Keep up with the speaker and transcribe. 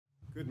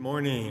Good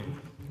morning.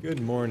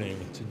 Good morning.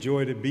 It's a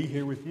joy to be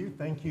here with you.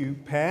 Thank you,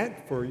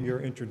 Pat, for your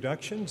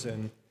introductions,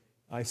 and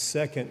I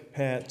second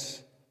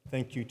Pat's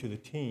thank you to the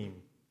team.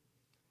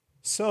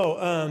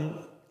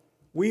 So,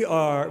 we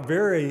are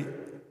very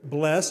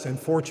blessed and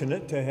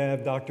fortunate to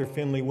have Dr.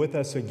 Finley with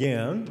us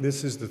again.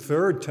 This is the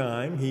third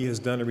time he has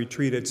done a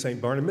retreat at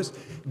Saint Barnabas.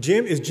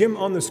 Jim, is Jim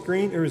on the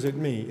screen or is it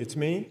me? It's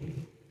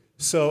me?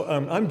 So,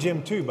 I'm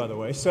Jim too, by the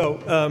way.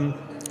 So,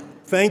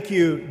 thank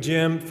you,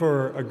 Jim,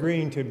 for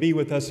agreeing to be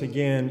with us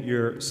again.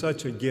 You're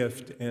such a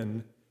gift,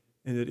 and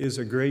it is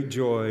a great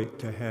joy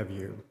to have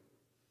you.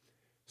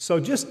 So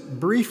just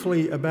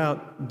briefly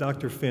about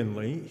Dr.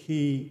 Finley,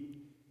 he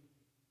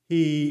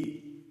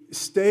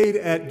stayed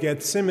at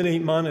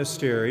Gethsemane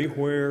Monastery,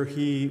 where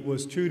he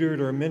was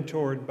tutored or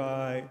mentored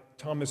by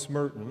Thomas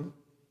Merton.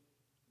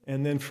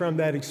 And then from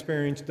that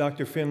experience,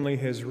 Dr. Finley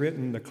has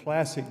written the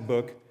classic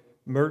book,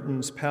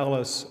 Merton's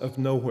Palace of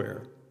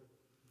Nowhere.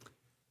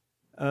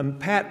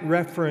 Pat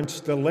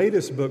referenced the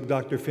latest book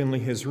Dr. Finley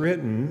has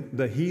written,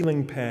 The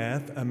Healing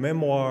Path, a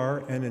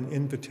memoir and an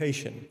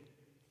invitation.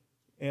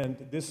 And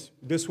this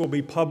will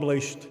be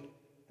published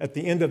at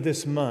the end of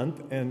this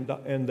month, and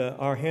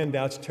our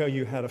handouts tell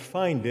you how to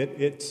find it.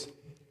 It's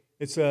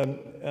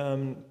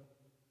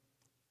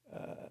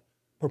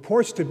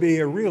purports to be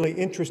a really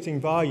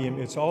interesting volume.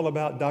 It's all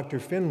about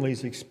Dr.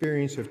 Finley's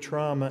experience of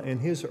trauma in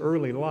his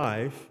early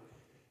life.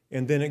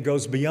 And then it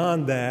goes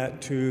beyond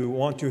that to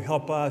want to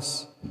help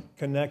us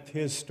connect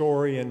his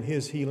story and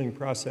his healing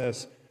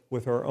process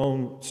with our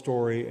own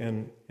story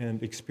and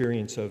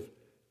experience of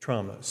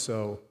trauma.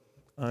 So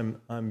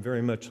I'm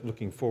very much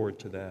looking forward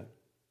to that.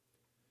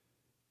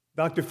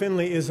 Dr.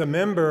 Finley is a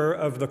member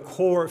of the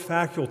core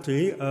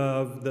faculty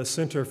of the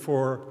Center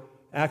for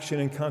Action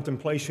and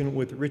Contemplation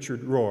with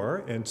Richard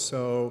Rohr, and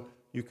so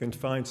you can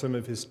find some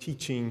of his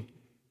teaching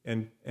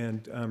and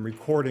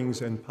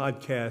recordings and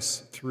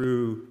podcasts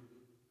through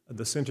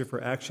the Center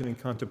for Action and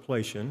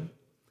Contemplation.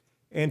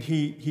 And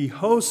he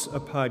hosts a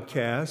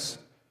podcast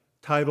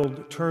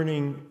titled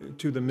Turning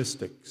to the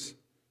Mystics,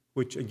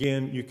 which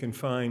again you can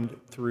find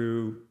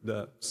through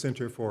the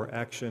Center for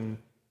Action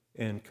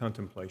and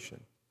Contemplation.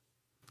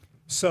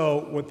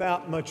 So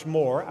without much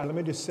more, let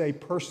me just say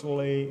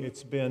personally,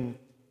 it's been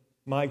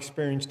my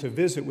experience to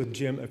visit with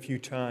Jim a few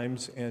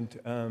times,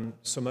 and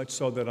so much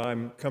so that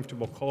I'm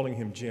comfortable calling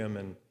him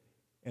Jim,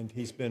 and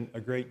he's been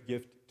a great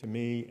gift to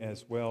me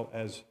as well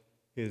as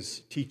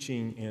his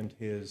teaching and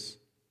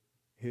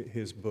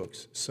his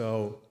books.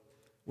 So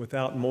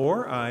without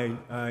more,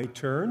 I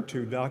turn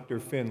to Dr.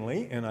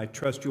 Finley, and I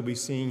trust you'll be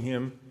seeing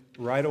him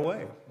right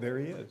away. There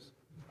he is.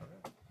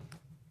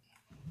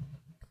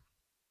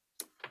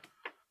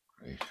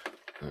 Great,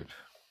 good.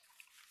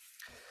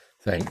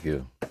 Thank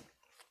you.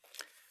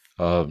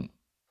 Can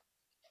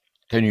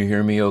you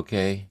hear me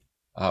okay?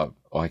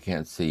 I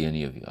can't see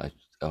any of you.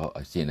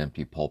 I see an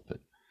empty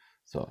pulpit.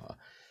 So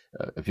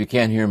if you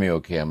can't hear me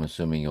okay, I'm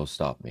assuming you'll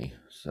stop me.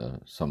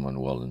 So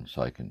someone will, and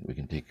so we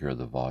can take care of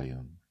the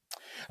volume.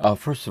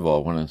 First of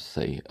all, I want to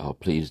say how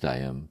pleased I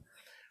am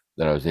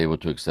that I was able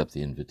to accept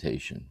the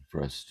invitation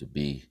for us to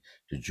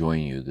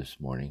join you this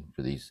morning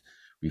for these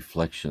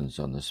reflections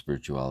on the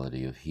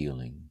spirituality of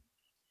healing.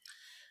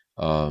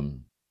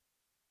 In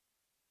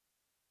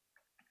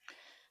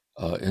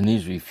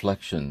these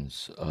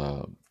reflections,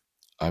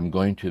 I'm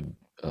going to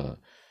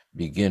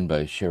begin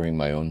by sharing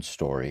my own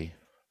story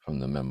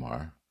from the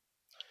memoir.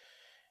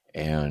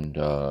 And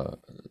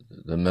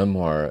the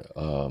memoir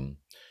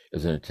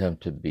is an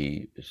attempt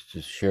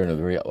to share in a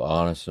very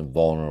honest and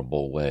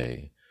vulnerable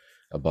way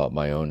about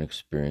my own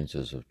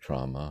experiences of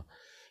trauma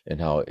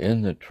and how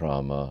in the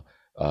trauma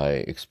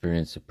I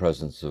experienced the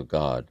presence of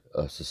God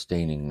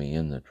sustaining me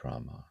in the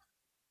trauma.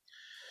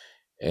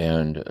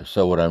 And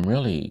so what I'm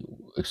really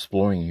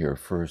exploring here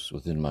first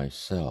within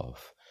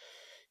myself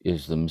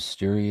is the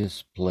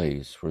mysterious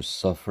place where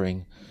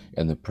suffering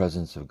and the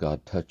presence of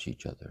God touch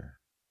each other,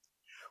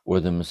 or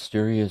the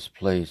mysterious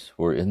place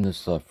where in the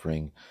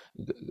suffering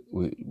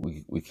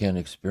we can't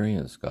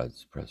experience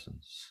God's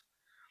presence.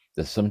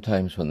 That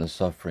sometimes when the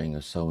suffering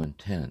is so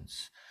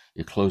intense,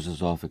 it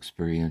closes off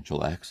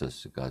experiential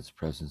access to God's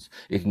presence.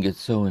 It can get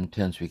so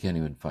intense we can't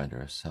even find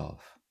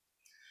ourselves.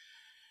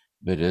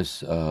 But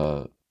as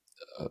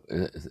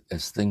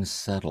things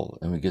settle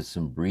and we get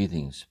some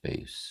breathing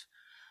space,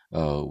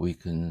 we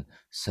can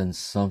sense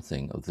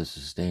something of the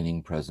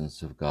sustaining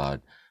presence of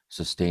God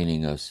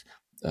sustaining us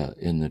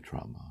in the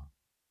trauma.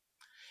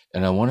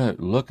 And I want to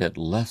look at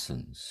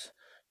lessons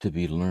to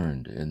be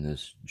learned in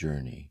this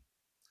journey.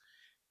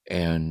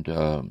 And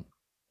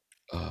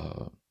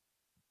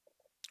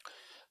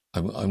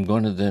I'm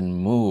going to then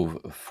move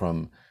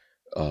from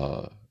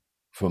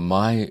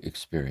my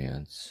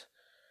experience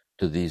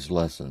to these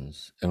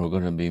lessons, and we're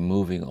going to be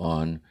moving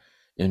on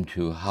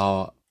into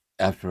how,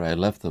 after I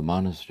left the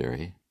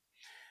monastery,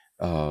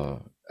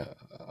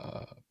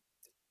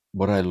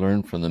 what I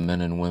learned from the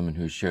men and women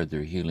who shared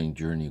their healing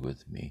journey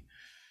with me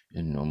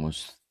in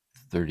almost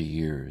 30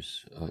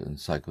 years in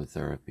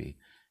psychotherapy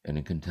and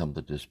in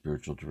contemplative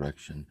spiritual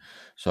direction.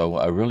 So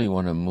I really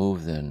want to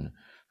move then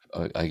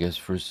I guess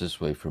first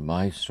this way for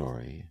my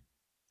story,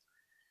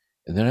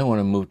 and then I want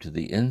to move to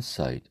the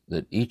insight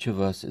that each of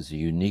us is a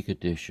unique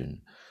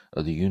edition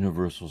of the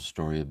universal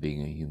story of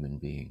being a human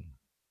being.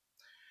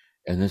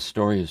 And this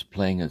story is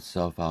playing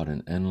itself out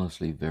in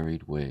endlessly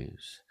varied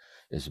ways.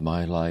 Is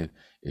my life,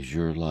 is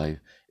your life,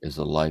 is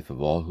the life of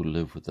all who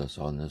live with us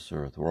on this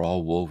earth. We're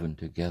all woven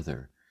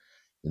together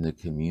in the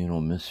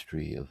communal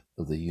mystery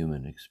of the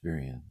human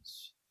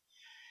experience.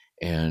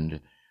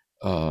 And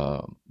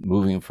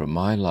moving from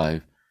my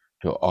life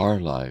to our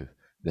life,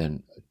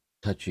 then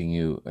touching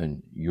you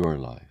and your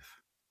life.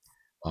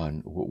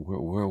 On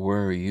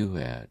where are you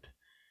at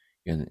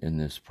in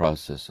this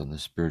process on the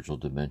spiritual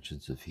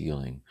dimensions of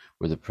healing,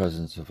 where the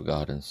presence of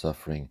God and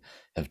suffering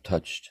have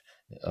touched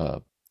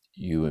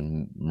you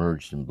and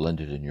merged and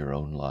blended in your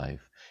own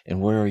life?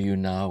 And where are you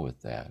now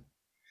with that?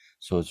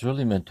 So it's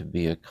really meant to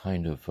be a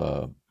kind of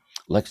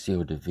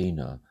Lectio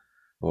Divina,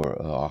 or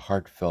a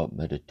heartfelt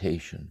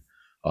meditation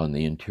on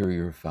the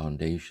interior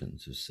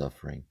foundations of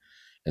suffering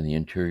and the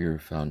interior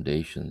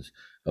foundations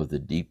of the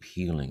deep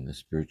healing that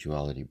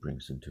spirituality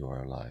brings into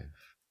our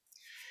life.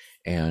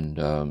 And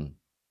I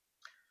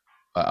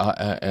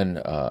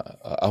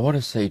want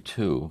to say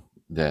too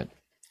that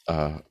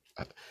I'm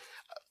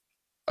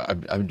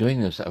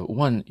doing this.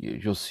 One,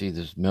 you'll see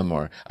this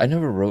memoir. I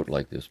never wrote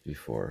like this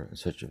before in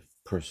such a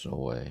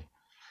personal way,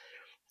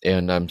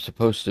 and I'm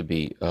supposed to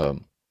be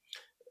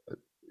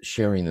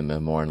sharing the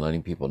memoir and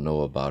letting people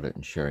know about it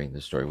and sharing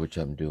the story, which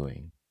I'm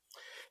doing.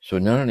 So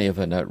not only have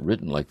I not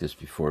written like this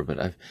before,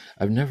 but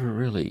I've never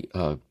really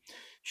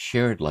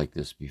shared like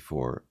this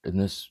before in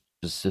this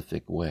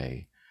specific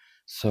way.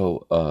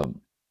 So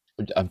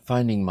I'm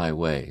finding my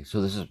way.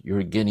 So this is, you're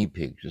a guinea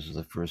pig. This is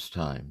the first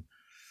time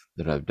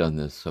that I've done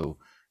this. So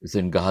it's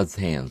in God's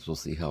hands. We'll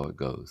see how it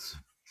goes.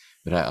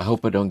 But I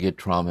hope I don't get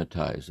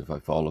traumatized if I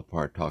fall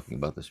apart talking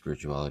about the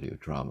spirituality of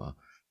trauma,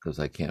 because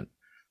I can't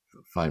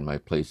find my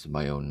place in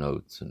my own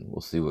notes, and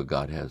we'll see what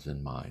God has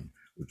in mind.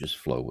 We'll just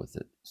flow with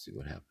it, see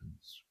what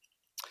happens.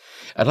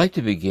 I'd like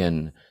to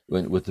begin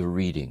with the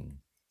reading,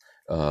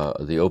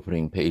 the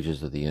opening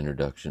pages of the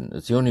introduction.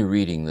 It's the only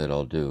reading that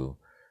I'll do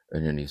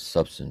in any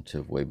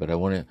substantive way, but I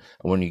want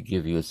to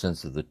give you a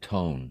sense of the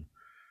tone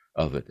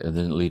of it, and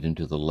then lead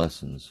into the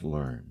lessons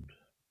learned.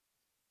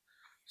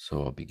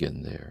 So I'll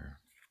begin there.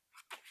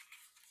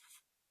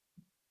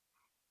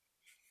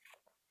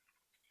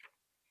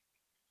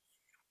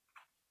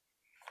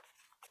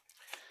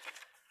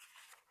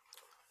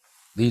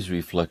 These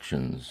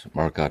reflections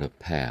mark out a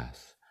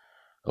path,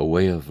 a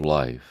way of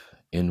life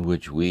in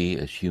which we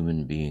as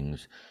human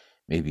beings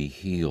may be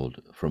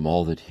healed from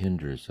all that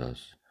hinders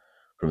us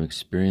from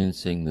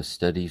experiencing the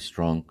steady,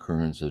 strong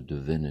currents of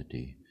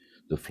divinity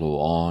that flow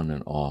on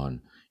and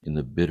on in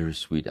the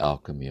bittersweet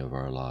alchemy of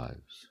our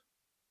lives.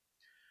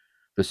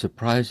 The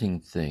surprising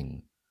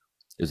thing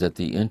is that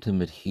the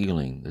intimate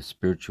healing that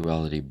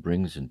spirituality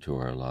brings into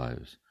our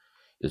lives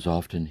is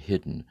often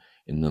hidden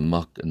in the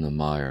muck and the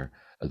mire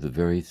of the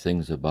very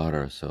things about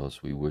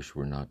ourselves we wish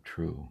were not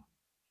true.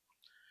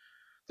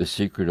 The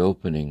secret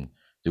opening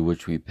through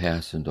which we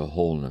pass into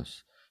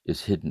wholeness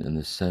is hidden in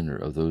the center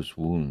of those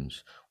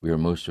wounds we are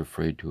most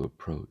afraid to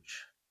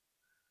approach.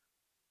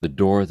 The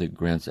door that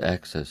grants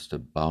access to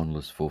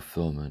boundless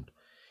fulfillment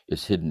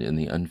is hidden in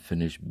the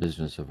unfinished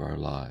business of our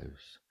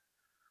lives,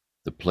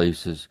 the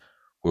places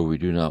where we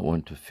do not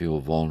want to feel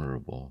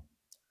vulnerable,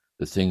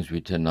 the things we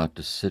tend not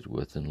to sit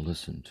with and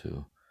listen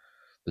to,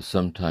 the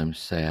sometimes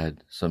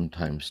sad,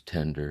 sometimes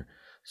tender,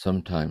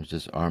 sometimes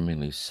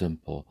disarmingly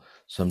simple,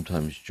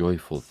 sometimes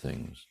joyful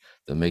things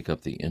that make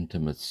up the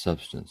intimate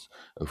substance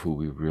of who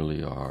we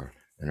really are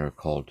and are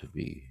called to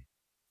be.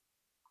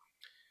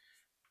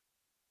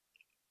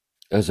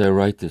 As I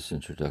write this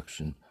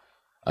introduction,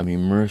 I'm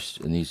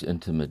immersed in these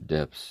intimate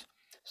depths,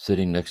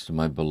 sitting next to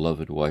my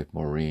beloved wife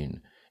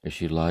Maureen as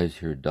she lies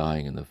here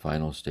dying in the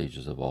final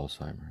stages of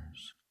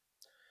Alzheimer's.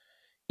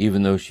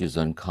 Even though she is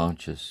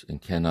unconscious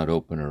and cannot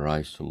open her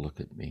eyes to look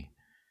at me,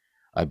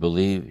 I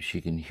believe she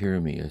can hear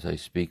me as I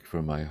speak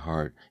from my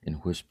heart in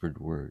whispered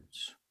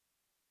words.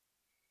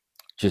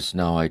 Just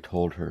now I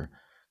told her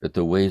that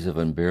the waves of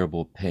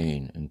unbearable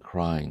pain and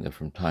crying that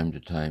from time to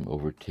time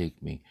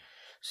overtake me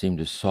seem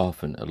to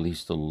soften at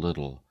least a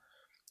little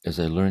as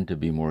I learn to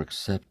be more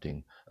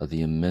accepting of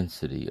the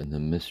immensity and the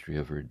mystery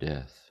of her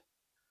death.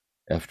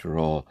 After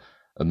all,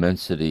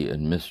 immensity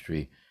and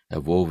mystery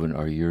have woven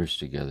our years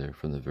together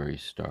from the very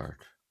start.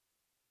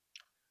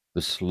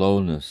 The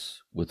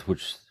slowness with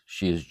which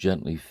she is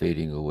gently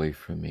fading away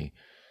from me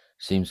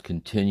seems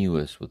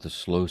continuous with the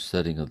slow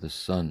setting of the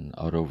sun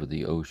out over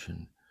the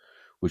ocean,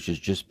 which is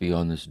just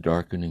beyond this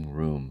darkening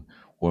room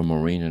where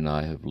Maureen and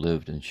I have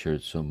lived and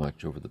shared so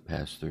much over the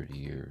past 30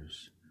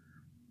 years.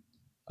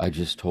 I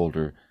just told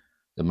her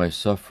that my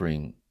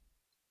suffering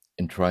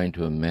in trying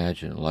to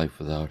imagine life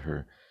without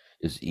her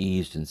is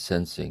eased in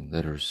sensing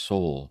that her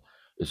soul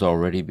is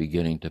already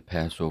beginning to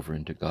pass over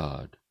into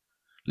God,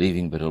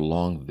 leaving but a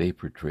long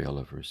vapor trail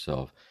of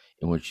herself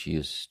in which she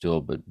is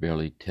still but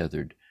barely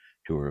tethered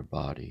to her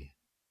body.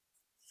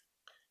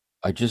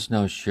 I just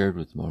now shared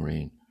with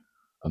Maureen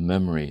a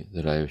memory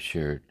that I have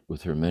shared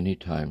with her many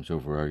times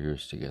over our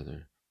years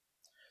together.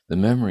 The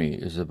memory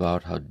is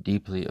about how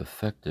deeply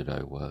affected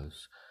I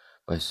was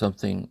by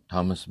something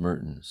Thomas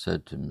Merton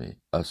said to me,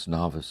 us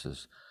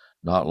novices,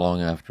 not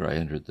long after I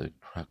entered the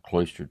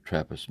cloistered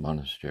Trappist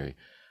monastery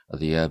of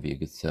the Abbey of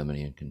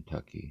Gethsemane in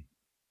Kentucky.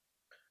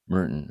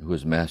 Merton, who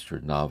was master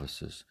of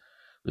novices,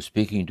 was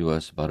speaking to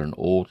us about an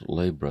old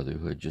lay brother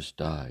who had just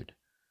died.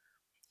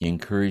 He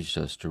encouraged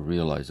us to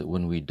realize that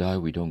when we die,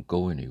 we don't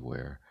go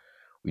anywhere.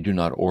 We do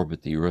not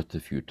orbit the earth a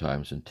few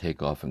times and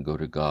take off and go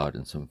to God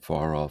in some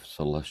far-off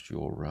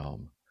celestial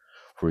realm.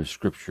 For his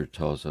scripture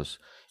tells us,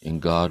 in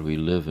God we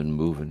live and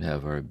move and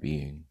have our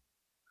being.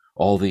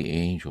 All the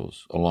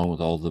angels, along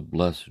with all the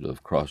blessed who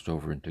have crossed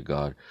over into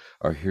God,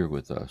 are here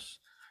with us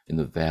in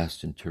the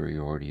vast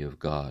interiority of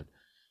God,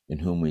 in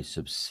whom we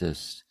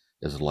subsist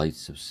as light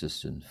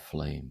subsists in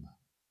flame.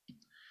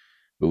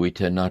 But we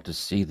tend not to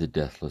see the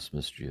deathless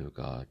mystery of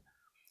God,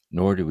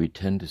 nor do we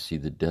tend to see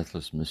the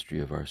deathless mystery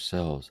of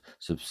ourselves,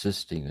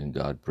 subsisting in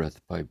God breath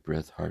by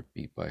breath,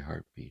 heartbeat by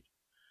heartbeat.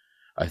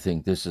 I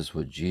think this is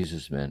what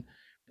Jesus meant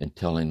in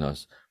telling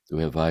us that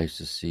we have eyes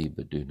to see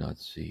but do not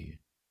see.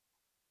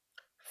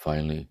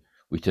 Finally,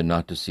 we tend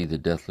not to see the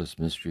deathless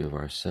mystery of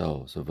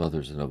ourselves, of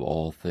others, and of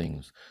all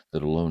things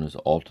that alone is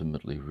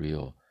ultimately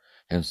real,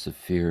 hence the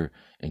fear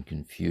and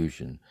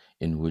confusion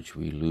in which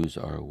we lose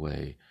our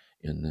way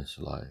in this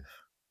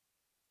life.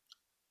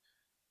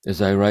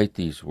 As I write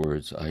these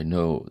words, I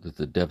know that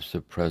the depths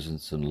of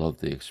presence and love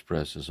they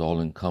express is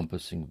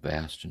all-encompassing,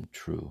 vast, and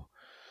true.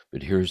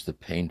 But here's the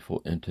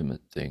painful,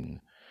 intimate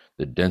thing,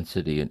 the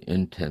density and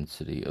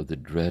intensity of the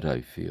dread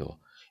I feel,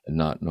 and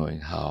not knowing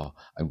how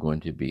I'm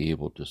going to be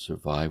able to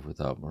survive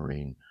without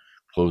Maureen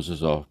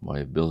closes off my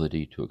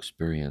ability to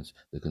experience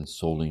the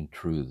consoling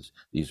truths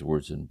these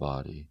words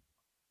embody.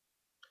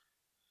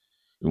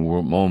 In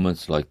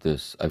moments like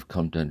this, I've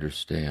come to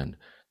understand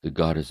that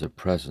God is a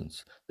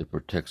presence that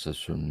protects us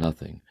from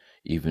nothing,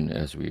 even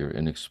as we are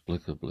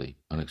inexplicably,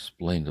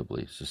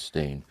 unexplainably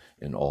sustained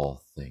in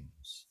all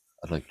things.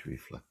 I'd like to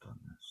reflect on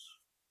this.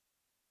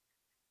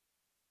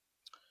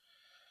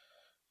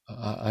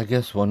 I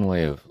guess one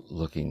way of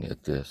looking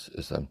at this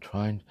is I'm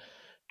trying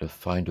to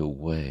find a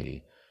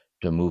way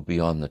to move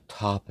beyond the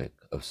topic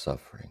of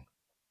suffering,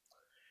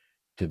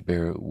 to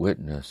bear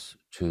witness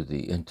to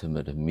the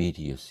intimate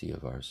immediacy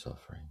of our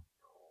suffering.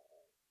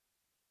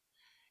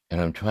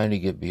 And I'm trying to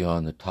get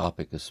beyond the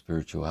topic of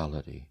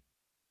spirituality.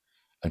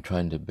 I'm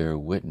trying to bear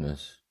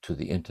witness to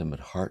the intimate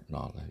heart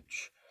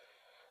knowledge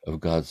of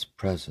God's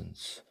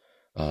presence,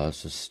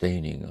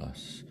 sustaining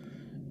us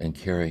and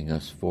carrying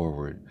us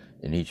forward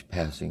in each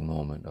passing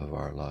moment of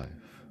our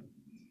life.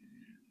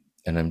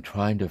 And I'm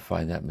trying to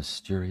find that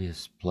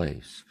mysterious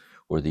place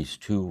where these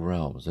two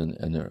realms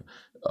and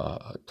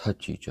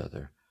touch each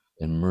other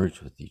and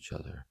merge with each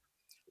other,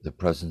 the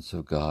presence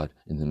of God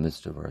in the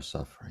midst of our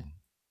suffering.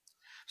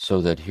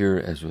 So that here,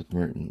 as with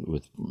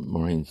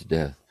Maureen's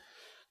death,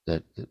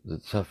 that the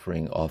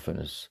suffering often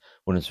is,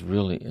 when it's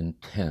really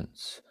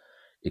intense,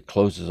 it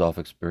closes off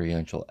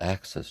experiential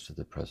access to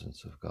the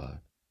presence of God.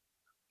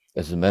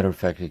 As a matter of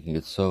fact, it can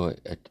get so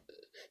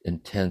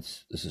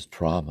intense. This is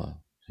trauma.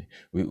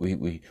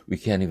 We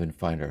can't even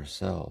find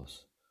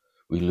ourselves.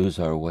 We lose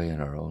our way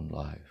in our own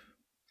life.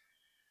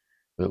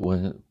 But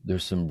when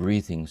there's some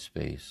breathing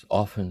space,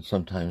 often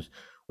sometimes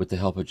with the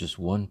help of just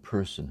one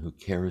person who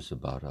cares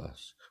about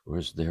us or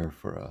is there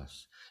for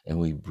us, and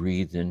we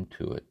breathe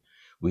into it,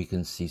 we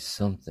can see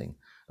something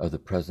of the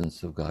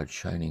presence of God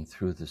shining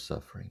through the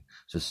suffering,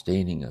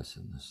 sustaining us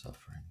in the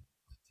suffering.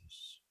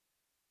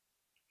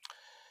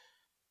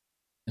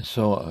 And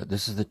so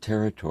this is the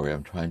territory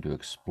I'm trying to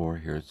explore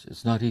here.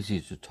 It's not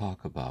easy to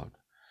talk about.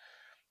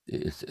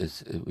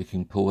 We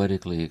can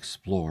poetically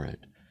explore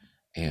it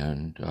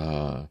and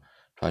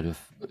try to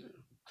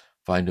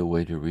find a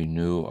way to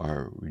renew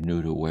our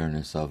renewed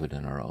awareness of it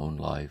in our own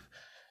life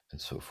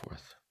and so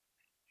forth.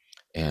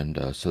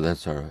 And so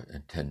that's our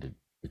intended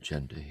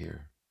agenda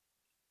here,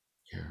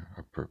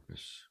 our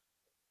purpose.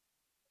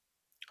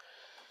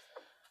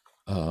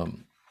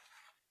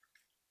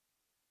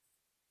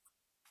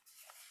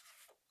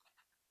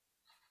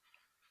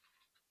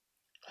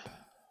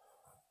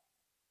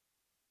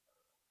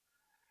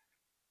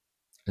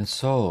 And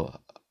so,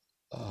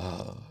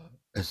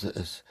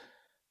 as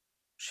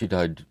she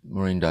died,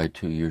 Maureen died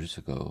 2 years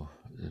ago,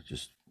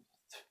 just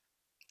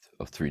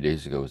 3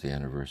 days ago was the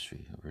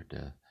anniversary of her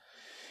death.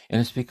 And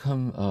it's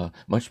become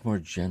much more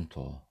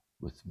gentle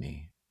with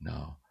me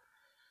now.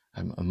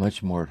 I'm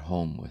much more at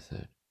home with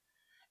it.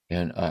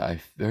 And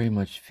I very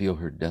much feel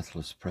her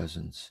deathless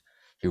presence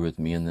here with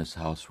me in this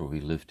house where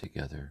we lived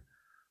together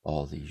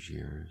all these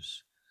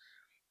years.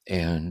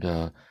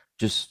 And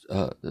just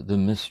the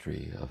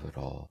mystery of it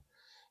all.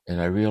 And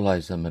I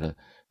realize I'm at a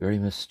very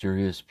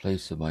mysterious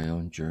place of my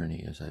own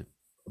journey as I'm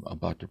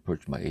about to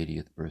approach my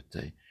 80th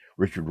birthday.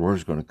 Richard Rohr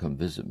is going to come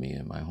visit me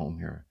in my home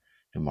here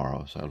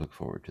tomorrow, so I look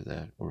forward to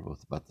that. We're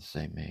both about the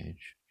same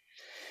age.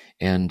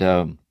 And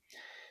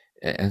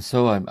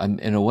so I'm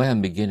in a way,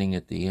 I'm beginning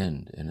at the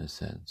end, in a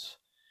sense.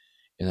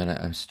 And then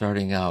I'm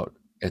starting out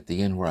at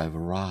the end where I've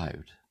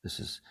arrived. This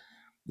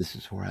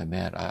is where I'm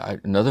at.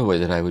 Another way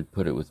that I would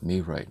put it with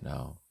me right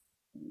now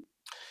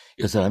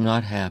is that I'm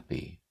not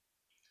happy.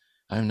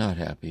 I'm not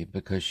happy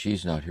because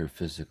she's not here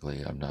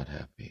physically. I'm not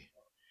happy.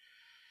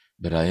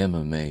 But I am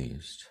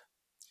amazed,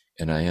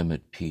 and I am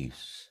at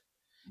peace,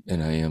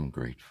 and I am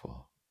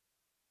grateful.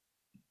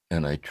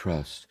 And I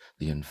trust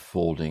the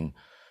unfolding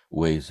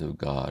ways of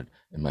God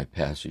in my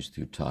passage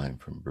through time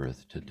from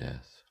birth to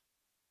death.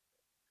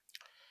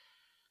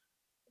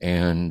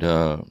 And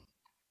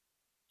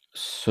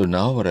so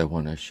now what I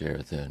want to share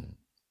then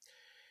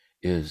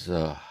is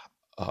I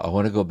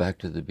want to go back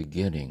to the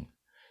beginning,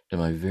 to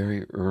my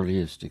very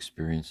earliest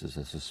experiences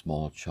as a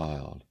small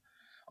child,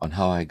 on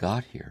how I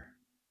got here.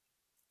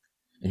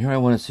 And here I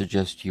want to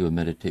suggest to you a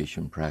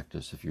meditation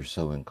practice if you're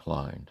so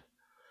inclined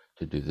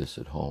to do this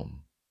at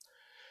home,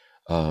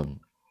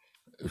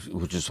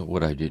 which is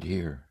what I did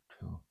here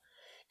too,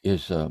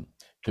 is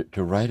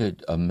to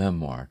write a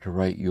memoir, to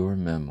write your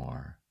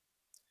memoir,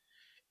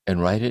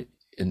 and write it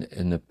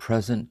in the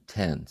present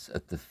tense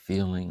at the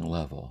feeling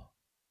level.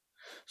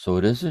 So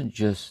it isn't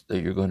just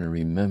that you're going to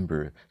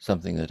remember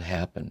something that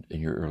happened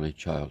in your early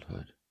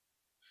childhood,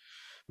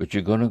 but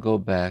you're going to go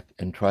back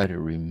and try to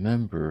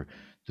remember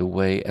the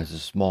way as a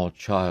small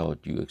child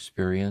you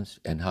experienced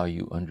and how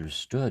you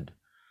understood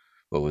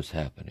what was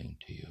happening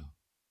to you.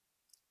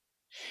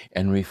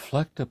 And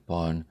reflect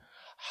upon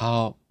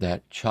how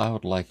that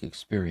childlike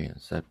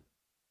experience,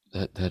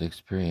 that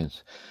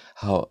experience,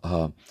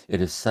 how it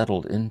has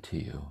settled into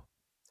you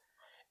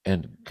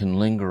and can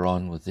linger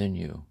on within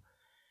you.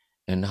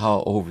 And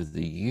how over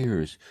the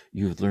years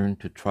you've learned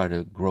to try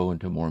to grow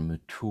into more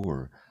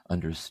mature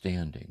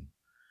understanding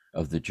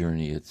of the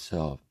journey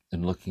itself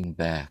and looking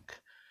back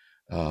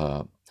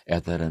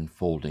at that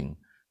unfolding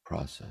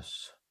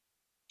process.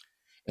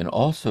 And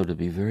also to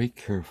be very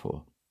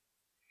careful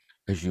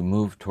as you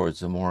move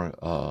towards a more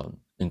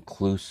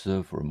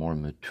inclusive or more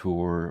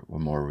mature or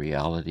more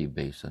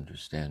reality-based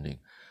understanding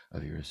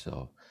of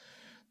yourself,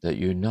 that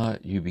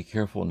you be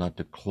careful not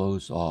to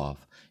close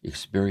off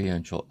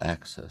experiential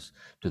access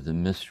to the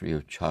mystery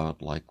of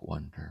childlike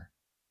wonder.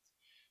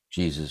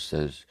 Jesus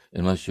says,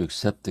 unless you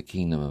accept the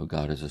kingdom of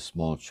God as a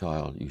small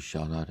child, you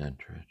shall not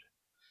enter it.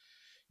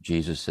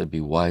 Jesus said,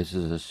 be wise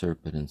as a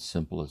serpent and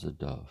simple as a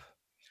dove.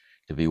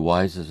 To be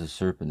wise as a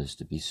serpent is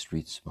to be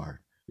street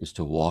smart, is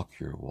to walk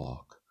your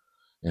walk.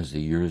 As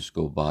the years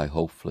go by,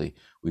 hopefully,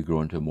 we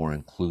grow into more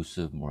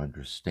inclusive, more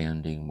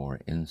understanding,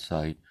 more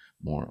insight,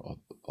 more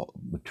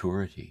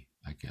maturity,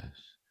 I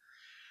guess.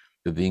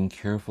 But being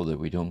careful that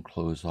we don't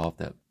close off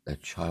that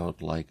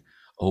childlike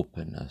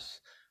openness,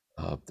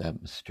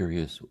 that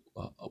mysterious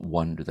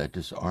wonder, that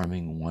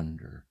disarming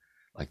wonder,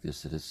 like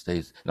this, that it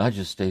stays, not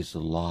just stays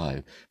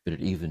alive, but it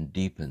even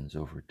deepens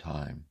over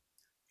time,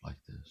 like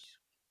this.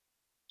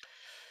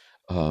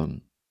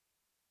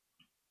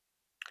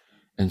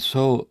 And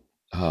so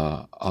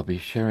I'll be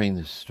sharing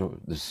this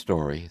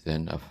story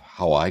then of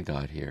how I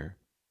got here.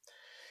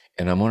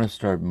 And I'm going to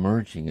start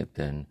merging it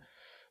then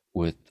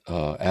with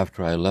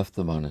after I left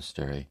the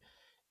monastery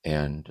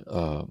and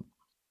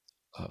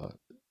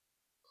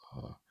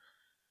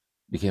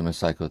became a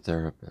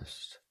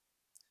psychotherapist,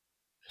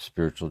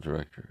 spiritual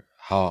director,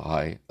 how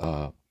I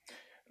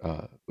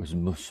was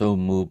so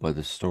moved by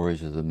the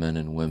stories of the men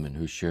and women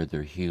who shared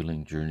their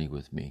healing journey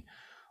with me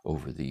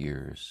over the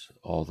years,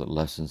 all the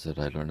lessons that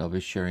I learned. I'll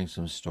be sharing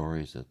some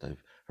stories that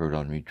I've heard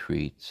on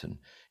retreats and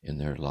in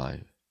their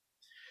life.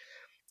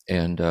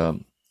 And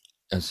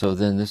so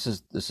then this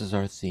is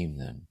our theme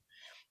then,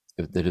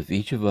 that if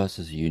each of us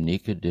is a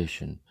unique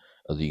edition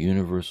of the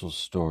universal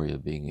story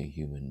of being a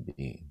human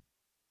being.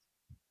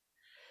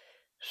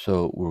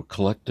 So we're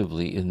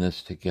collectively in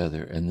this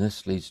together, and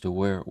this leads to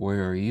where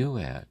are you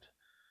at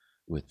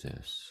with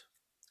this?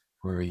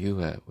 Where are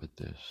you at with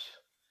this?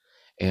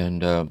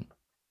 And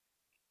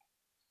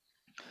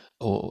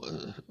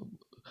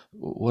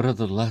what are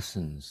the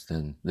lessons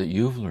then that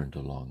you've learned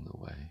along the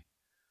way?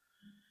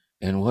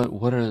 And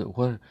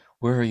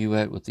where are you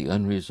at with the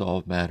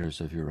unresolved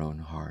matters of your own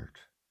heart?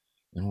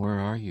 And where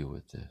are you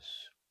with this?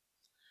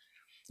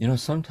 You know,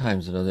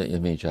 sometimes another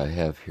image I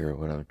have here,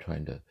 what I'm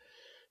trying to,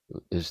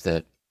 is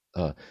that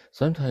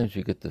sometimes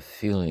you get the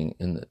feeling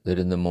that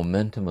in the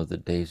momentum of the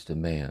day's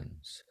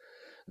demands,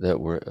 that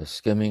we're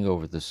skimming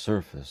over the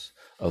surface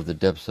of the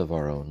depths of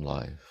our own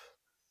life,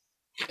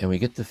 and we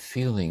get the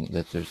feeling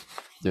that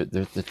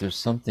there's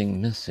something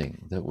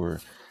missing, that we're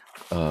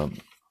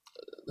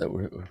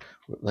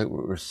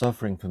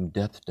suffering from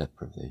depth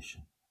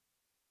deprivation.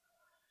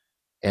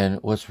 And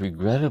what's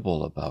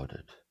regrettable about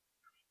it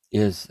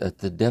is that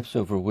the depths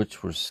over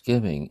which we're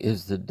skimming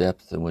is the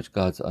depth in which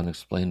God's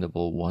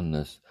unexplainable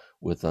oneness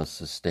with us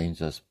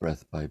sustains us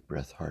breath by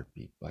breath,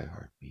 heartbeat by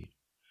heartbeat.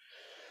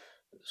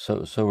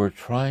 So we're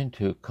trying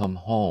to come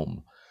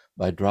home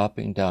by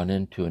dropping down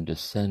into and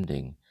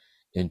descending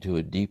into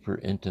a deeper,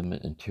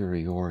 intimate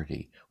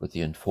interiority with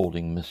the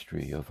unfolding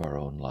mystery of our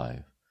own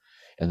life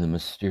and the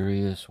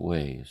mysterious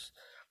ways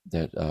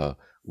that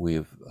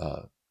we've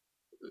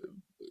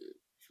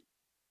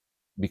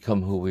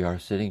become who we are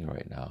sitting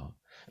right now.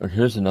 Or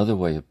here's another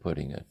way of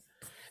putting it,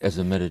 as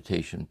a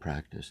meditation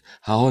practice.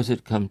 How has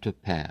it come to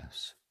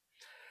pass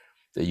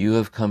that you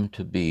have come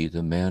to be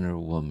the man or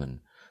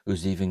woman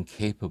who's even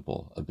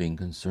capable of being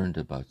concerned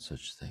about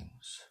such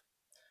things,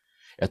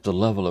 at the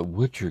level at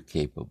which you're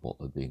capable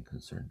of being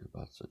concerned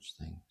about such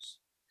things?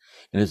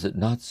 And is it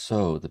not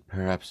so that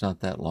perhaps not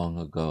that long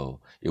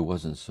ago it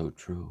wasn't so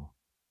true?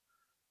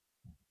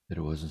 That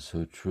it wasn't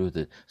so true,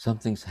 that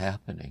something's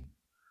happening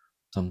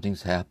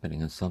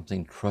and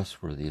something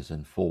trustworthy is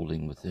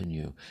unfolding within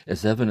you,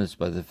 as evidenced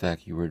by the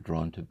fact you were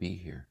drawn to be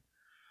here.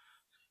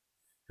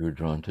 You were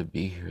drawn to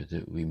be here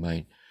that we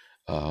might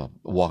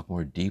walk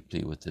more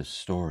deeply with this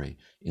story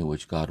in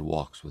which God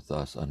walks with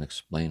us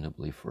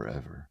unexplainably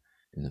forever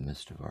in the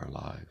midst of our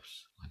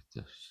lives like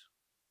this.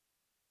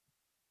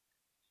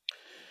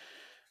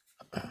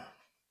 I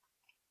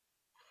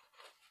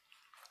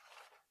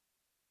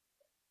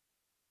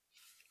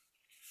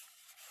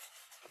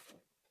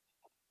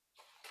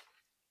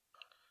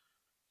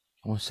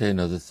want to say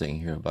another thing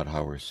here about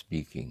how we're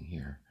speaking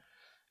here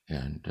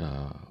and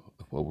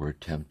what we're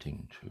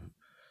attempting to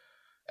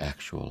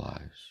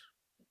actualize.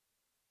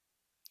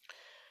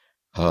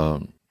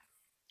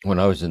 When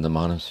I was in the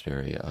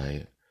monastery,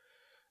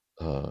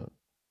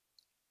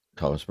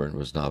 Thomas Merton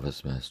was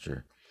novice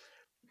master,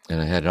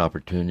 and I had an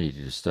opportunity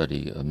to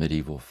study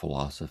medieval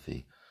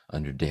philosophy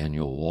under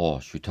Daniel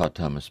Walsh, who taught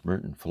Thomas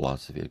Merton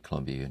philosophy at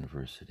Columbia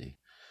University.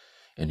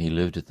 And he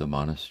lived at the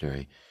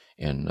monastery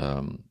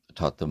and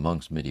taught the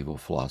monks medieval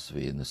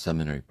philosophy in the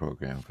seminary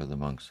program for the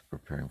monks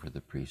preparing for the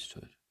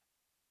priesthood.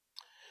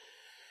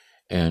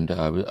 And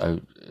I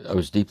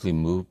was deeply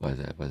moved by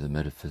that, by the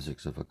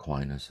metaphysics of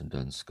Aquinas and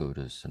Duns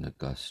Scotus and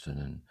Augustine,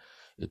 and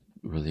it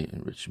really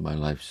enriched my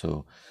life.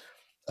 So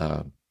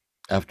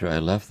after I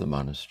left the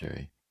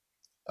monastery,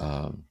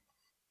 and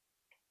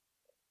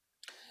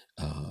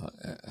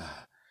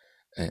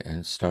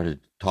started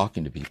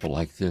talking to people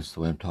like this, the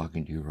way I'm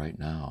talking to you right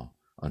now,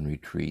 on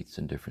retreats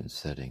in different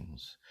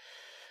settings,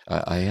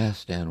 I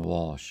asked Dan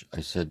Walsh,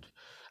 I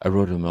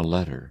wrote him a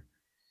letter,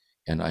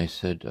 and I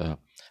said,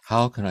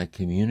 how can I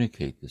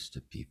communicate this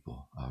to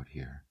people out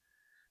here?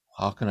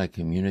 How can I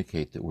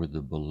communicate that we're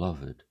the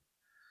beloved,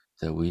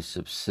 that we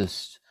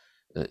subsist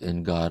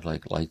in God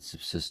like light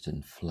subsists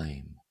in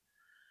flame?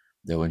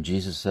 That when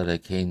Jesus said, I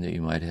came that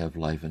you might have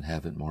life and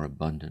have it more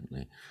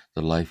abundantly,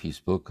 the life he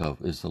spoke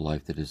of is the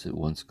life that is at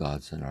once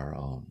God's and our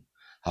own.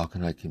 How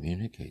can I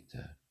communicate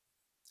that?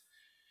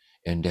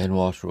 And Dan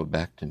Walsh wrote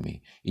back to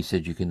me. He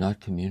said, you cannot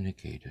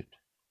communicate it,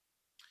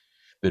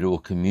 but it will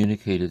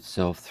communicate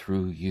itself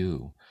through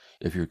you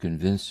if you're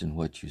convinced in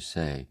what you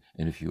say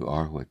and if you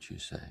are what you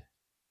say.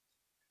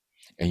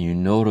 And you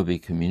know it'll be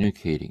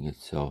communicating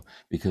itself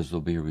because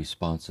there'll be a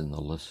response in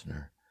the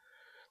listener.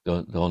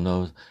 They'll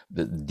know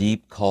that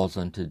deep calls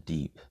unto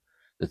deep,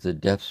 that the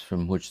depths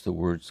from which the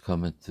words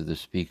come to the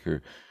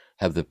speaker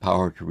have the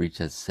power to reach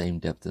that same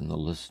depth in the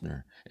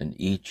listener. And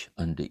each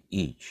unto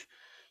each,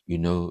 you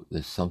know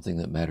there's something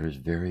that matters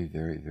very,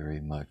 very, very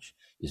much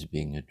is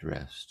being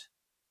addressed.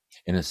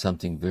 And it's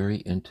something very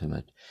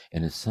intimate,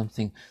 and it's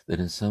something that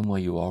in some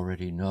way you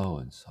already know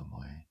in some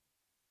way.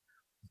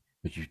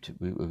 But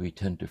we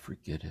tend to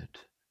forget it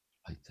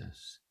like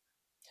this.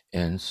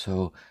 And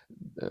so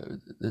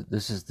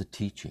this is the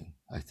teaching,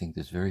 I think,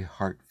 this very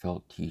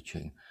heartfelt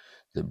teaching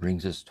that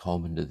brings us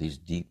home into these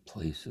deep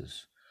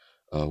places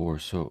we're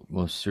so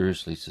most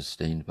seriously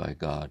sustained by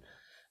God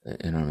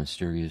in our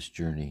mysterious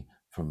journey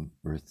from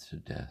birth to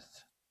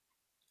death.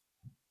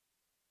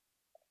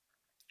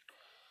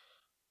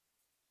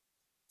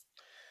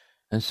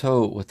 And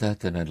so with that,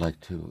 then I'd like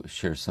to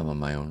share some of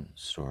my own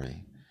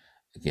story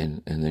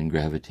again, and then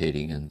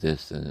gravitating in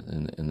this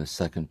and in the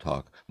second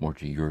talk more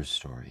to your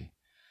story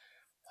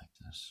like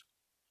this.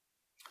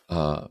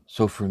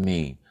 So for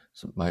me,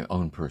 my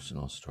own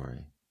personal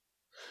story,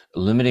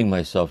 limiting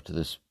myself to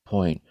this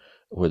point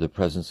where the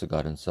presence of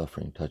God and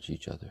suffering touch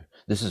each other.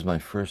 This is my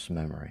first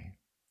memory.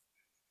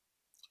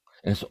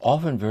 And it's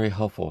often very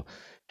helpful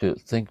to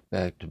think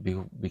back, to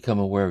become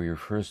aware of your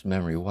first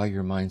memory, why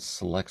your mind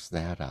selects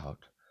that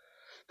out.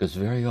 Because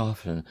very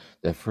often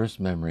that first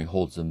memory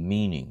holds a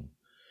meaning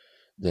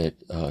that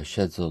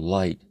sheds a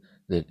light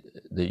that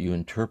you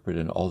interpret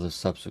in all the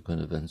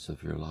subsequent events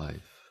of your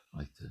life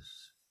like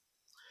this.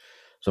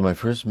 So my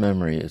first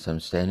memory is I'm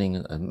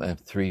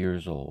 3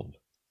 years old,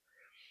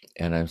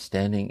 and I'm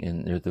standing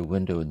near the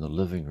window in the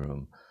living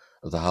room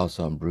of the house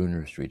on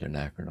Bruner Street in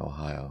Akron,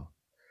 Ohio.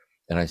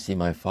 And I see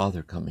my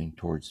father coming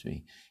towards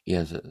me. He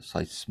has a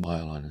slight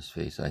smile on his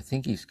face. I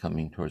think he's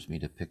coming towards me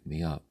to pick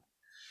me up.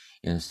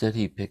 And instead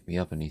he picked me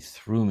up and he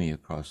threw me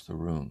across the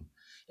room,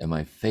 and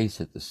my face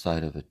hit the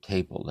side of a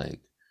table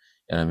leg.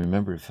 And I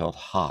remember it felt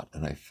hot,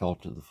 and I fell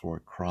to the floor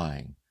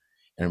crying.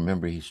 And I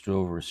remember he stood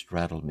over,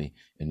 straddled me,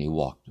 and he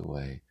walked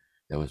away.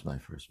 That was my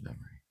first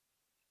memory.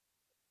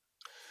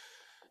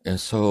 And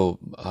so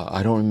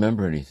I don't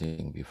remember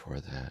anything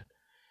before that.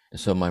 And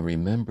so my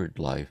remembered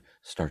life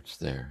starts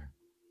there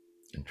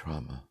in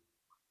trauma.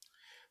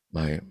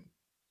 I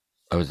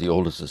was the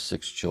oldest of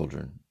 6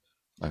 children.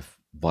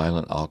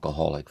 violent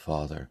alcoholic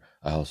father.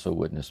 I also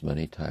witnessed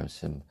many times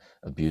him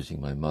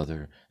abusing my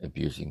mother,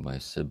 abusing my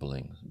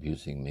siblings,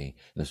 abusing me.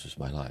 This was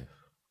my life.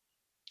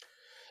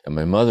 And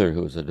my mother,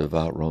 who was a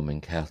devout Roman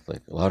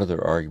Catholic, a lot of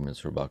their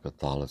arguments were about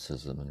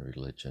Catholicism and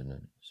religion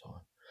and so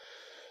on.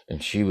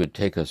 And she would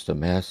take us to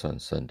Mass on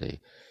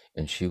Sunday,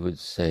 and she would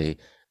say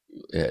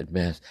at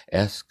Mass,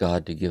 ask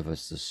God to give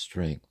us the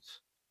strength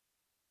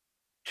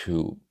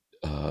to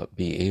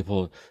be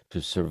able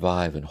to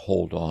survive and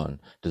hold on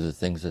to the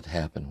things that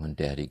happen when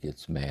Daddy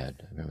gets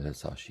mad. I remember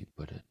that's how she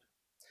put it.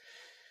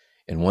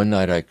 And one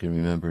night I can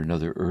remember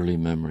another early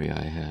memory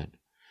I had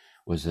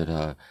was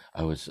that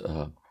I was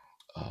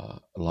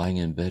lying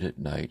in bed at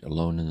night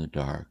alone in the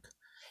dark,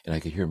 and I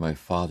could hear my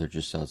father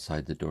just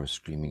outside the door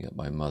screaming at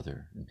my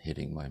mother and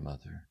hitting my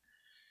mother.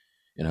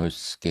 And I was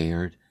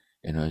scared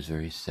and I was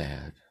very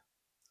sad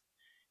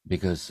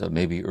because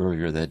maybe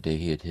earlier that day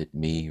he had hit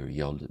me or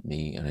yelled at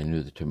me, and I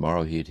knew that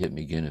tomorrow he'd hit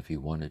me again if he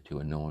wanted to,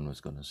 and no one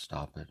was going to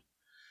stop it.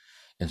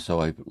 And so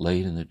I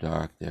laid in the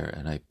dark there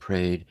and I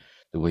prayed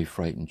the way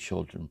frightened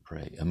children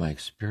pray. And my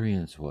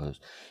experience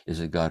is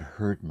that God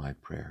heard my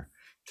prayer,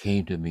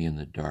 came to me in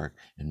the dark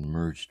and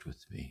merged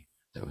with me.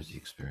 That was the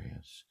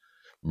experience.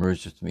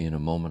 Merged with me in a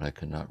moment I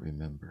could not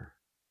remember.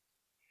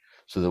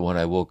 So that when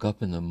I woke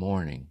up in the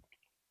morning,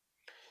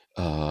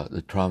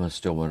 the trauma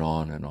still went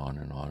on and on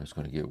and on. It's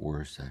going to get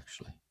worse,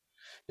 actually.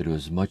 But it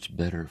was much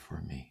better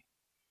for me.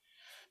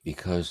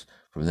 Because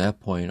from that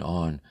point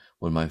on,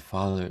 when my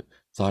father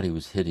thought he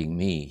was hitting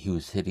me, he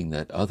was hitting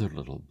that other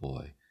little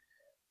boy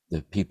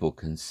that people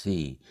can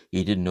see.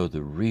 He didn't know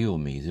the real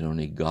me that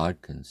only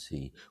God can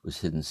see was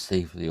hidden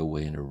safely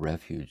away in a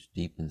refuge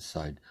deep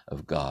inside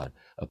of God,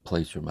 a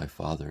place where my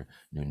father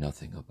knew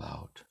nothing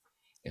about.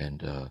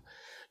 And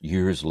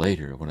years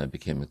later, when I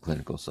became a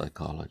clinical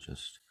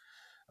psychologist,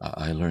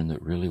 I learned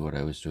that really what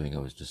I was doing, I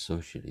was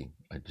dissociating.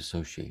 I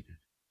dissociated.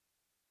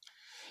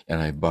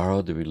 And I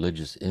borrowed the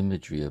religious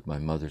imagery of my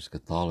mother's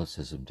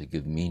Catholicism to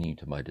give meaning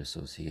to my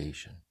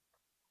dissociation.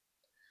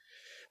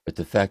 But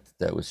the fact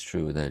that that was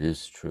true, and that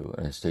is true,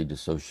 and I stayed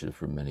dissociated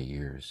for many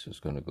years. It was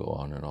going to go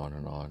on and on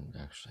and on,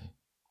 actually.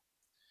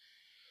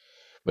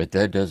 But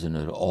that doesn't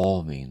at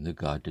all mean that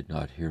God did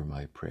not hear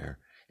my prayer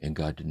and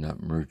God did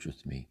not merge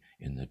with me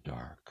in the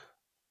dark.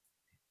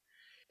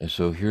 And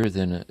so here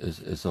then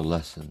is a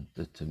lesson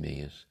that to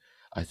me is,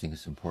 I think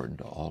it's important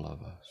to all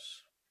of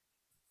us.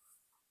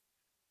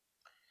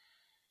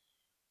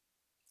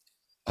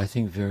 I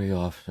think very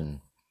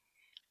often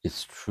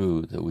it's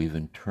true that we've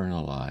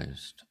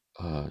internalized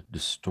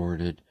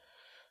distorted,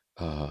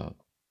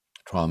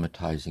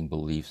 traumatizing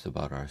beliefs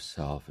about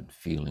ourselves and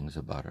feelings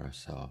about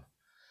ourselves,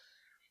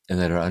 and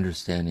that our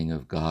understanding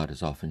of God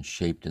is often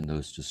shaped in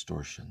those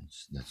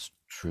distortions. That's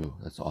true.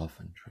 That's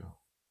often true.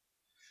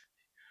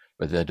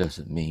 But that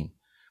doesn't mean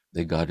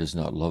that God does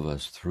not love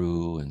us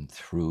through and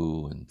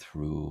through and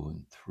through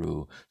and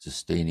through,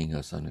 sustaining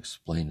us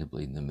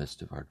unexplainably in the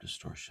midst of our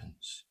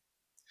distortions.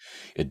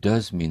 It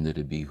does mean that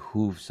it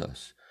behooves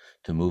us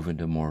to move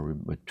into more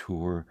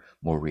mature,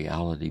 more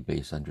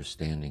reality-based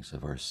understandings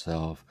of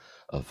ourselves,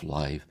 of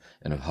life,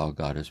 and of how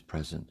God is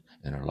present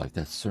in our life.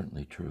 That's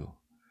certainly true.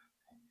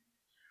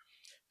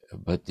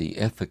 But the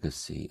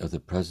efficacy of the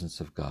presence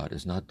of God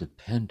is not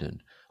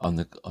dependent on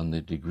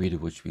the degree to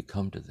which we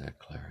come to that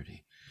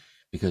clarity,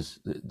 because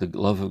the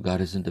love of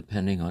God isn't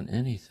depending on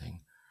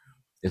anything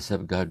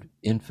except God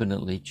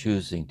infinitely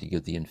choosing to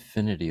give the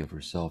infinity of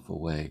herself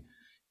away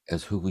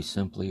as who we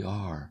simply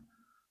are,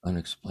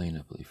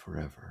 unexplainably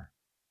forever.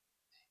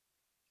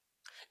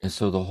 And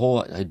so the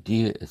whole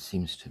idea, it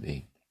seems to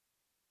me,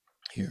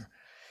 here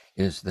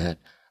is that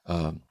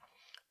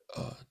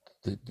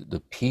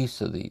the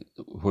piece of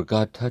where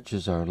God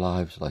touches our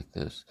lives like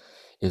this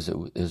is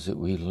that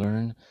we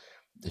learn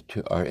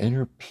that our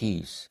inner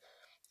peace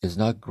is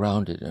not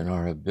grounded in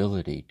our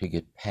ability to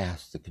get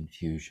past the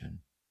confusion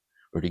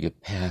or to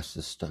get past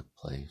the stuck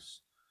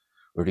place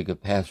or to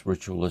get past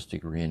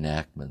ritualistic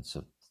reenactments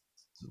of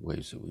the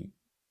ways that we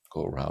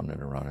go around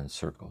and around in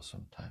circles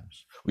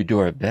sometimes. We do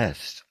our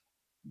best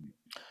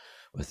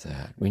with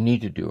that. We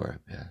need to do our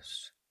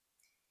best.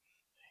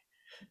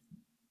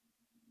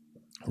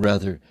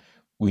 Rather,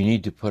 we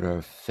need to put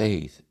our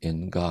faith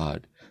in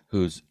God,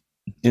 whose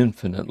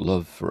infinite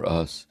love for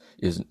us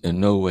is in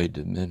no way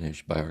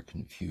diminished by our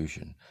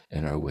confusion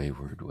and our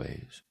wayward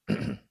ways.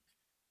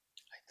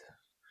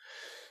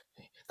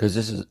 Because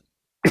this is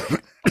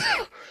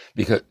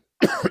because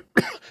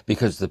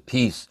because the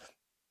peace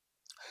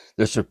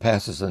that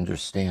surpasses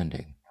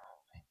understanding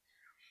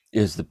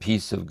is the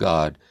peace of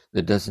God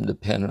that doesn't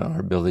depend on our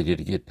ability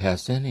to get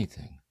past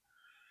anything.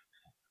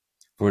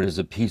 For it is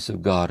the peace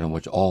of God on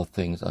which all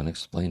things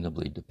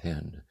unexplainably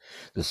depend.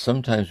 That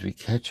sometimes we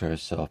catch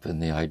ourselves in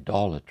the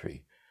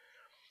idolatry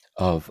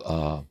of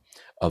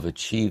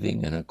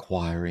achieving and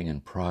acquiring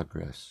and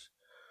progress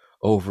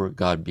over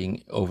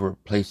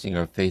placing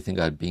our faith in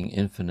God being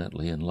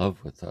infinitely in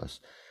love with us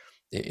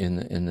in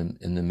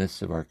the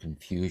midst of our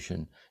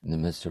confusion, in the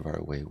midst of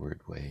our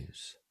wayward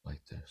ways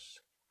like this.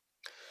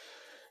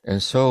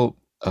 And so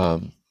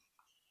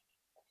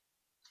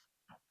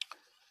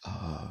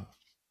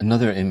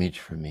Another image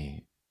for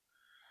me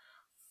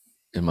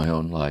in my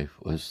own life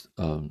was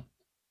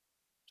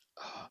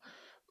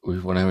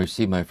when I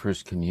received my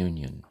first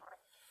communion.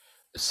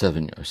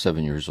 7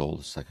 years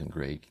old, second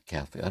grade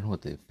Catholic. I don't know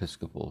what the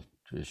Episcopal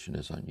tradition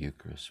is on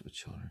Eucharist with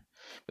children,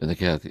 but the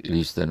Catholic, at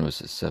least then, it was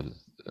at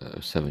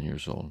 7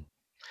 years old.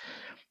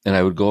 And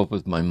I would go up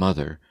with my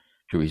mother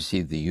to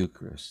receive the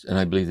Eucharist, and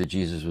I believe that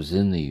Jesus was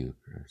in the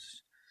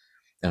Eucharist.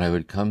 And I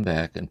would come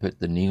back and put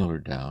the kneeler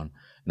down,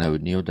 and I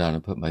would kneel down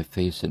and put my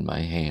face in my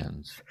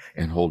hands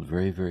and hold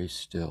very, very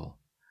still.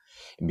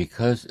 And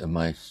because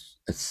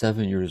at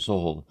 7 years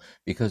old,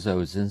 because I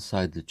was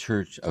inside the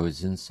church, I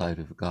was inside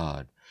of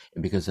God.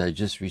 And because I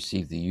just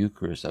received the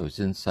Eucharist, I was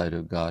inside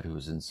of God who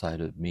was inside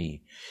of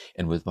me.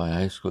 And with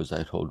my eyes closed,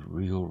 I'd hold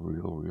real,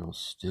 real, real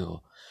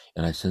still.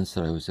 And I sensed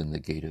that I was in the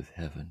gate of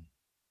heaven.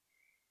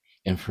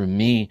 And for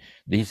me,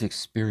 these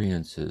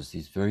experiences,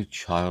 these very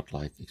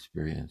childlike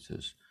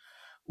experiences,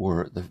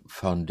 were the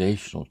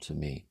foundational to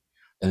me.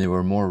 And they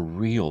were more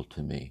real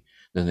to me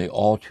than the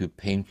all too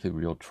painfully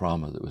real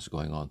trauma that was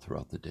going on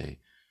throughout the day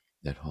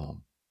at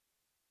home.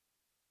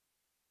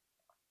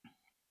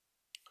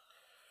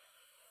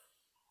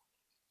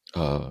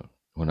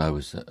 When I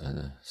was in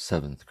the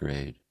 7th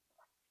grade,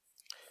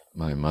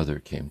 my mother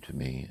came to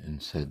me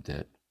and said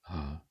that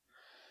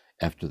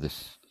after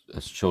this,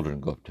 as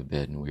children go up to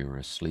bed and we were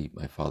asleep,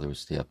 my father would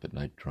stay up at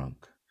night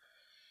drunk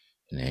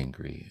and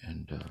angry.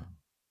 And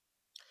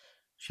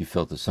she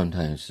felt that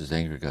sometimes his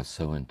anger got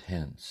so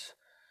intense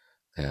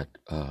that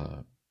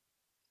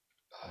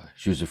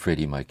she was afraid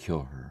he might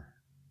kill her.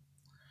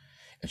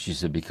 And she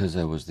said, because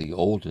I was the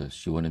oldest,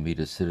 she wanted me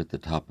to sit at the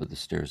top of the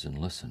stairs and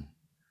listen.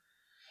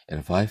 And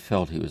if I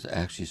felt he was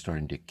actually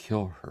starting to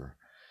kill her,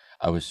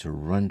 I was to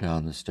run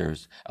down the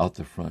stairs out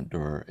the front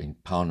door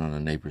and pound on a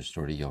neighbor's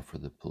door to yell for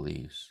the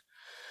police.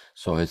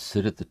 So I'd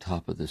sit at the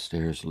top of the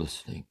stairs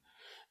listening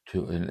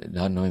to, and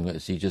not knowing,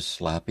 is he just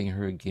slapping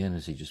her again?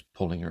 Is he just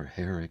pulling her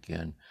hair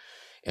again?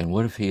 And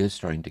what if he is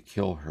starting to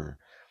kill her?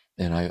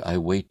 And I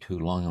wait too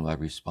long, am I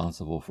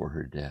responsible for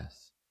her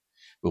death?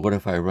 But what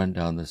if I run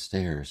down the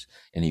stairs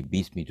and he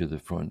beats me to the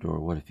front door?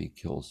 What if he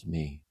kills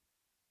me?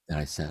 And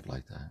I sat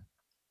like that.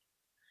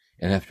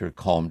 And after it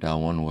calmed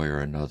down one way or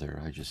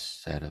another, I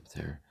just sat up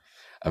there.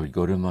 I would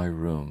go to my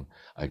room.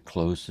 I'd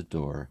close the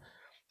door.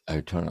 I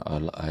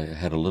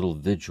had a little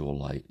vigil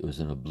light. It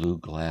was in a blue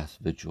glass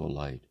vigil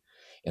light.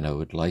 And I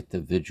would light the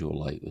vigil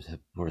light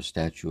for a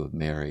statue of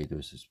Mary. There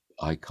was this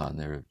icon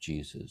there of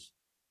Jesus,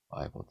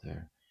 Bible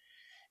there.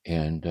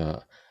 And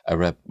I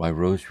wrapped my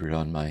rosary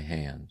on my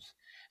hands.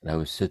 And I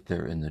would sit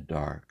there in the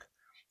dark.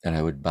 And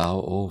I would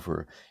bow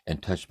over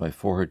and touch my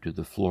forehead to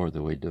the floor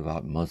the way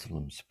devout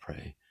Muslims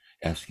pray,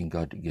 asking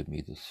God to give me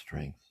the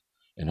strength.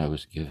 And I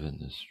was given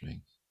this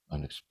strength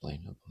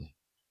unexplainably,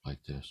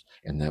 like this.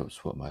 And that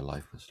was what my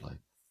life was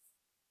like.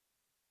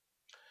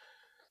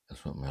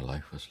 That's what my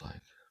life was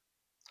like.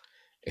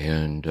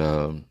 And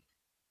when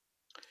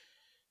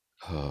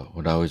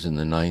I was in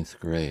the 9th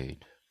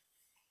grade,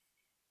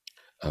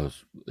 I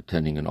was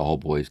attending an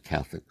all-boys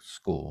Catholic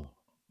school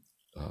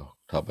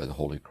taught by the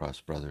Holy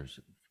Cross Brothers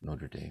at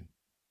Notre Dame.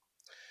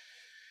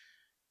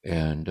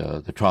 And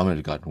the trauma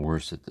had gotten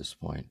worse at this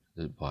point,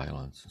 the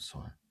violence and so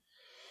on.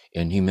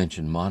 And he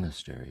mentioned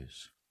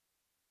monasteries.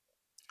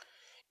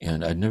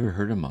 And I'd never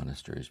heard of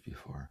monasteries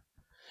before.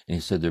 And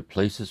he said they're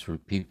places where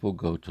people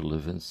go to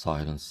live in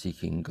silence,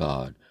 seeking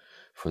God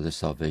for the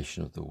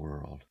salvation of the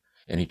world.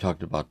 And he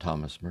talked about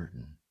Thomas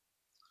Merton.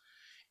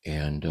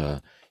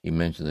 And he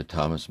mentioned that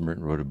Thomas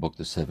Merton wrote a book,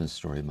 The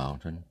 7-Story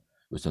Mountain.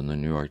 It was on the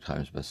New York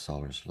Times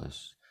bestsellers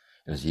list.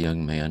 And as a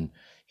young man,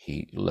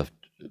 he left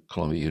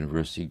Columbia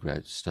University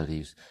grad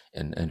studies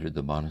and entered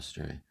the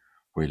monastery,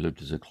 where he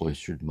lived as a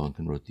cloistered monk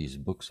and wrote these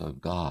books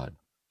of God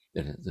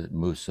that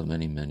moved so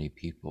many, many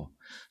people.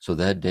 So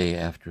that day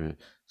after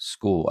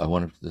school, I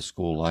went up to the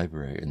school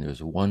library, and there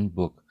was one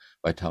book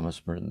by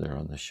Thomas Merton there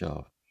on the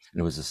shelf. And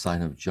it was The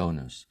Sign of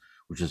Jonas,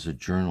 which is a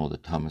journal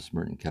that Thomas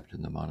Merton kept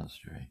in the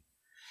monastery.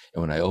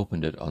 And when I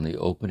opened it, on the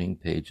opening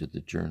page of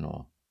the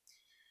journal,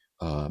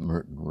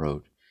 Merton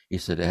wrote, he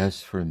said,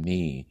 "As for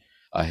me,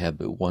 I have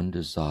but one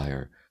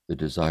desire, the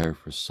desire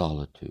for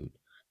solitude,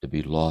 to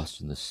be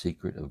lost in the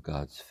secret of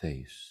God's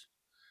face."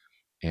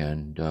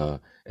 And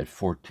at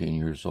 14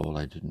 years old,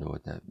 I didn't know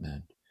what that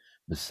meant,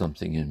 but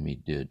something in me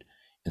did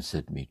and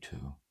said, "Me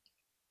too."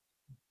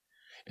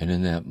 And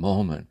in that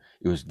moment,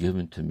 it was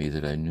given to me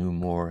that I knew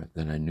more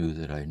than I knew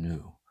that I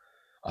knew.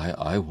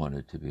 I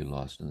wanted to be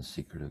lost in the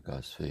secret of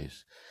God's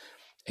face.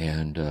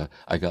 And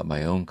I got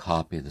my own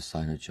copy of The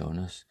Sign of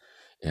Jonas.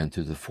 And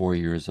through the 4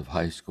 years of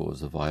high school,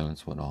 as the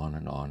violence went on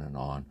and on and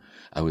on,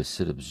 I would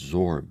sit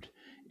absorbed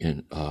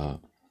in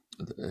the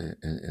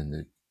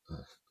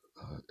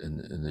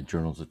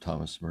journals of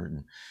Thomas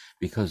Merton,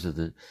 because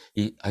of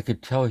I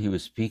could tell he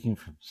was speaking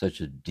from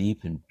such a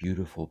deep and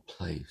beautiful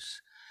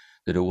place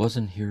that it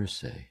wasn't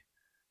hearsay.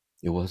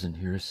 It wasn't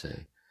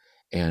hearsay,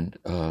 and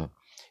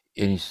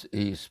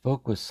he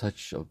spoke with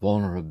such a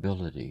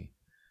vulnerability.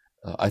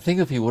 I think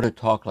if he would have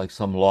talked like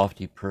some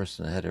lofty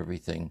person that had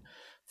everything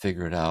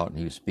figure it out, and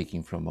he was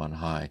speaking from on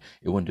high,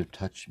 it wouldn't have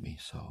touched me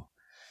so.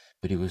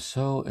 But he was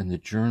so, in the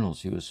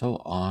journals, he was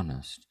so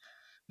honest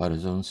about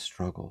his own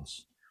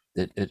struggles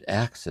that it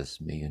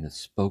accessed me and it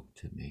spoke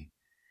to me.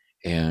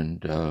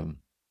 And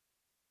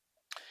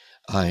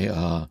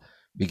I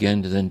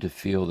began to then to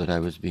feel that I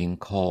was being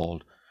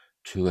called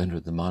to enter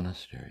the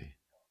monastery.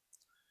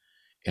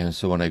 And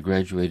so when I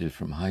graduated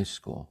from high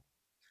school,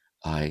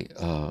 my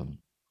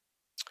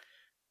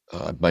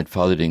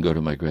father didn't go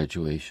to my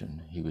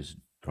graduation. He was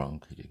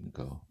drunk, he didn't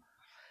go.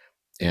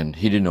 And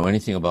he didn't know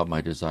anything about my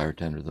desire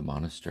to enter the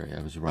monastery.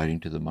 I was writing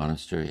to the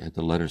monastery. I had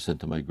the letter sent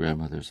to my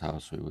grandmother's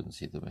house so he wouldn't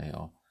see the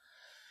mail.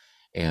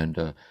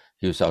 And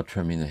he was out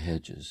trimming the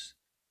hedges.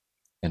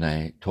 And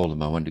I told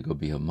him I wanted to go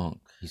be a monk.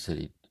 He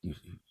said he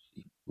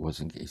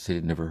wasn't, he said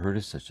he'd never heard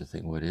of such a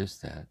thing. What is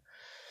that?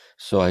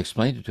 So I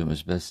explained it to him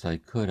as best I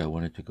could. I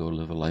wanted to go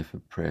live a life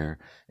of prayer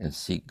and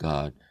seek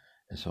God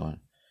and so on.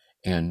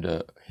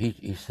 And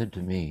he said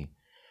to me,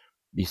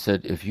 he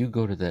said, if you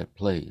go to that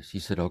place, he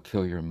said, I'll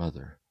kill your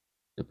mother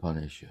to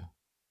punish you.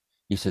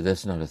 He said,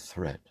 that's not a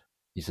threat.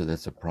 He said,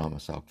 that's a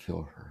promise. I'll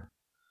kill her.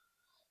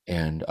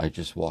 And I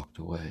just walked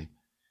away.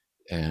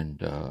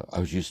 And I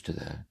was used to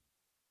that.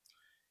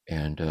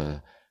 And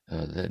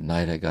that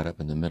night I got up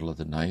in the middle of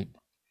the night.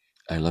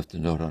 I left a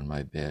note on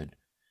my bed.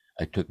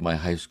 I took my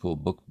high school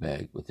book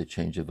bag with a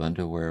change of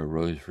underwear, a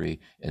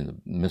rosary, and the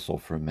missal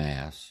for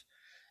Mass,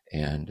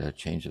 and a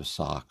change of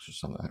socks or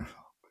something, I don't know.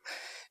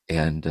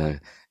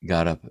 And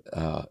got up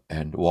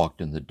and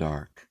walked in the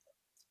dark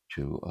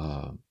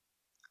to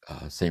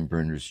Saint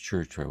Barnabas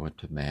Church, where I went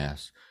to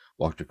Mass,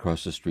 walked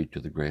across the street to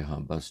the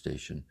Greyhound bus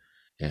station,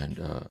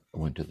 and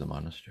went to the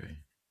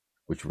monastery,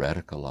 which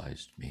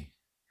radicalized me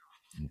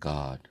in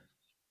God.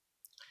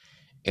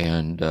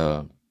 And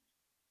the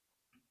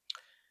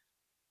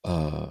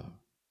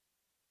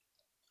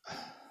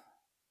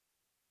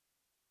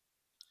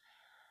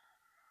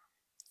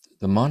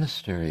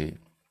monastery,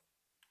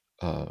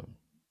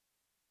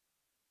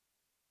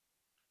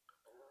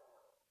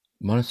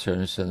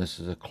 understand this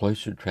is a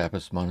cloistered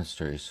Trappist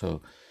monastery.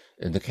 So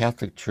in the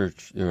Catholic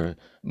Church, there are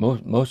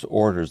most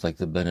orders, like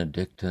the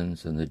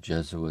Benedictines and the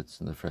Jesuits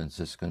and the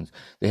Franciscans,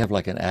 they have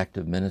like an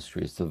active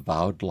ministry. It's a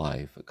vowed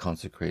life, a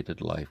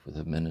consecrated life with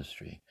a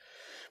ministry.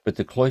 But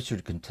the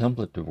cloistered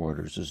contemplative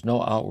orders, there's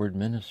no outward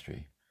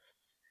ministry.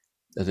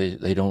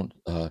 They don't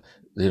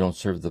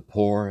serve the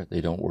poor.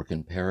 They don't work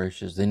in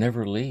parishes. They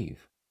never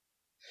leave.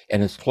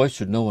 And as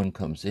cloistered, no one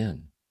comes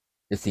in.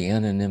 It's the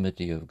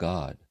anonymity of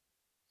God.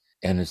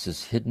 And it's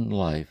this hidden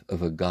life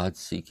of a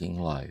God-seeking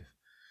life,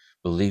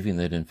 believing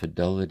that in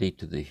fidelity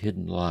to the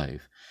hidden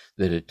life,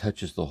 that it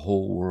touches the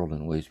whole world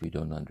in ways we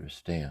don't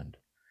understand.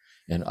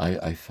 And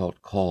I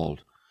felt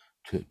called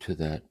to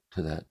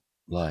that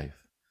life.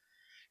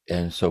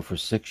 And so for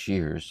 6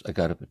 years, I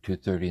got up at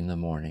 2:30 in the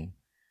morning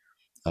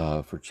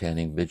for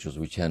chanting vigils.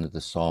 We chanted the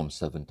Psalms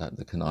 7 times,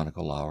 the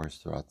canonical hours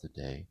throughout the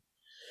day.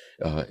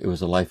 It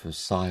was a life of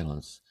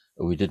silence.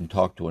 We didn't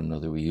talk to one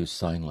another. We used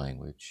sign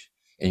language.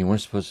 And you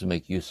weren't supposed to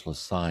make useless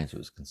signs. It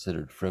was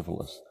considered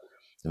frivolous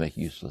to make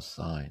useless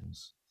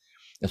signs.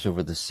 And so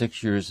for the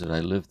 6 years that I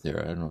lived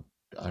there, I don't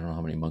know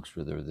how many monks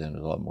were there then,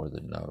 a lot more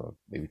than now,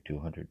 maybe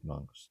 200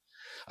 monks.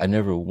 I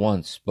never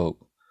once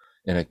spoke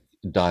in a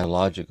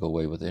dialogical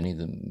way with any of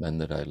the men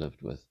that I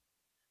lived with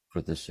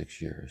for the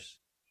 6 years.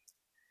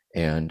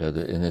 And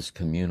in this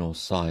communal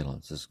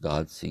silence, this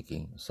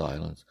God-seeking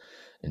silence,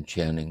 and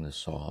chanting the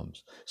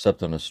Psalms,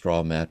 slept on a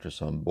straw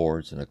mattress on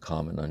boards in a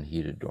common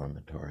unheated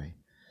dormitory.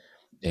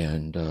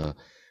 And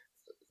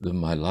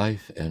my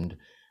life, and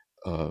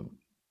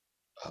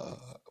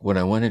when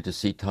I went in to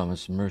see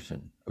Thomas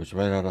Merton, I was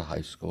right out of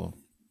high school.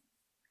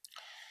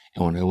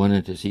 And when I went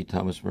in to see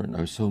Thomas Merton,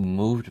 I was so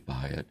moved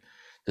by it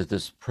that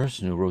this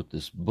person who wrote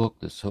this book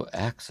that so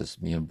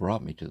accessed me and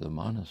brought me to the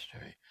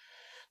monastery,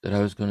 that I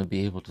was going to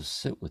be able to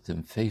sit with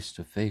him face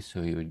to face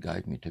so he would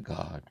guide me to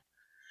God.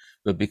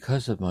 But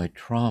because of my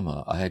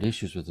trauma, I had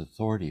issues with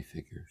authority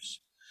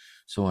figures.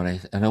 So I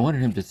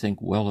wanted him to think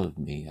well of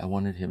me. I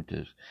wanted him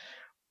to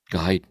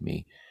guide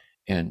me.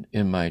 And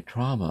in my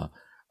trauma,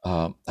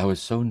 I was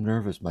so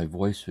nervous, my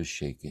voice was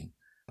shaking,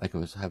 like I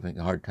was having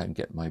a hard time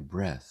getting my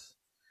breath.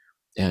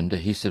 And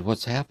he said,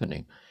 what's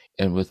happening?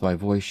 And with my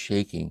voice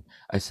shaking,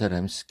 I said,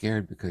 I'm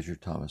scared because you're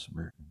Thomas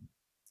Merton,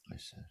 I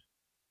said.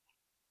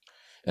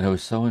 And I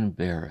was so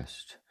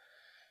embarrassed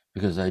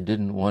because I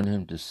didn't want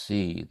him to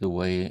see the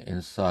way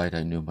inside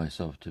I knew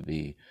myself to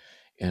be.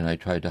 And I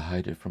tried to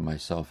hide it from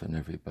myself and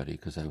everybody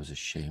because I was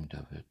ashamed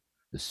of it,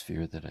 this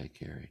fear that I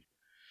carried.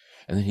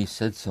 And then he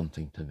said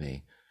something to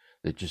me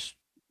that just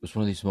was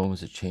one of these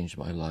moments that changed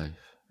my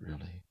life,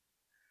 really.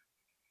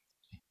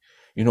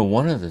 You know,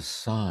 one of the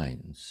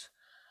signs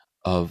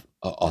of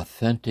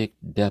authentic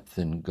depth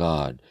in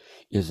God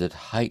is it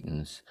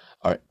heightens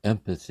our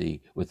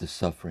empathy with the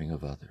suffering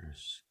of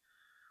others.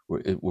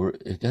 Where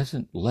it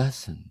doesn't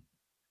lessen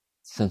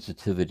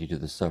sensitivity to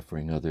the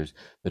suffering of others,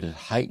 but it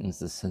heightens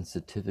the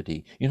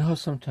sensitivity. You know how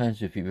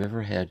sometimes if you've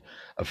ever had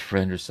a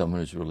friend or someone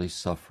who's really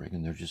suffering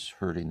and they're just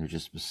hurting, they're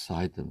just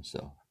beside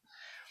themselves,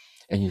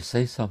 and you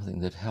say something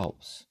that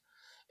helps,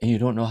 and you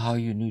don't know how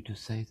you knew to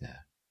say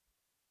that.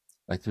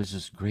 Like there's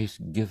this grace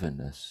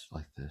givenness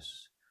like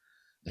this.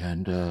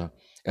 And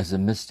as a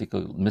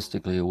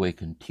mystically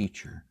awakened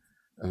teacher,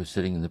 I was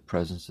sitting in the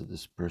presence of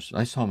this person.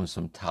 I saw him as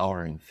some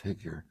towering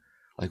figure,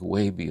 like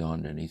way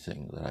beyond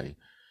anything that I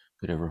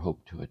could ever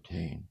hope to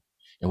attain.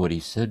 And what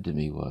he said to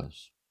me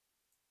was,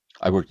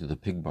 I worked at the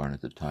pig barn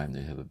at the time.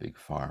 They have a big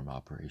farm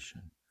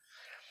operation.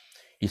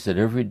 He said,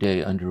 every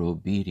day under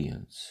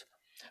obedience,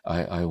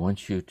 I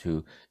want you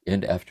to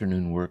end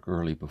afternoon work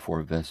early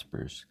before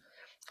Vespers,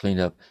 clean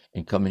up,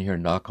 and come in here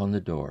and knock on the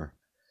door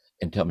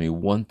and tell me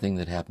one thing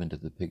that happened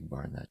at the pig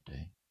barn that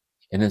day.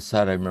 And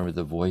inside, I remember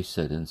the voice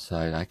said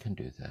inside, I can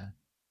do that.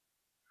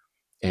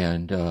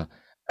 And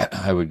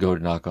I would go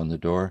to knock on the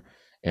door,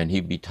 and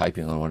he'd be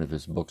typing on one of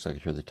his books. I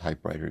could hear the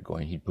typewriter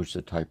going. He'd push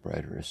the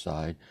typewriter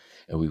aside,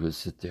 and we would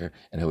sit there,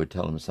 and I would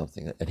tell him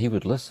something, and he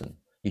would listen.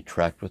 He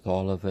tracked with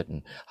all of it,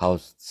 and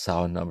how's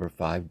sound number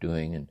 5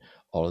 doing, and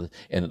all of it,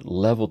 and it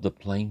leveled the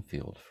playing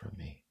field for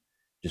me,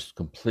 just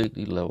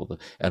completely leveled it.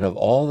 And of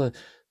all the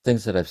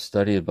things that I've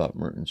studied about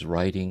Merton's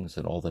writings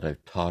and all that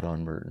I've taught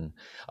on Merton,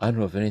 I don't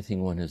know if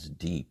anything went as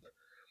deep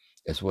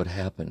as what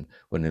happened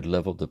when it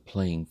leveled the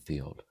playing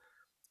field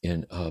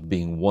in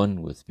being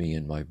one with me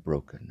in my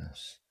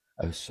brokenness.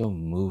 I was so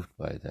moved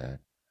by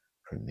that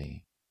for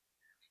me.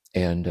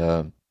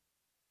 And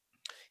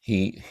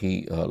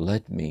he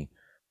led me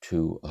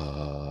to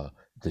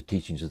the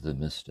teachings of the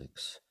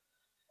mystics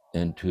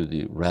and to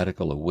the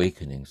radical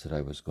awakenings that I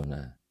was going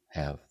to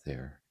have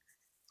there,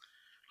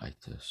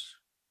 like this.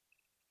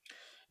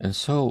 And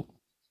so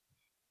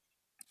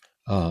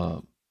I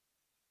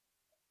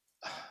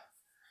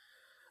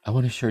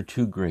want to share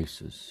 2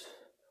 graces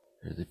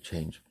here that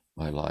changed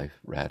my life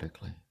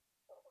radically.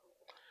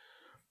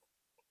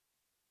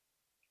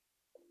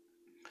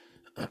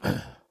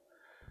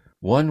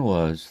 One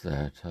was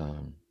that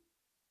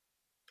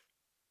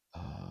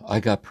I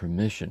got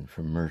permission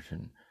from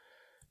Merton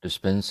to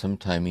spend some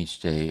time each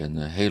day in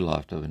the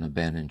hayloft of an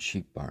abandoned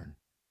sheep barn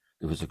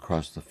that was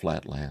across the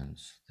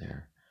flatlands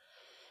there.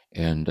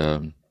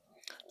 And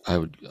I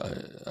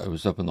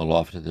was up in the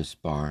loft of this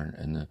barn,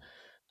 and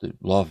the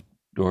loft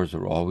doors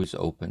were always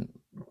open.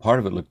 Part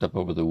of it looked up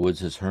over the woods.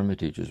 His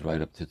hermitage was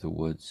right up through the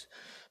woods,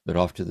 but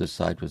off to the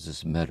side was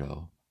this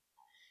meadow.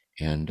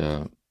 And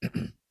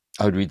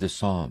I would read the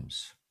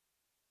Psalms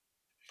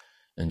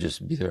and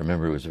just be there. I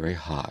remember it was very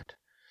hot,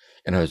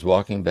 and I was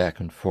walking back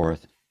and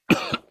forth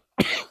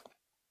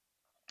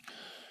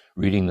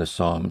reading the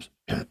Psalms.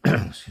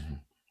 Excuse me.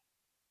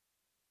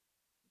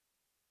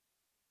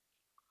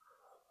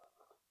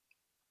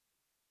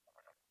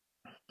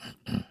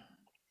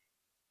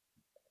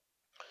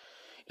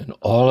 And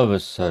all of a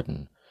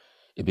sudden,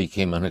 it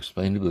became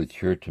unexplainably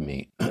clear to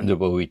me that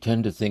what we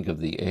tend to think of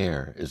the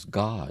air is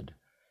God,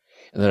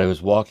 and that I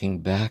was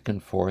walking back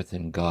and forth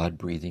in God,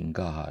 breathing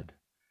God.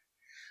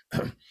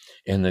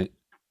 and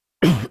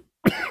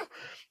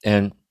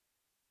and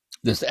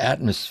this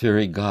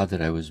atmospheric God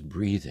that I was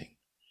breathing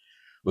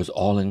was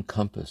all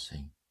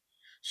encompassing.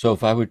 So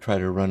if I would try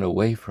to run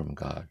away from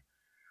God,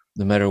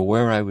 no matter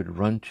where I would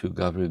run to,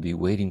 God would be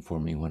waiting for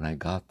me when I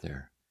got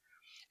there.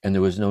 And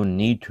there was no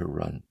need to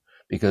run,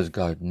 because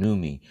God knew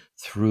me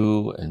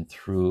through and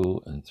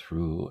through and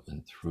through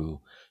and through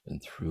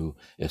and through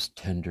as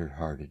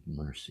tender-hearted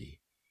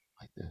mercy,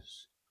 like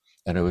this.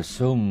 And I was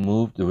so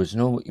moved. There was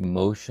no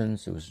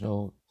emotions. There was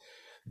no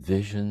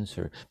visions,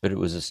 but it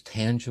was as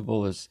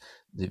tangible as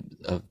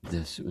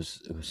this. It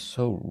was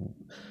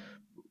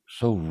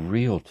so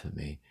real to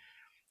me.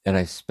 And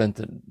I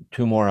spent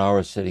 2 more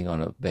hours sitting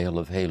on a bale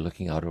of hay,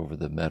 looking out over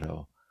the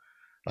meadow,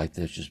 like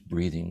this, just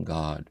breathing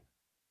God,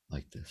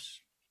 like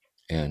this.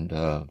 And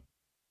it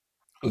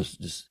was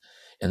just,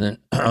 and then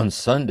on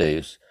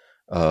Sundays,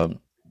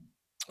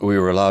 we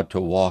were allowed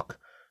to walk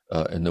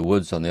in the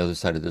woods on the other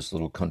side of this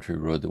little country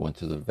road that went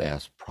through the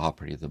vast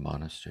property of the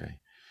monastery.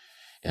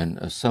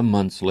 And some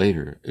months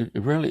later,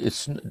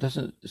 it's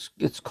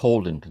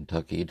cold in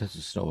Kentucky. It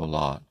doesn't snow a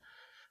lot,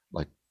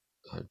 like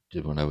it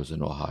did when I was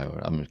in Ohio.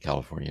 I'm in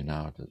California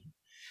now,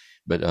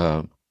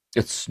 but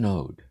it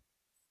snowed.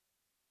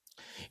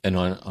 And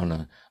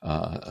on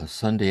a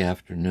Sunday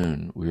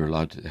afternoon, we were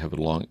allowed to have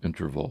a long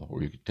interval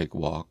where you could take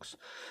walks.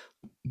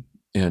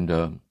 And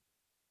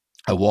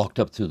I walked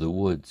up through the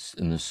woods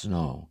in the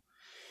snow,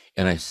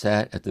 and I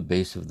sat at the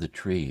base of the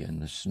tree in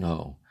the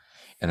snow,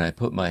 and I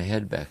put my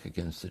head back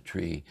against the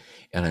tree,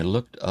 and I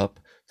looked up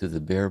to the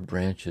bare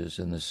branches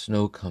and the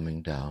snow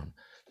coming down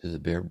to the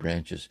bare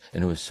branches,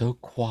 and it was so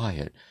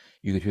quiet.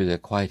 You could hear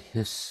that quiet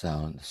hiss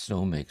sound the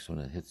snow makes when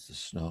it hits the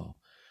snow,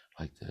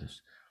 like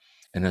this.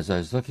 And as I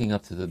was looking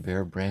up to the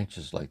bare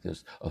branches like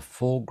this, a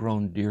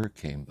full-grown deer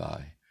came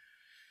by.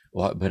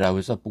 Well, but I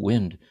was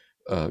upwind,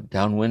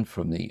 downwind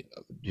from the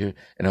deer,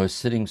 and I was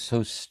sitting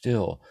so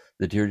still,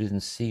 the deer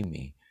didn't see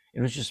me. It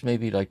was just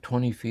maybe like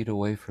 20 feet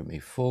away from me,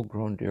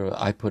 full-grown deer.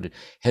 I put a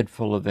head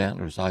full of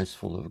antlers, eyes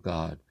full of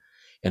God,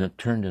 and it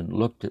turned and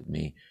looked at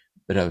me,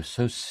 but I was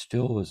so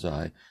still was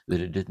I that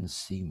it didn't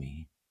see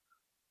me.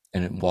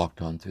 And it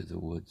walked on through the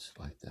woods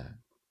like that.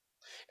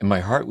 And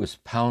my heart was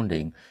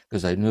pounding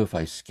because I knew if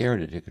I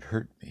scared it, it could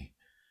hurt me.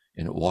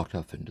 And it walked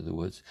off into the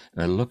woods.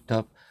 And I looked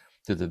up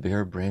to the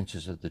bare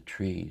branches of the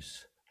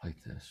trees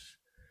like this.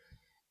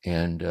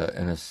 And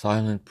in a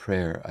silent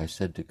prayer, I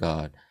said to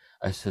God,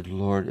 I said,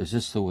 Lord, is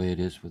this the way it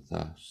is with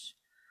us?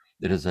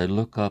 That as I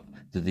look up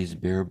to these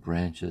bare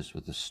branches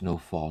with the snow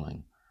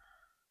falling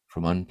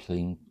from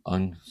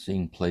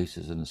unseen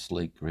places in a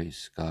slate gray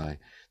sky,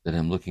 that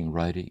I'm looking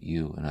right at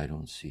you and I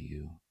don't see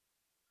you.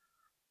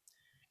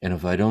 And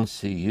if I don't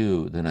see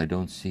you, then I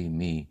don't see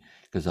me,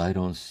 because I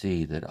don't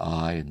see that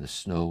I and the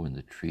snow and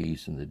the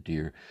trees and the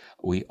deer,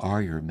 we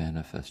are your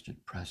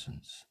manifested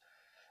presence.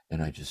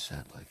 And I just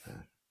sat like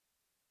that.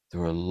 There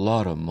were a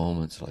lot of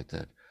moments like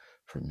that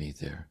for me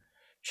there.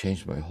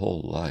 Changed my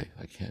whole life.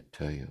 I can't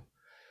tell you,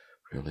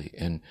 really.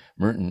 And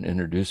Merton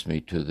introduced me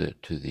to the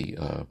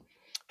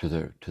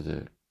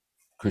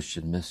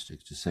Christian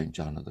mystics, to Saint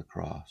John of the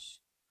Cross.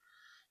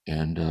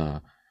 And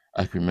I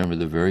can remember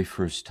the very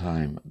first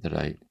time that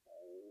I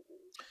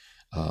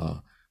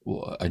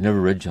never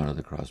read John of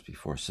the Cross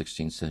before,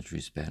 16th century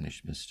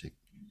Spanish mystic.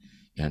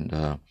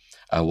 And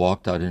I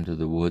walked out into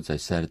the woods. I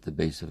sat at the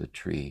base of a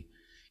tree,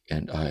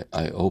 and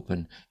I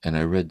opened and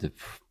I read the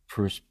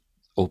first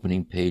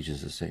opening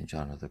pages of St.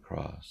 John of the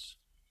Cross,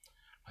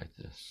 like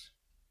this.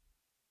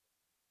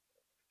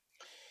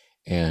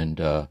 And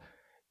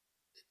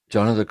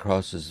John of the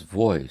Cross's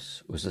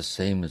voice was the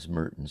same as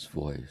Merton's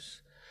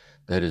voice.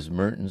 That is,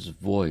 Merton's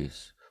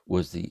voice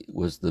was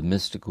the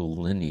mystical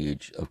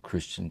lineage of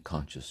Christian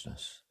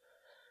consciousness.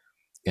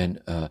 And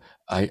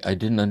I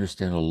didn't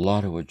understand a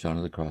lot of what John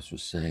of the Cross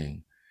was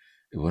saying.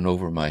 It went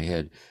over my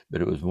head,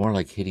 but it was more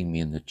like hitting me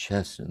in the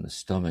chest and the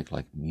stomach,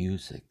 like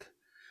music.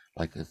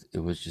 Like it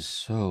was just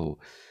so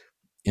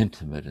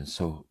intimate and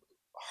so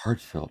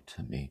heartfelt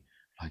to me,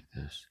 like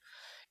this.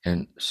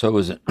 And so it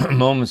was in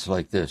moments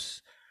like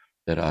this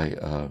that I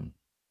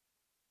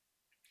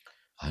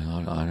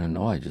don't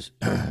know. I just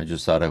I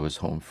just thought I was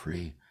home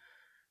free.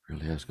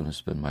 Really, I was going to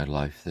spend my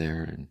life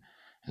there,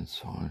 and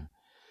so on.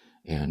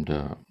 And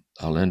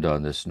I'll end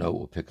on this note.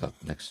 We'll pick up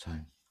next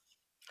time.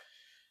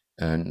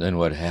 And then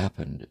what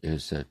happened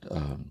is that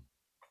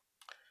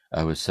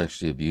I was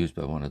sexually abused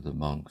by one of the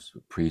monks,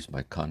 a priest,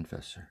 my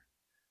confessor,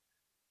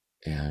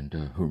 and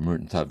who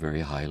Merton thought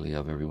very highly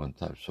of. Everyone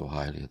thought so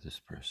highly of this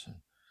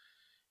person.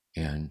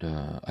 And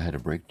I had a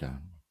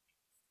breakdown.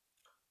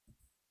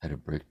 I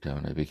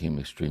became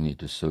extremely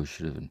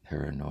dissociative and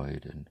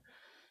paranoid,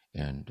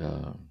 and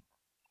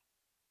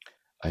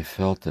I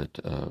felt that,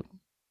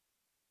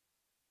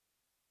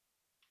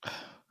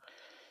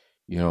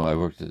 I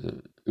worked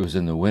it was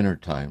in the winter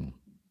time,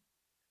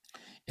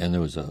 and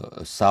there was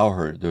a sow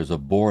herd. There was a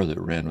boar that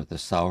ran with a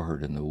sow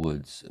herd in the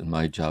woods, and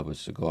my job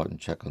was to go out and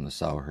check on the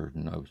sow herd,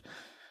 and I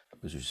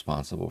was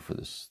responsible for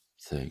this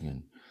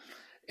thing,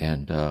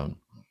 and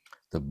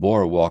the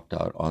boar walked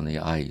out on the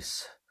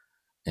ice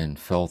and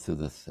fell through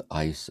the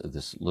ice of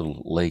this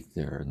little lake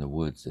there in the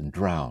woods and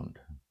drowned.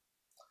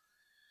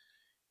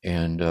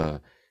 And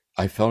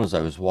I felt as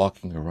I was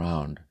walking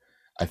around,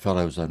 I felt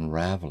I was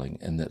unraveling,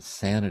 and that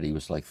sanity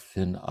was like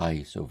thin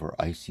ice over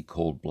icy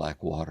cold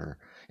black water,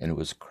 and it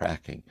was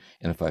cracking.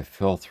 And if I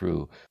fell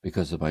through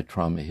because of my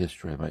trauma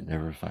history, I might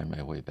never find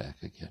my way back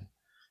again.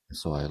 And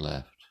so I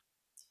left.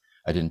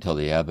 I didn't tell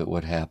the abbot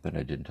what happened.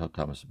 I didn't tell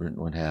Thomas Merton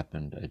what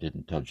happened. I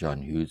didn't tell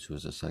John Hughes, who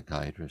was a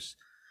psychiatrist.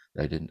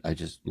 I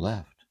just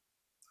left.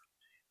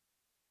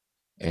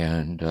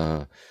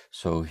 And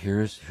so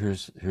here's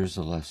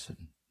the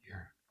lesson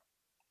here.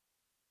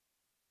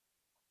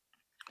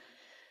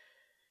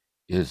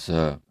 Is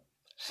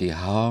see,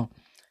 how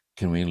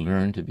can we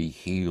learn to be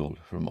healed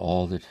from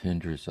all that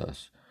hinders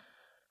us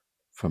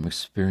from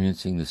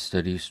experiencing the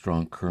steady,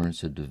 strong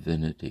currents of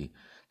divinity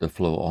that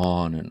flow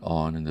on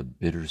in the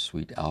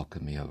bittersweet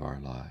alchemy of our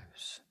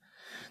lives?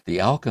 The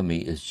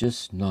alchemy is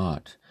just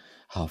not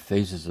how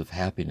phases of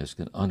happiness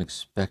can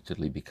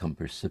unexpectedly become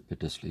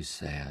precipitously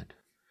sad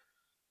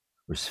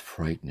or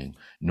frightening,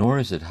 nor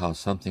is it how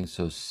something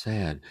so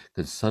sad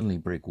can suddenly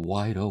break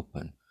wide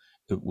open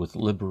with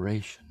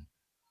liberation,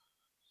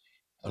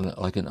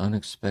 like an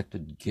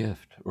unexpected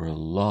gift or a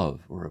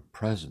love or a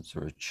presence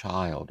or a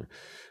child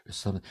or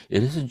something.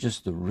 It isn't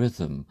just the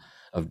rhythm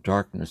of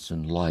darkness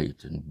and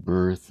light and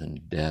birth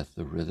and death,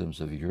 the rhythms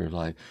of your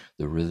life,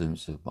 the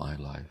rhythms of my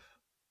life,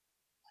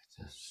 like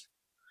this.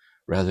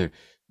 Rather,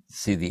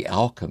 see, the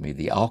alchemy,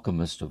 the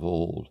alchemists of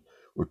old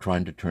were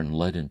trying to turn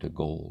lead into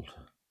gold.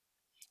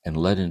 And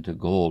lead into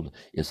gold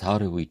is, how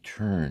do we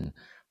turn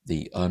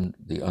the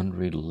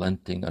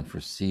unrelenting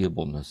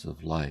unforeseeableness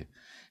of life?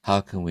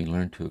 How can we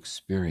learn to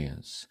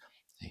experience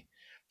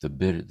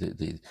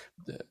the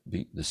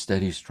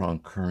steady, strong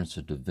currents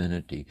of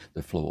divinity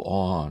that flow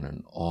on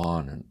and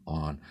on and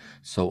on,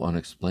 so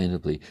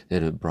unexplainably,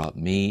 that it brought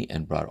me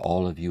and brought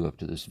all of you up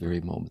to this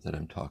very moment that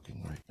I'm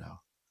talking right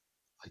now,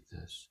 like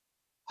this.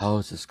 How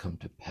has this come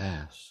to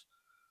pass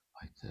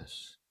like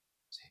this?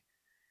 See?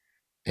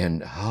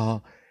 And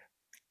how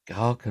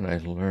can I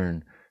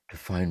learn to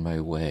find my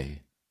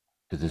way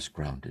to this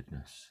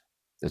groundedness?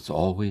 that's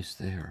always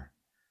there,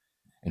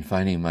 and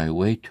finding my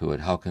way to it.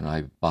 How can I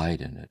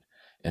abide in it?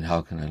 And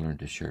how can I learn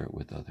to share it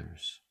with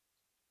others?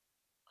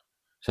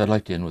 So I'd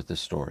like to end with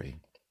this story.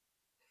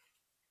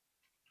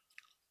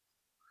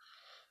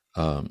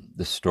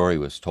 This story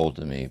was told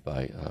to me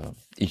by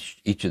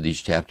each of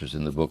these chapters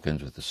in the book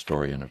ends with a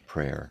story and a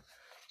prayer.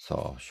 So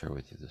I'll share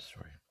with you this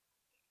story.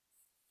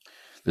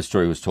 This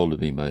story was told to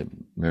me by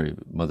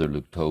Mother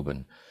Luke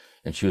Tobin,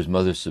 and she was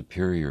Mother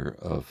Superior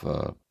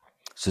of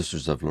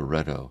Sisters of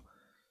Loretto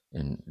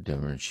in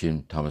Denver. And she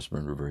and Thomas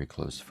Byrne were very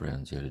close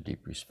friends. He had a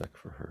deep respect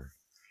for her.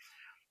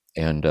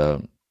 And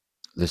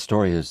the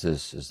story is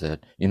this, is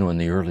that, in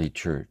the early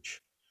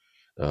church,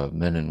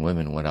 men and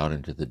women went out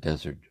into the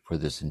desert for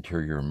this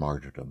interior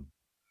martyrdom,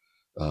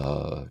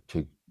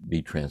 to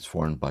be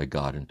transformed by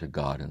God into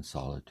God in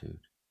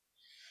solitude.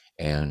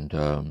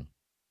 And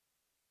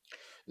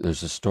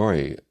there's a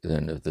story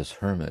then of this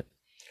hermit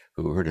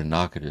who heard a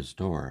knock at his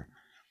door.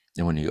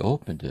 And when he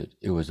opened it,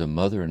 it was a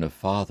mother and a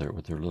father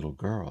with their little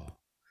girl.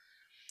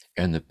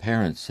 And the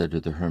parents said to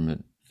the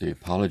hermit, they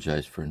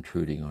apologized for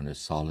intruding on his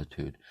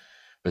solitude,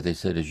 but they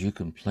said, as you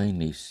can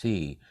plainly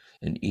see,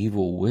 an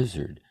evil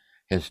wizard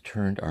has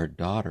turned our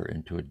daughter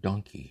into a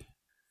donkey,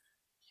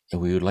 and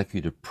we would like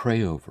you to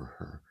pray over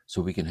her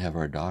so we can have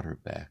our daughter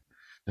back.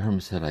 The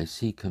hermit said, I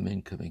see, come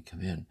in, come in,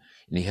 come in.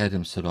 And he had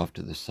him sit off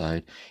to the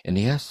side, and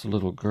he asked the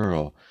little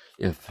girl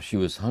if she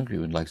was hungry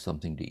and would like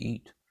something to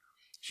eat.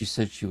 She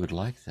said she would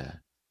like that.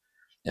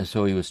 And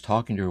so he was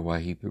talking to her while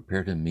he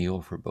prepared a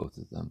meal for both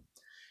of them.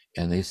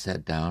 And they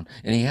sat down,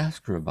 and he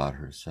asked her about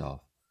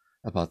herself,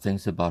 about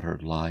things about her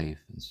life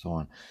and so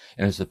on.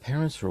 And as the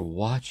parents were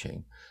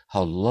watching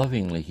how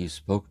lovingly he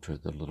spoke to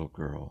the little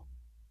girl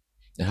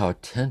and how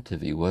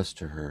attentive he was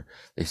to her,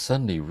 they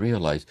suddenly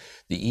realized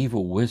the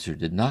evil wizard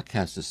did not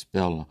cast a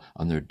spell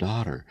on their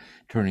daughter,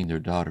 turning their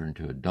daughter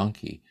into a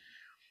donkey.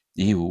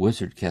 The evil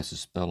wizard cast a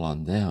spell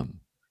on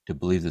them to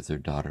believe that their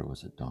daughter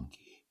was a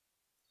donkey.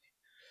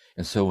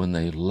 And so when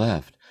they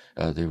left,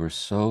 they were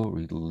so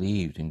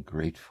relieved and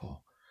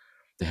grateful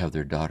to have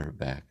their daughter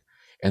back.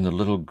 And the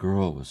little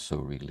girl was so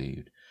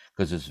relieved,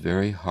 because it's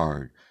very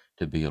hard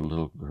to be a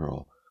little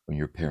girl when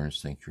your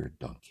parents think you're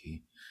a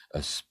donkey,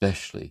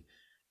 especially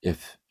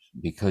if,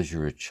 because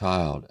you're a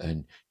child,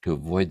 and to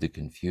avoid the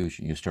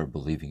confusion, you start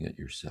believing it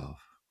yourself.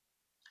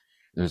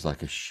 There's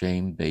like a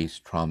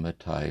shame-based,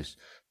 traumatized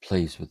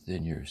place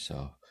within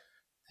yourself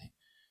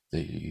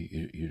that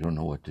you don't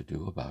know what to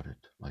do about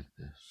it like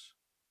this.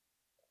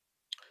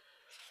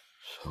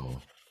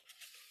 So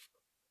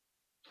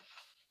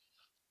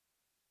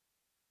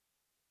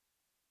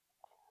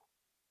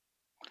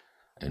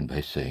and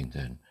by saying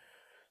then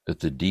that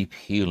the deep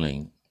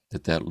healing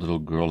that little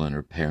girl and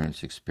her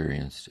parents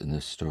experienced in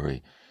this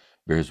story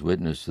bears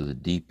witness to the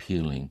deep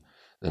healing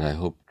that I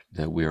hope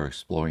that we are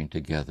exploring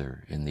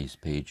together in these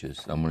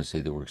pages. I'm going to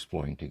say that we're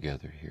exploring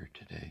together here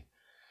today.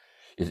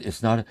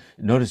 It's not,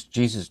 notice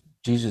Jesus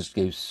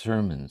gave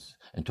sermons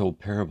and told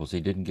parables.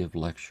 He didn't give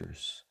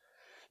lectures.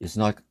 It's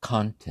not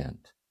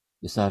content.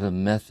 It's not a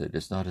method.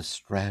 It's not a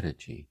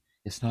strategy.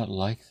 It's not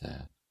like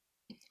that.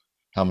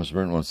 Thomas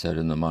Byrne once said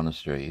in the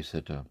monastery, he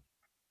said,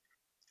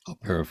 I'll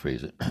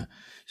paraphrase it. He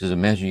says,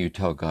 imagine you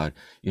tell God,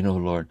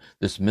 Lord,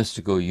 this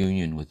mystical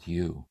union with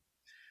you,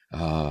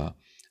 I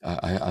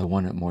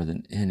want it more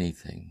than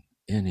anything.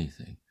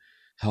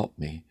 Help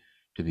me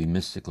to be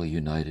mystically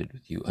united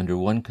with you under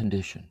one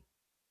condition,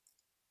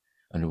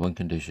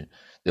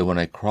 that when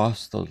I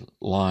cross the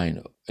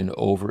line and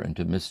over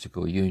into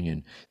mystical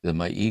union, that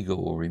my ego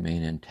will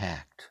remain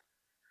intact,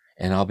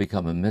 and I'll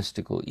become a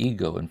mystical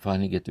ego and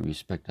finally get the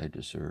respect I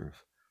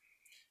deserve.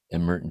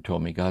 And Merton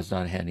told me, God's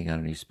not handing out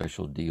any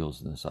special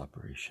deals in this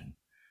operation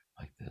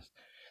like this.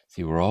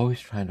 See, we're always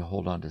trying to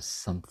hold on to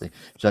something.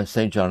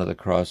 St. John of the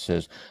Cross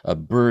says, a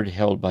bird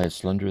held by a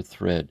slender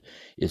thread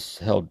is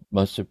held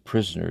must have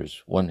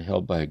prisoners, one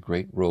held by a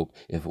great rope,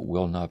 if it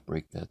will not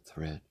break that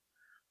thread.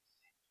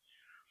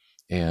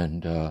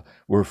 And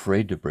we're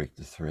afraid to break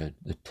the thread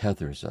that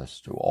tethers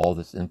us to all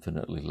that's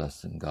infinitely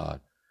less than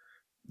God.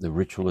 The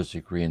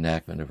ritualistic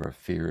reenactment of our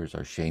fears,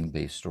 our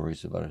shame-based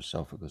stories about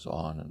ourselves, it goes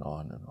on and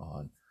on and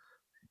on.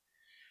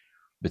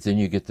 But then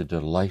you get the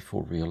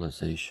delightful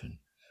realization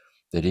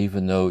that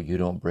even though you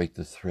don't break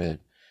the thread,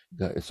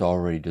 it's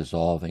already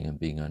dissolving and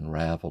being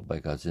unraveled by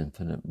God's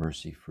infinite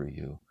mercy for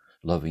you,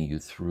 loving you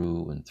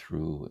through and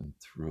through and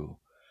through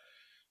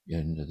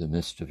in the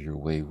midst of your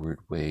wayward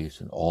ways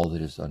and all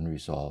that is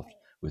unresolved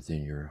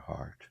within your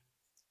heart.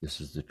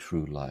 This is the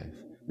true life.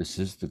 This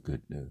is the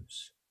good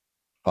news.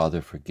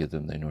 Father, forgive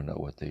them. They know not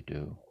what they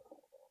do.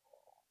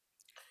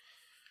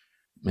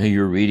 May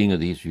your reading of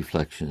these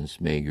reflections,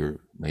 may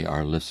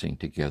our listening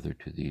together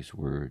to these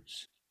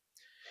words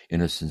in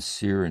a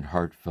sincere and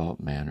heartfelt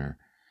manner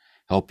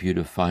help you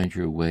to find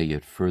your way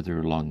yet further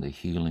along the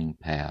healing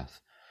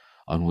path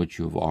on which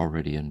you have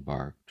already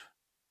embarked.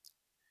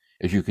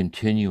 As you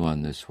continue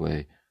on this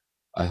way,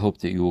 I hope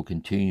that you will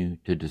continue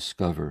to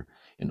discover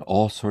in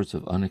all sorts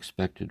of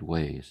unexpected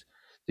ways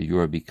that you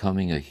are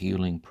becoming a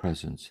healing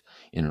presence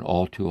in an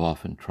all too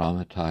often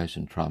traumatized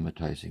and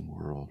traumatizing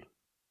world.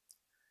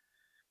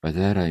 By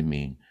that I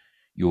mean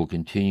you will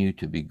continue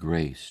to be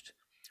graced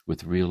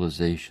with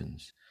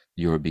realizations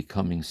that you are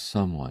becoming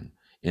someone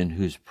in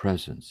whose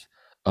presence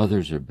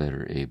others are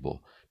better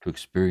able to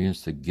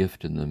experience the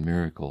gift and the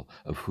miracle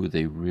of who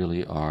they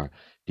really are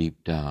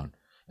deep down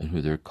and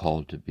who they're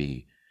called to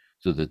be,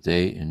 so that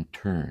they in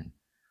turn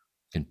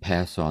can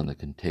pass on the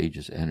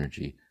contagious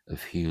energy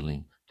of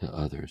healing to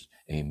others.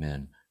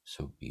 Amen.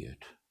 So be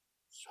it.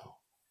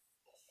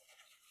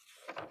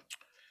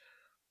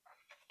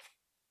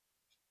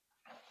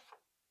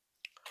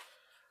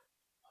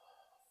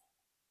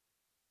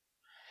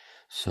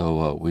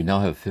 So we now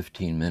have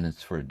 15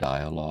 minutes for a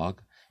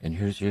dialogue. And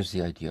here's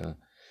the idea.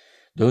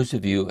 Those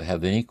of you who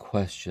have any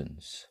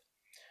questions,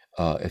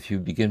 if you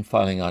begin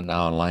filing out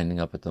now and lining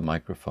up at the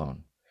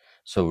microphone,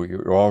 so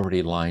you're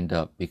already lined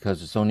up,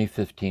 because it's only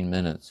 15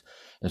 minutes.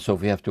 And so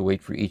if we have to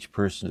wait for each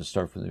person to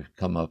start for them to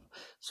come up,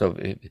 so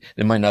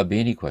there might not be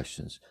any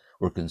questions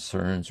or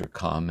concerns or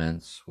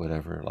comments,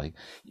 whatever, like,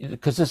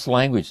 because this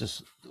language,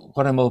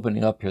 what I'm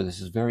opening up here, this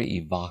is very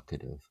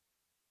evocative.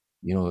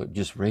 You know, it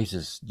just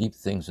raises deep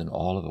things in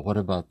all of it. What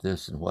about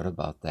this and what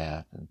about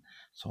that and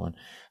so on.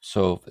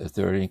 So if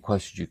there are any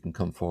questions, you can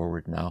come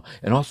forward now.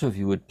 And also, if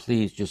you would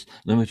please just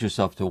limit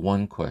yourself to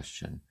one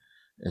question.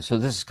 And so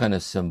this is kind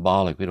of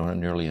symbolic. We don't have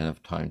nearly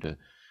enough time to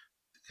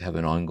have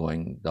an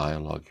ongoing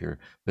dialogue here,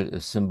 but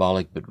a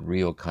symbolic but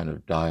real kind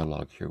of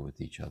dialogue here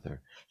with each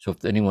other. So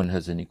if anyone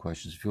has any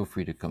questions, feel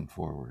free to come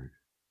forward.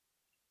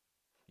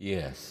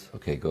 Yes.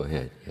 Okay, go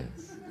ahead.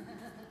 Yes.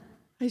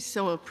 I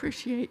so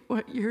appreciate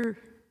what you're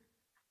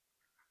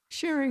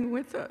sharing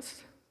with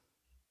us.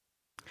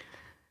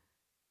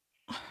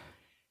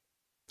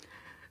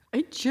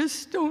 I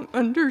just don't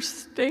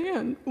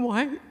understand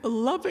why a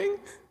loving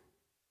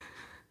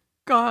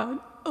God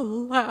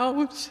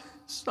allows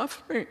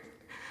suffering.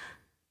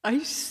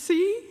 I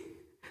see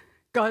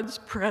God's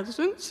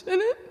presence in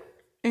it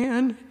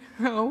and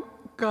how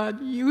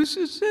God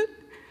uses it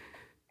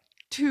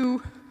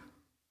to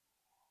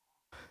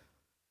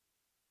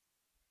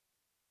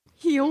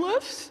heal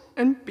us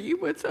and be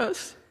with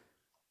us.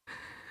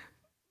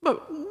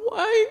 But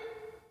why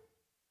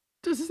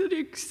does it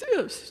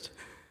exist?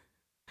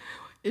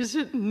 Is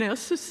it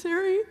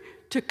necessary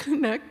to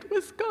connect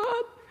with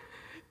God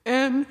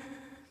and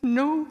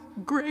know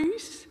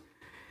grace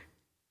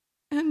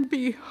and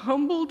be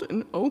humbled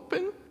and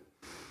open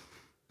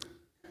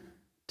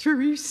to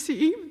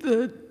receive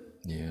the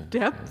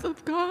depth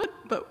of God?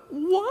 But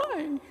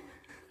why?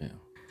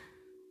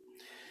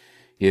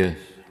 Yes.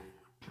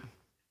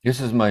 This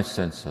is my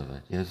sense of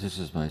it. Yes, this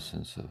is my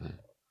sense of it.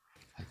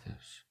 Like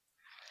this.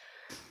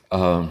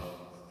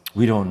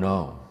 We don't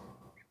know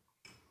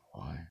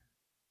why.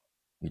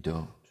 We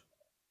don't.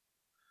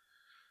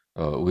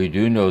 We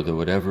do know that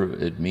whatever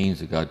it means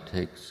that God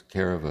takes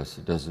care of us,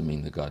 it doesn't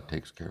mean that God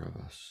takes care of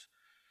us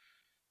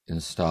in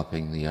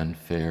stopping the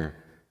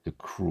unfair, the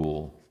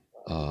cruel,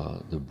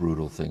 the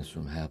brutal things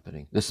from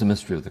happening. This is the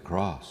mystery of the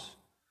cross.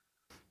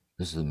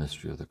 This is the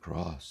mystery of the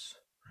cross,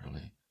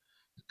 really.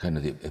 It kind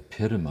of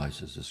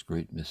epitomizes this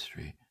great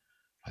mystery,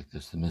 like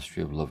this, the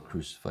mystery of love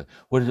crucified.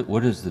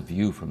 What is the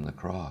view from the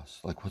cross?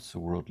 Like, what's the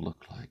world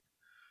look like?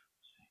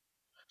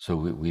 So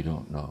we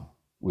don't know.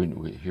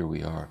 Here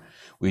we are.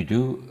 We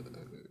do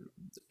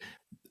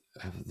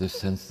have this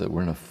sense that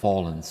we're in a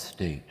fallen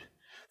state.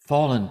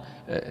 Fallen,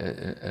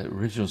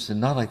 original sin,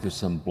 not like there's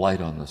some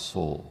blight on the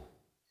soul,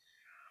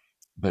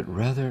 but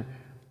rather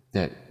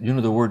that, you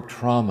know, the word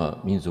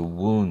trauma means a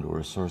wound or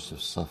a source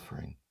of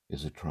suffering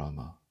is a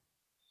trauma.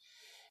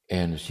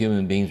 And as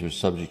human beings, we're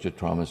subject to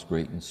traumas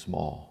great and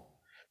small.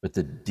 But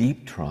the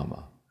deep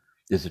trauma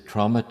is a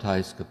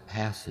traumatized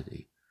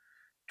capacity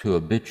to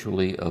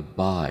habitually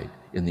abide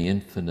in the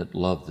infinite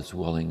love that's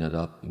welling it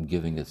up and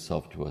giving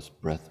itself to us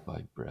breath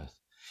by breath.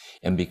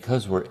 And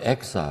because we're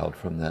exiled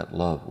from that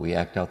love, we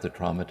act out the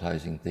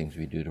traumatizing things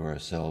we do to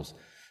ourselves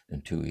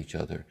and to each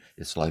other.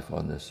 It's life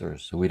on this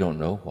earth. So we don't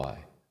know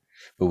why,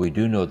 but we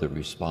do know the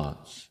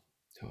response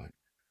to it.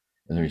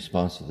 And the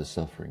response to the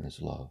suffering is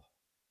love.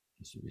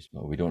 It's the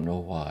response. We don't know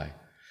why,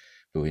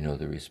 but we know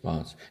the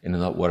response. And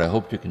what I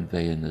hope to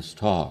convey in this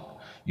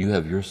talk, you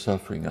have your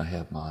suffering, I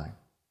have mine.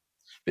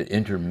 But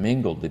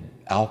intermingled, the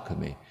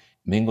alchemy,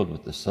 mingled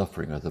with the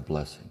suffering are the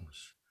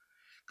blessings.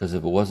 Because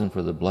if it wasn't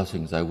for the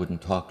blessings, I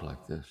wouldn't talk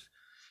like this.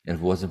 And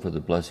if it wasn't for the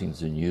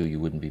blessings in you, you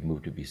wouldn't be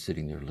moved to be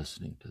sitting there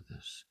listening to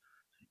this.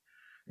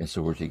 And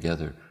so we're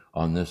together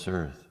on this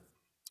earth.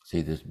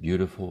 See this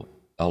beautiful,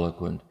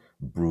 eloquent,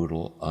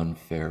 brutal,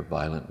 unfair,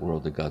 violent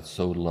world that God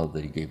so loved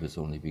that he gave his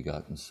only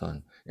begotten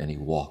Son, and he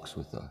walks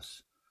with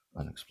us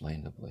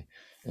unexplainably.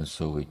 And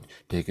so we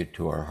take it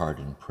to our heart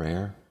in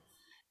prayer,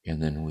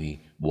 and then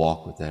we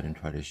walk with that and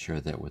try to share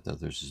that with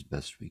others as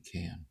best we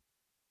can.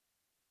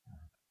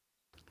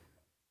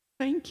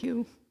 Thank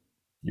you.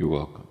 You're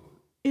welcome.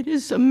 It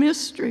is a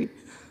mystery.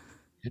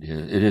 It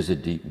is a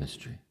deep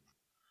mystery.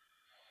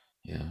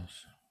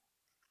 Yes.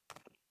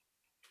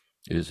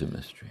 It is a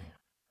mystery.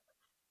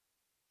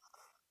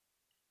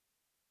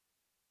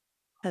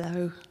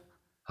 Hello.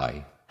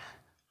 Hi.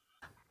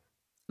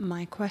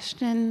 My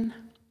question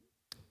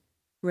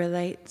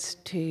relates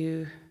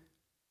to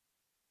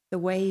the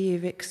way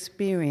you've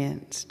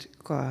experienced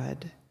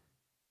God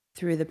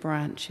through the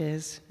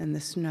branches and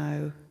the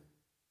snow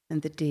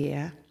and the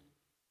deer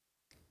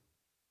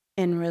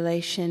in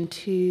relation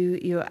to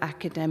your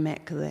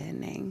academic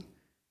learning.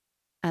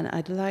 And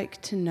I'd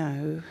like to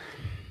know,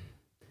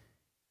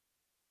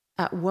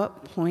 at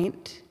what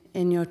point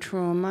in your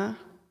trauma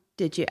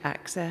did you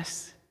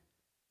access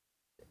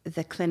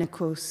the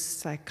clinical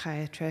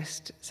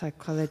psychologist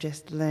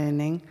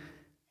learning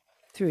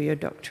through your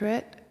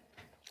doctorate,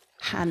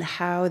 and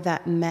how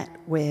that met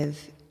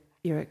with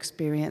your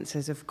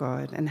experiences of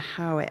God and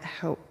how it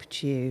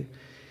helped you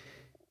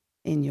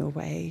in your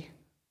way?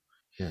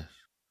 Yes.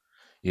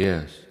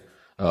 Yes.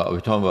 We're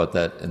talking about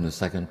that in the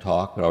second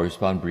talk, but I'll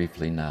respond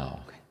briefly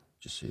now,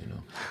 just so you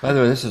know. By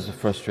the way, this is a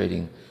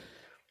frustrating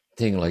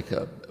thing.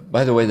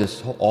 By the way,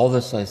 all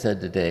this I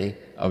said today,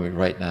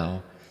 right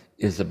now,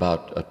 is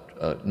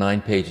about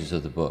 9 pages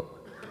of the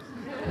book.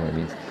 You know what I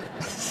mean?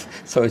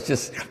 So it's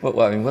just,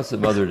 what's the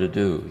mother to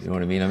do? You know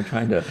what I mean? I'm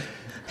trying to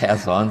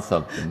pass on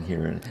something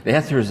here. And the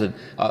answer is that,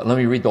 let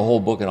me read the whole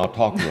book and I'll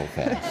talk real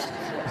fast.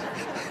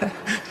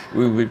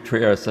 We would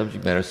betray our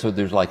subject matter, so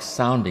there's like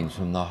soundings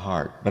from the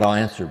heart, but I'll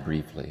answer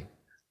briefly.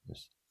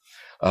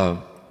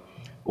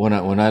 When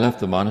I left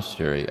the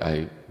monastery,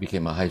 I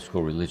became a high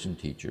school religion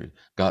teacher,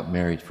 got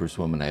married, first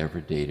woman I ever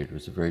dated. It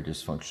was a very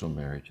dysfunctional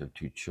marriage of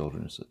 2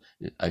 children. So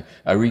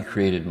I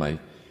recreated my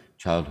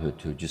childhood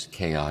to just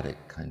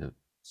chaotic kind of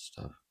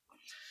stuff.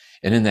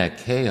 And in that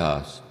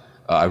chaos,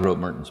 I wrote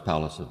Merton's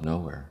Palace of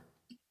Nowhere.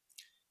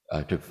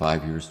 It took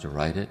 5 years to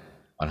write it,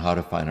 on how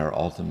to find our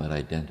ultimate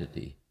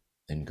identity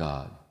in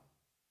God.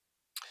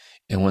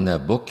 And when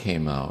that book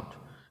came out,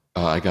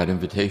 I got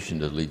invitation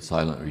to lead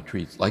silent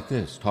retreats like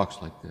this,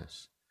 talks like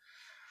this.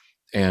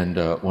 And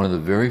one of the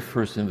very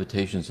first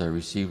invitations I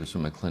received was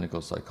from a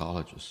clinical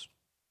psychologist.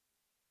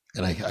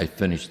 And I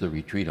finished the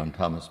retreat on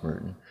Thomas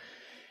Merton.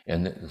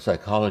 And the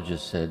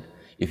psychologist said,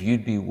 if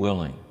you'd be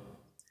willing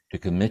to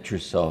commit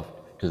yourself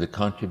to the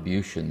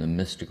contribution the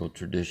mystical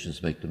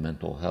traditions make to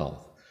mental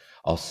health,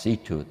 I'll see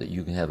to it that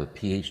you can have a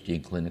PhD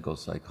in clinical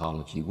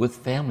psychology with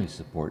family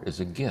support as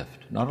a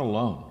gift, not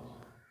alone.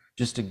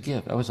 Just a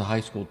gift. I was a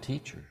high school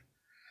teacher.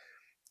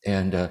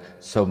 And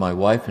so my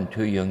wife and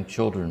 2 young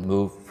children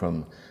moved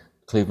from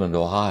Cleveland,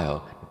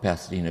 Ohio to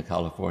Pasadena,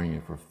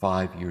 California for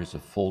 5 years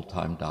of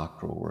full-time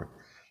doctoral work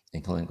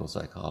in clinical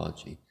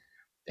psychology.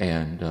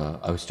 And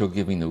I was still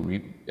giving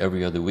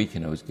every other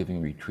weekend I was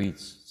giving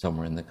retreats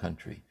somewhere in the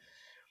country.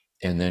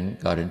 And then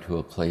got into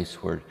a place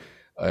where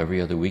every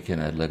other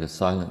weekend I'd led a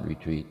silent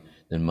retreat.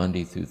 Then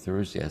Monday through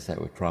Thursday I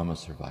sat with trauma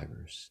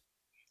survivors.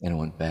 And it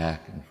went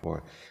back and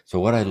forth. So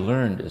what I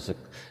learned as a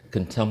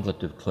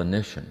contemplative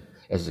clinician,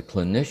 as a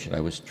clinician, I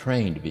was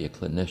trained to be a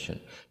clinician,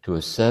 to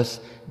assess,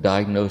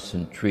 diagnose,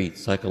 and treat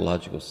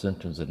psychological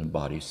symptoms that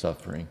embody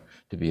suffering,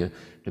 to be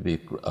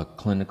a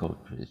clinical.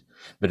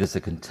 But as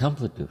a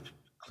contemplative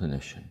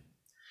clinician,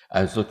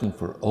 I was looking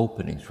for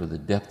openings for the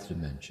depth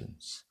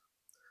dimensions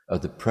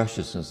of the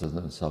preciousness of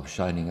themselves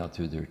shining out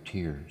through their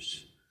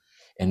tears.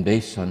 And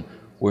based on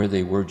where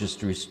they were,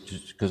 just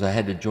because I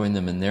had to join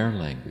them in their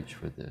language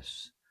for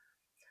this.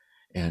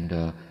 And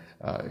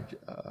I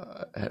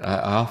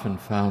often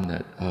found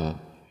that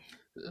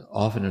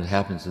often it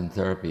happens in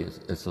therapy,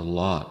 it's a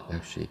lot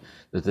actually,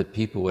 that the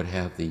people would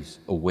have these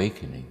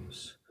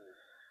awakenings.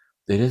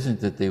 It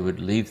isn't that they would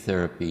leave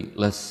therapy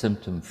less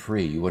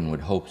symptom-free, one would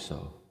hope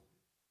so,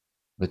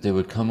 but they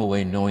would come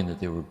away knowing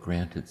that they were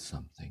granted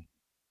something.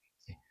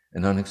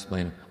 And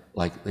unexplainable,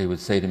 like they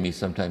would say to me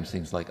sometimes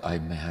things like, I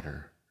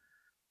matter.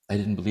 I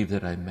didn't believe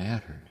that I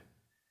mattered,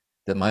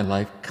 that my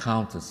life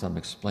counts in some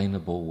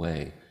explainable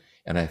way.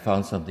 And I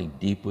found something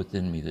deep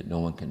within me that no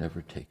one can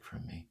ever take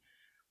from me,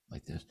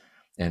 like this.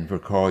 And for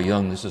Carl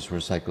Jung, this is where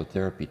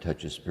psychotherapy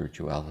touches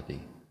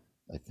spirituality,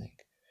 I think.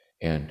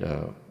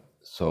 And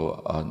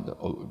so on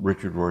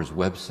Richard Rohr's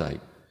website,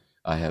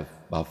 I have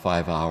about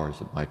 5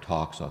 hours of my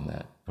talks on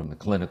that from a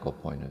clinical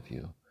point of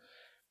view.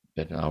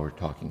 But now we're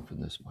talking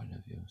from this point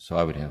of view. So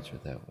I would answer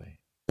it that way.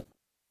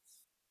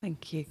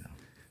 Thank you.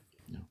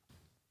 Yeah.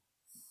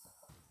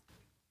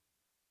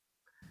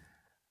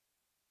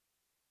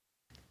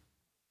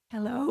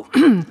 Hello,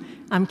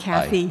 I'm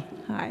Kathy.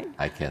 Hi.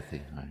 Hi,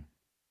 Kathy. Hi.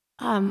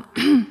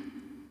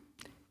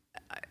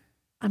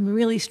 I'm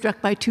really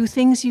struck by 2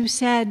 things you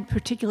said,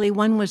 particularly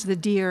one was the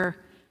deer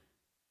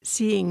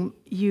seeing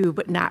you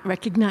but not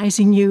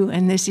recognizing you,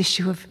 and this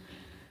issue of,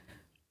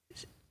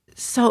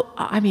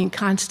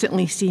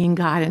 constantly seeing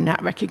God and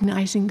not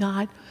recognizing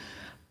God,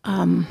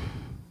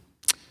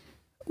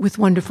 with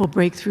wonderful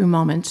breakthrough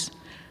moments.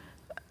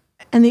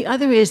 And the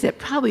other is that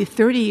probably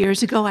 30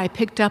 years ago, I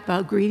picked up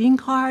a greeting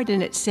card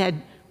and it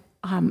said,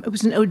 it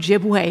was an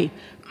Ojibwe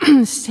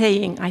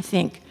saying, I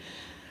think,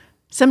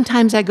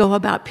 sometimes I go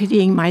about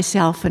pitying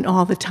myself and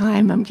all the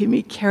time I'm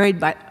being carried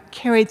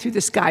through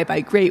the sky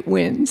by great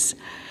winds.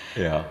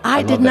 Yeah,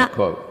 I love that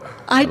quote.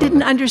 I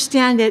didn't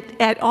understand it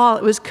at all.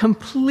 It was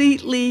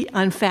completely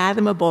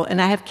unfathomable,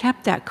 and I have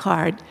kept that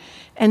card.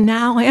 and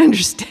now I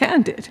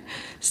understand it.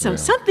 So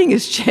something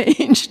has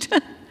changed.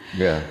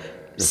 Yeah,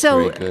 that's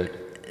So very good.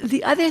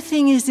 the other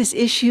thing is this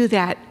issue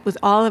that with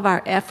all of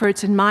our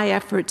efforts and my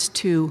efforts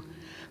to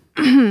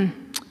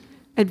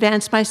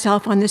advance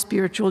myself on the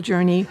spiritual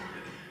journey,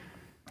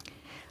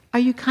 are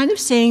you kind of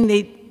saying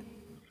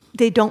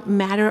they don't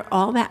matter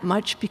all that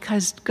much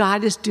because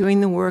God is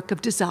doing the work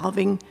of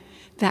dissolving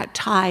that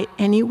tie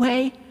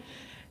anyway?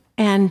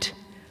 And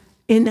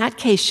in that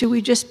case, should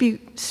we just be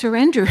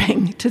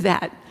surrendering to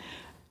that?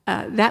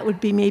 That would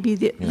be maybe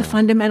the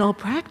fundamental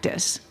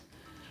practice.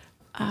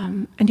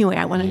 Anyway,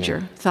 I wanted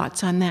your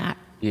thoughts on that.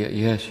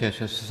 Yes.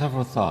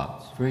 Several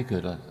thoughts. Very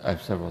good. I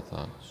have several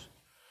thoughts.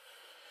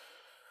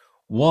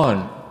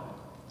 One,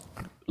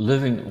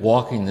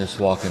 walking this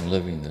walk and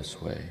living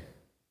this way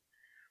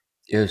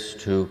is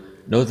to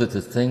know that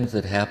the things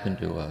that happen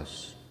to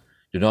us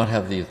do not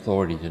have the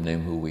authority to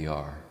name who we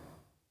are.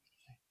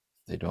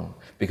 They don't,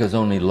 because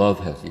only love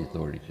has the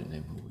authority to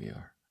name who we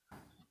are.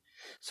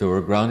 So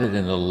we're grounded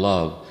in a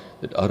love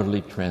that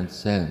utterly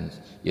transcends,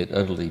 yet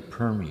utterly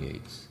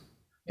permeates,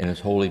 and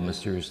is wholly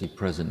mysteriously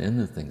present in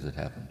the things that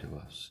happen to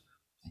us,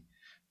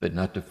 but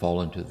not to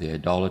fall into the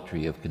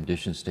idolatry of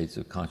conditioned states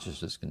of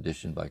consciousness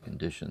conditioned by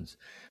conditions,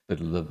 but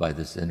to live by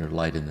this inner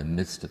light in the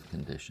midst of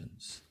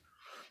conditions.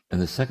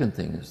 And the second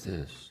thing is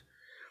this,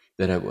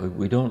 that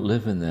we don't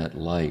live in that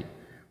light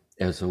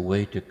as a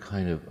way to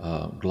kind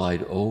of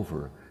glide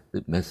over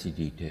the messy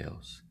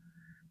details,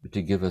 but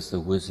to give us the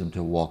wisdom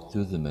to walk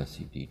through the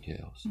messy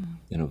details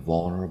in a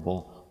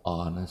vulnerable,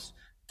 honest,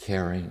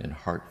 caring, and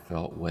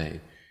heartfelt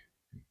way,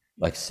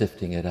 like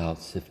sifting it out.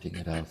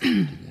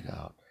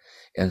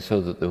 And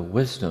so that the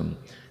wisdom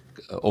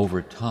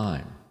over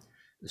time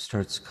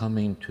starts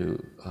coming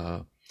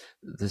to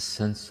this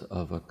sense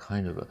of a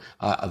kind of,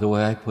 the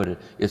way I put it,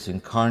 it's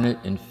incarnate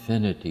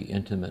infinity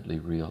intimately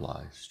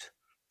realized.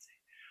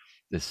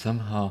 That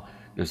somehow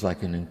there's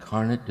like an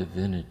incarnate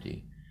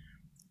divinity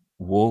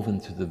woven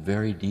through the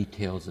very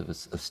details of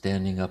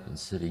standing up and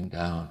sitting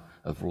down,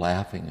 of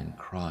laughing and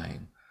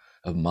crying,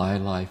 of my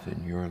life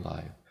and your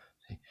life,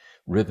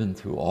 ribbon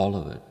through all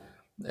of it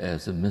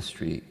as a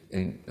mystery,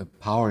 and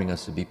empowering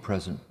us to be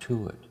present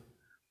to it,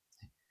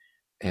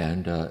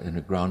 and in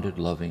a grounded,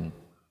 loving,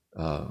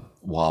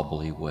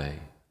 wobbly way.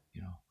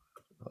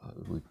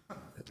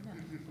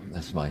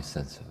 That's my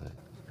sense of it.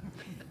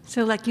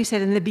 So like you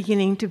said in the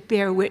beginning, to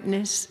bear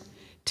witness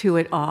to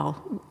it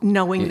all,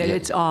 knowing that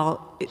it's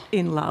all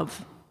in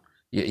love.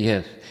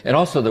 Yes, and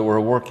also that we're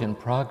a work in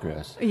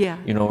progress. Yeah.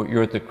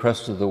 You're at the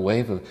crest of the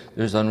wave of,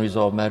 there's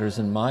unresolved matters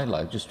in my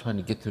life, just trying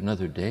to get through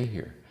another day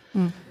here.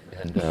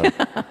 And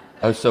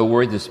I was so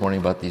worried this morning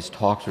about these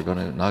talks are going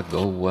to not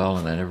go well,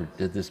 and I never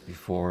did this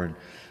before, and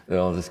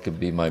this could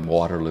be my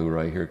Waterloo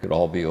right here, it could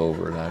all be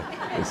over, and I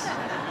just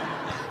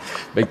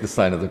make the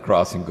sign of the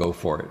cross and go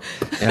for it.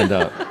 And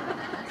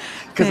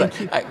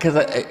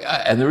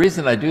and the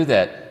reason I do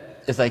that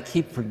is I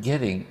keep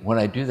forgetting when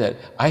I do that,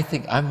 I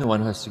think I'm the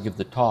one who has to give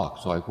the talk,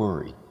 so I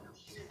worry.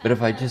 But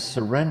if I just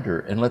surrender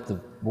and let the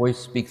voice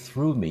speak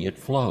through me, it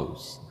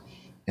flows.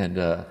 And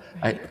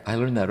I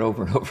learned that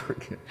over and over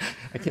again.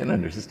 I can't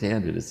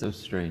understand it. It's so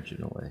strange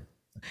in a way.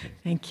 Okay.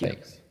 Thank you.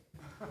 Thanks.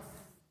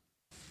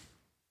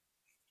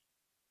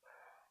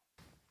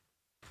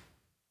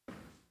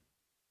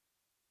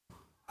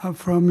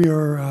 From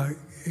your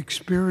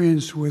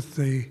experience with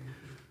the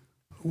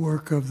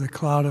work of the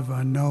cloud of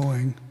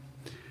unknowing,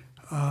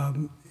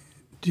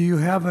 do you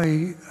have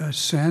a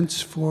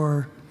sense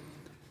for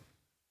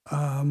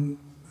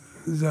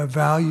the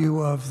value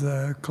of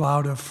the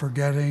cloud of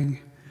forgetting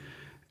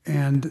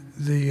and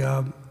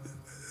the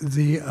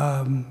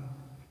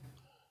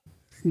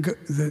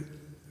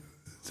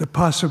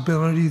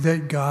possibility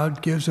that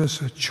God gives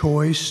us a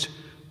choice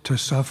to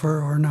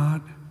suffer or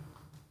not?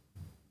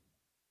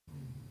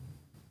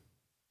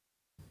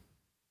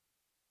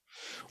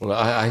 Well,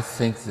 I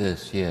think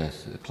this,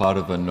 yes, the cloud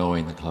of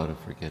unknowing, the cloud of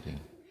forgetting.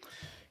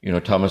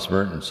 Thomas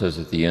Merton says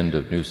at the end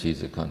of New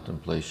Seeds of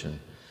Contemplation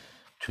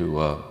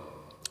to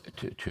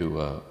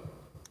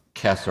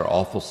cast our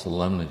awful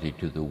solemnity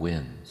to the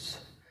winds.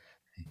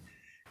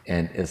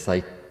 And it's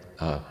like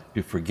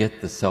to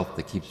forget the self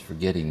that keeps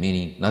forgetting,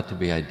 meaning not to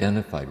be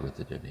identified with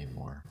it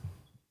anymore.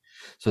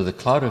 So the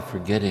cloud of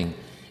forgetting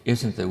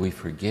isn't that we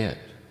forget.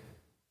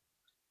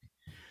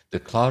 The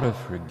cloud of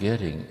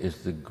forgetting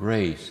is the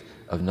grace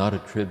of not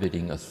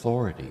attributing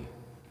authority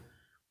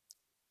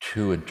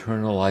to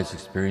internalized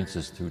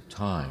experiences through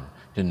time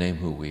to name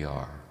who we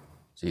are.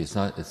 See, it's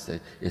not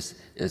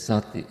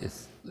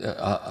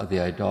the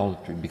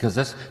idolatry,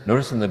 because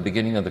notice in the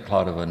beginning of the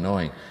cloud of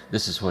unknowing,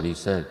 this is what he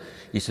said.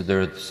 He said,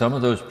 there are some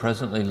of those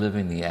presently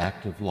living the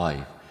active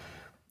life,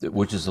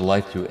 which is a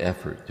life through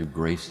effort, through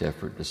graced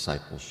effort,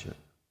 discipleship,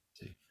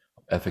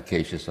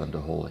 efficacious unto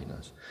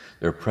holiness.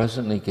 They're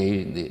presently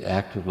gaining the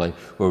active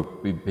life who are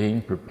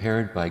being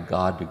prepared by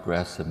God to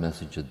grasp the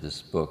message of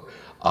this book.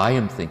 I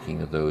am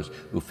thinking of those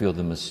who feel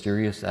the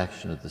mysterious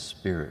action of the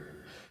Spirit,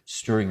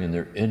 stirring in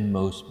their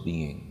inmost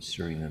being,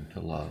 stirring them to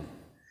love.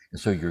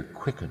 And so you're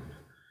quickened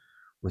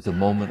with a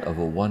moment of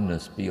a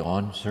oneness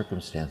beyond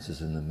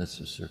circumstances in the midst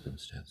of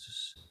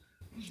circumstances.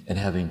 And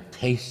having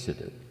tasted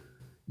it,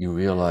 you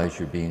realize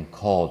you're being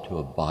called to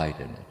abide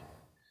in it.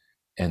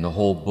 And the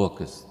whole book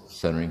is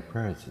centering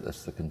prayer.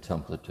 That's the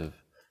contemplative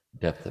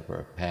depth of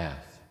our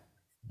path.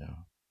 You know,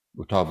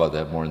 we'll talk about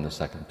that more in the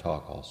second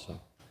talk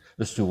also.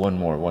 Let's do one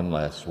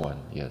last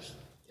one. Yes.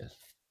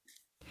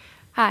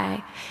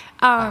 Hi.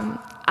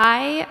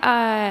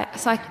 I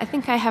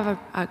think I have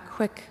a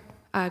quick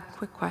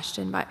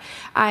question, but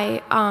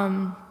I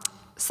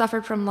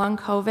suffered from long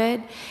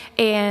COVID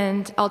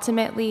and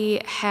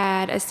ultimately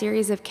had a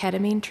series of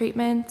ketamine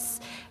treatments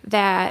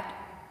that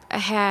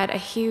had a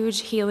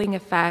huge healing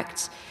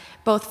effect,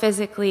 both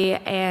physically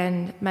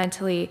and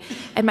mentally.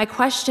 And my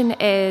question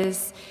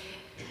is,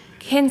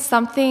 can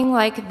something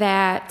like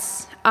that,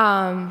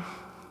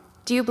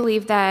 do you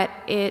believe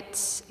that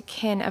it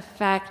can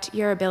affect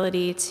your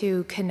ability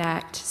to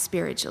connect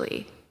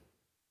spiritually?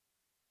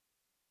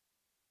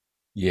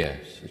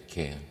 Yes, it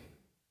can.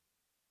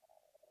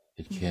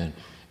 It can.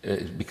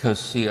 Because,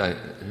 see,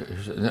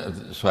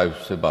 so I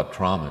said about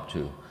trauma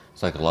too,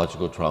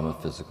 psychological trauma,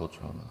 physical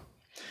trauma.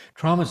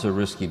 Trauma is a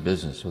risky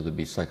business, whether it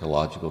be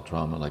psychological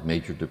trauma like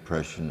major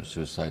depression or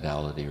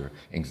suicidality or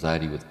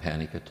anxiety with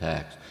panic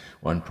attacks,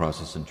 or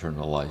unprocessed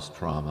internalized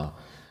trauma.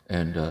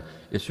 And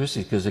it's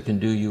risky because it can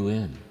do you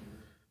in.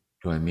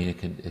 Do I mean it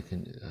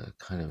can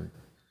kind of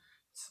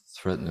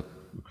threaten the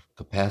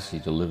capacity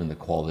to live in the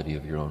quality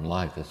of your own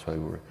life. That's why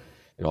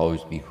it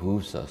always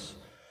behooves us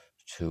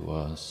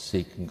to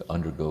seek and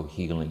undergo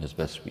healing as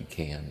best we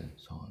can and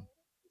so on.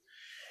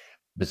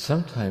 But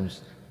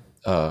sometimes,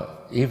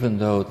 even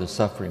though the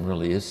suffering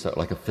really is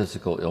like a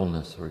physical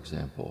illness, for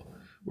example,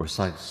 we're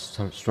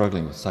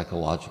struggling with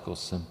psychological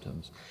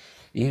symptoms,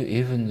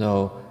 even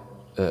though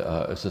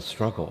it's a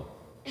struggle,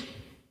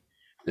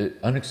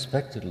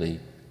 unexpectedly,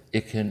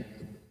 it can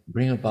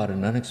bring about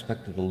an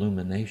unexpected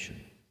illumination.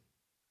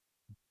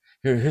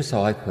 Here's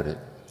how I put it,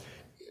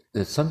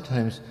 that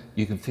sometimes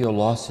you can feel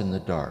lost in the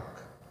dark.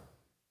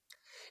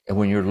 And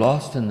when you're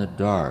lost in the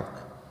dark,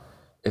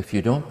 if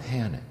you don't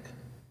panic,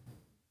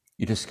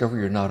 you discover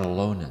you're not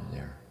alone in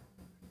there.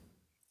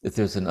 That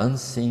there's an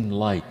unseen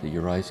light that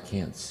your eyes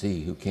can't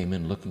see who came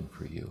in looking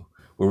for you,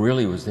 or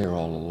really was there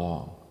all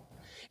along,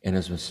 and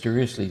is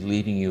mysteriously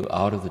leading you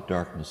out of the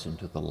darkness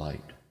into the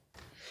light.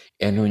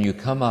 And when you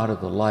come out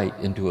of the light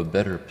into a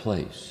better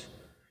place,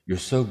 you're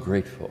so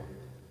grateful.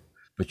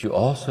 But you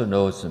also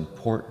know it's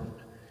important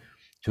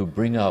to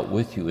bring out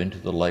with you into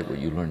the light what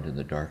you learned in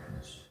the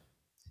darkness.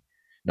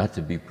 Not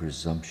to be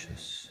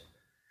presumptuous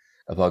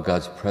about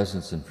God's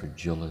presence and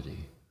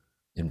fragility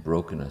and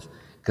brokenness,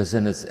 because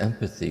then it's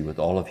empathy with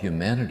all of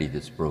humanity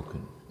that's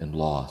broken and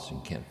lost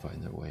and can't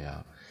find their way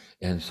out.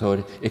 And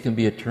so it can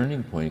be a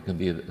turning point. It can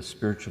be a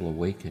spiritual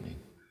awakening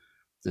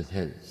that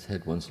has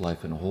had one's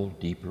life in a whole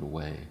deeper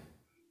way.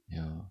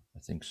 Yeah, I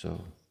think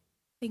so.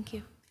 Thank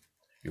you.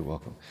 You're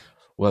welcome.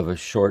 We'll have a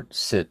short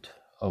sit.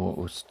 I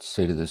won't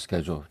say to the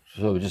schedule,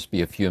 so it'll just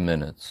be a few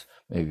minutes,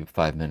 maybe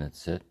 5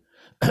 minutes sit.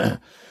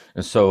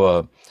 And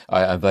so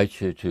I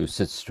invite you to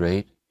sit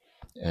straight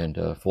and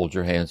fold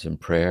your hands in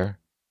prayer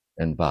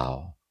and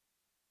bow.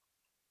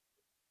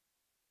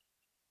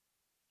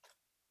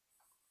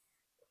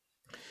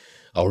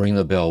 I'll ring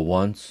the bell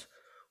once,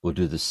 we'll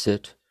do the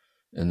sit,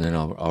 and then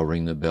I'll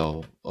ring the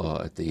bell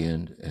at the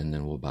end, and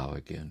then we'll bow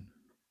again.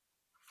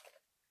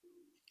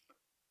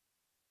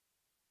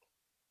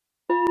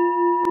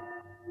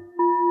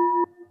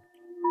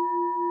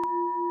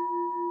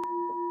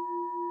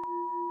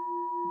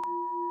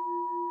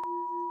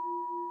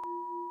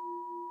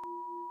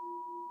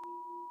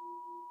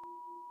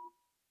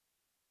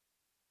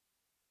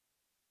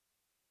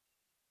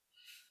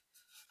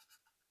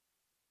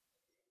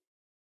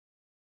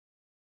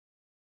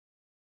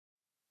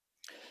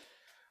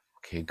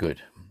 Okay,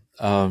 good.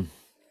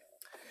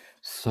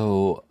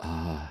 So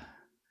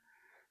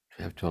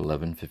we have to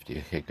 11:50.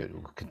 Okay, good.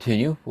 We'll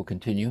continue.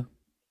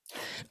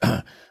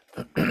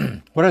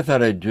 What I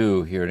thought I'd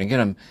do here, and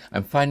again,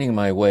 I'm finding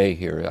my way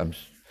here. I'm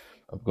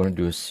going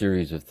to do a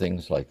series of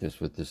things like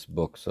this with this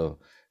book. So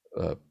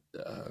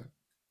I'm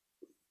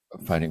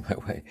finding my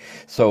way.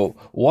 So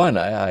one,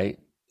 I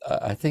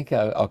think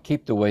I'll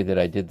keep the way that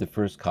I did the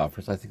first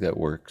conference. I think that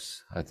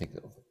works. I think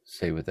I'll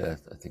stay with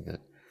that. I think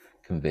that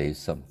conveys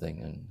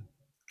something and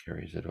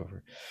carries it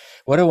over.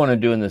 What I want to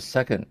do in the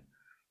second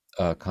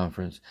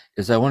conference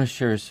is I want to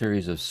share a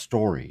series of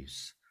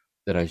stories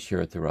that I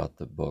share throughout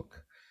the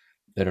book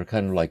that are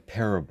kind of like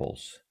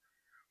parables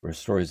or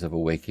stories of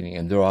awakening,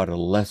 and they're out a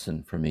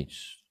lesson from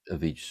each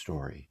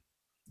story,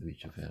 of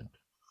each event,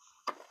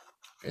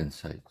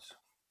 insights.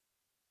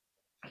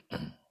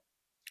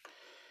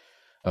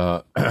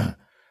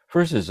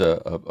 First is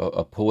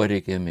a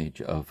poetic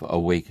image of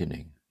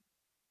awakening,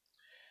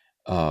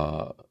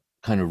 kind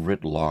of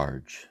writ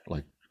large,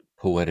 like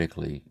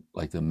poetically,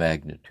 like the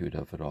magnitude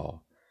of it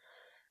all.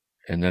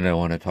 And then I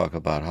want to talk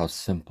about how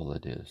simple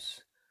it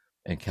is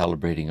and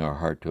calibrating our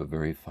heart to a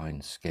very fine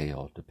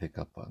scale to pick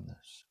up on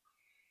this.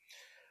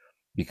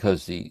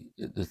 Because the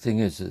thing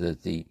is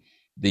that the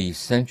The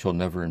essential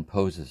never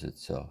imposes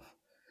itself.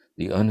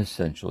 The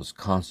unessential is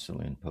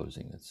constantly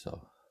imposing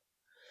itself.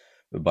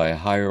 But by a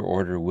higher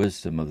order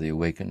wisdom of the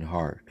awakened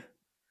heart,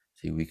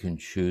 see, we can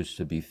choose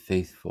to be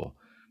faithful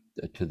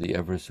to the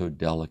ever so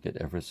delicate,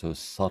 ever so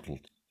subtle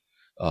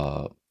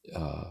uh,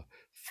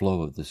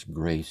 flow of this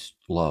grace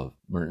love.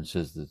 Merton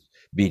says that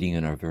beating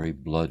in our very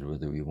blood,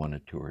 whether we want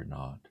it to or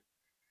not,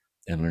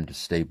 and learn to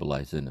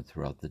stabilize in it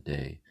throughout the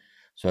day.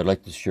 So I'd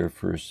like to share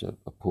first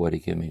a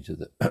poetic image of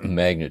the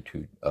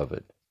magnitude of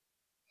it.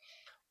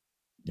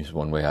 This is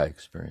one way I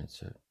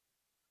experience it.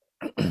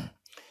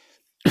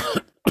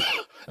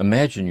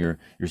 Imagine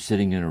you're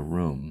sitting in a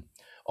room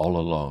all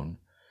alone,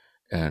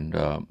 and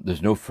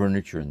there's no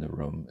furniture in the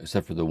room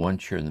except for the one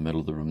chair in the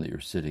middle of the room that you're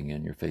sitting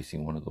in. You're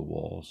facing one of the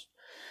walls.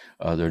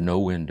 There are no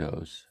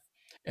windows,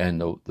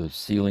 and the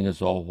ceiling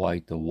is all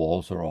white. The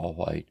walls are all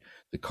white.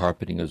 The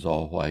carpeting is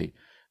all white.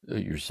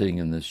 You're sitting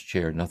in this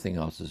chair. Nothing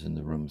else is in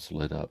the room. It's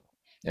lit up,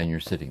 and you're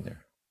sitting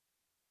there.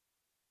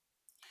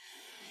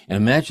 And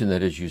imagine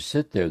that as you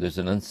sit there, there's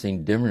an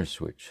unseen dimmer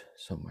switch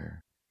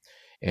somewhere,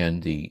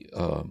 and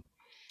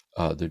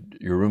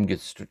your room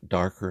gets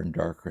darker and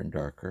darker and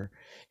darker.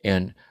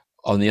 And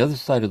on the other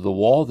side of the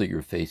wall that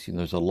you're facing,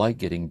 there's a light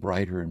getting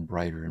brighter and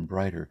brighter and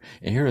brighter.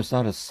 And here it's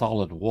not a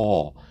solid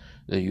wall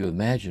that you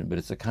imagine, but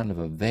it's a kind of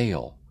a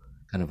veil,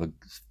 kind of a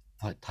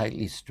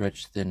tightly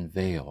stretched thin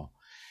veil.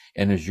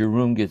 And as your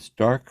room gets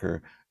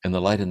darker and the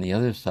light on the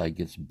other side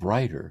gets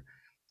brighter,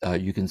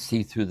 you can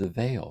see through the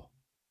veil.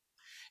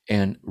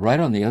 And right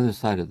on the other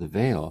side of the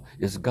veil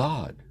is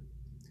God.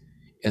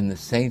 And the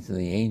saints and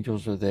the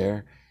angels are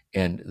there,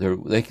 and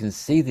they can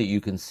see that you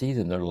can see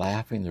them. They're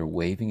laughing, they're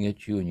waving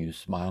at you, and you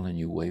smile and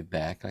you wave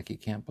back like you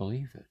can't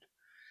believe it.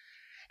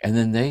 And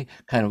then they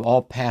kind of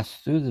all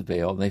pass through the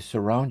veil, and they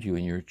surround you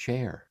in your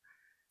chair.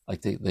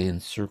 Like they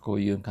encircle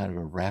you in kind of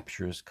a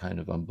rapturous, kind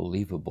of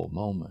unbelievable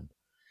moment.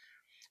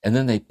 And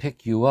then they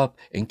pick you up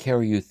and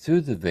carry you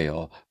through the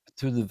veil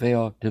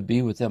to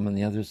be with them on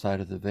the other side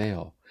of the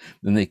veil.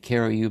 Then they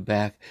carry you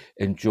back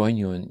and join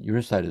you on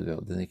your side of the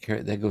veil. Then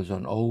that goes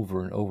on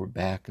over and over,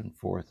 back and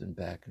forth and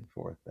back and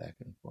forth, back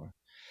and forth.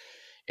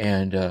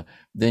 And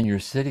then you're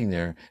sitting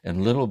there,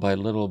 and little by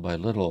little by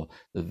little,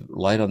 the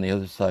light on the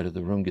other side of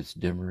the room gets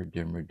dimmer,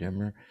 dimmer,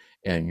 dimmer,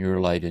 and your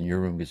light in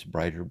your room gets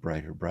brighter,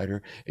 brighter,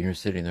 brighter, and you're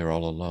sitting there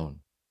all alone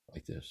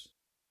like this.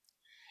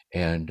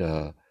 And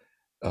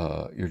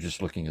you're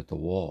just looking at the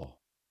wall.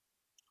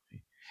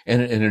 And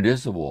it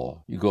is a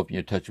wall. You go up and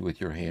you touch it with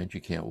your hand.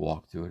 You can't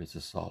walk through it. It's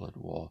a solid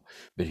wall.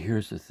 But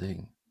here's the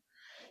thing.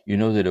 You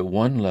know that at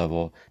one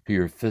level, to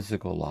your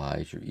physical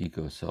eyes, your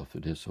ego self,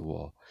 it is a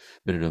wall.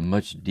 But at a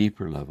much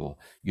deeper level,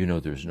 you know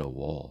there's no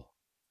wall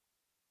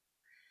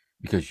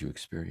because you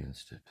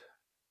experienced it.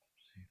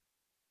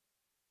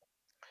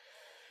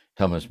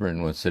 Thomas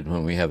Merton once said,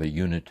 when we have a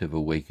unitive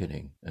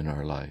awakening in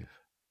our life,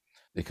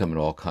 they come in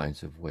all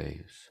kinds of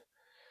ways.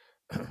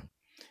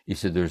 He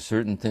said, there are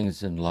certain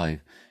things in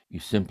life you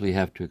simply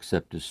have to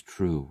accept as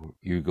true.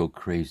 You go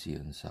crazy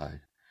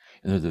inside.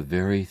 And they're the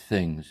very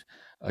things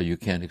you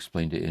can't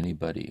explain to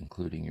anybody,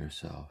 including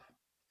yourself.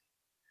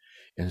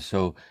 And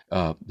so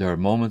there are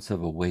moments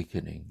of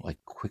awakening, like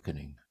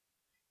quickening.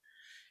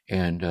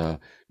 And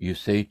you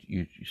say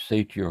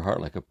to your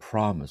heart, like a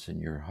promise in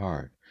your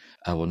heart,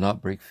 I will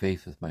not break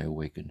faith with my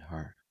awakened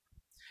heart.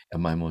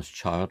 And my most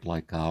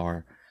childlike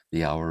hour,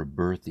 the hour of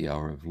birth, the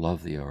hour of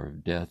love, the hour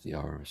of death, the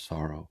hour of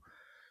sorrow,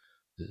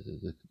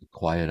 the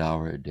quiet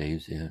hour at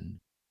day's end,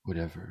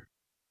 whatever,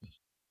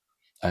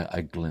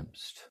 I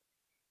glimpsed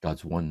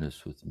God's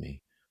oneness with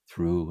me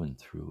through and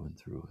through and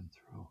through and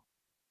through.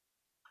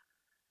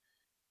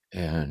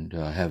 And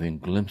having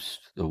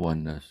glimpsed the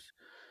oneness,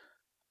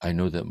 I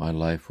know that my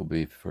life will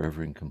be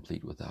forever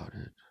incomplete without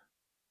it.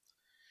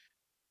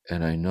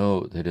 And I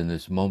know that in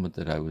this moment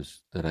that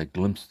I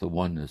glimpsed the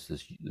oneness,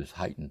 this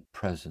heightened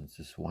presence,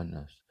 this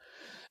oneness,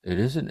 it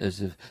isn't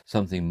as if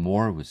something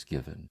more was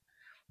given,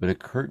 but a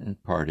curtain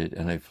parted,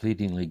 and I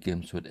fleetingly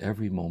glimpsed what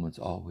every moment's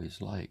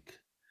always like.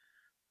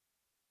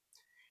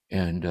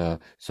 And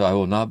so I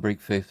will not break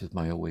faith with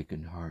my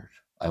awakened heart.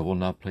 I will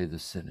not play the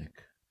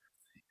cynic.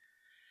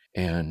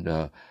 And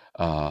I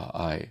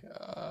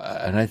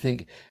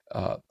think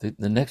the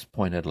next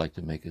point I'd like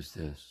to make is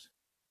this.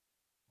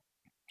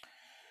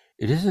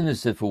 It isn't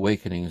as if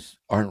awakenings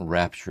aren't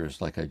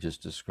rapturous like I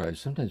just described.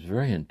 Sometimes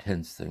very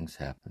intense things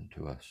happen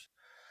to us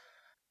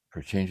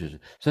for changes.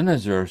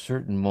 Sometimes there are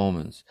certain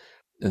moments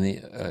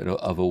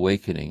of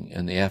awakening,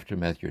 and the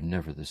aftermath, you're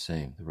never the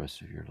same the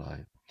rest of your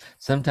life.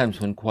 Sometimes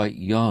when quite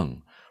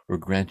young, we're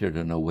granted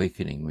an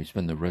awakening we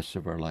spend the rest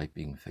of our life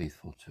being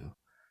faithful to.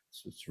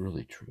 So it's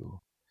really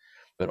true.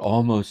 But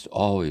almost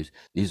always,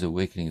 these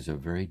awakenings are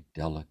very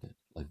delicate,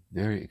 like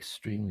very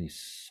extremely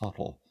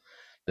subtle,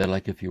 that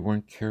like if you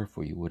weren't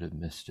careful, you would have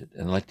missed it.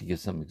 And I'd like to give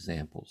some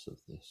examples of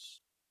this.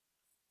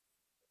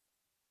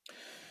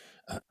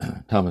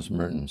 Thomas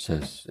Merton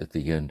says at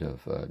the end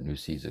of New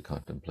Seas of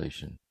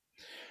Contemplation,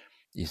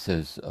 he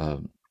says,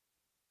 the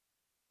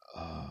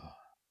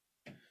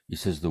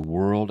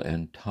world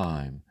and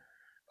time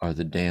are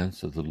the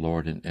dance of the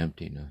Lord in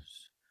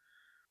emptiness.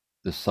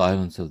 The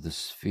silence of the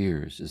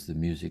spheres is the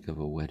music of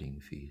a wedding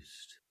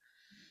feast.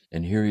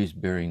 And here he's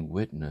bearing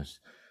witness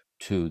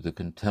to the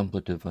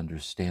contemplative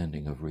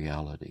understanding of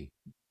reality,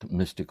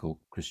 mystical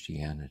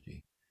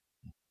Christianity,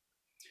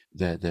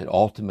 that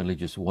ultimately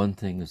just one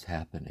thing is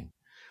happening.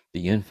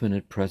 The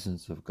infinite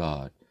presence of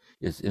God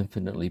is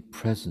infinitely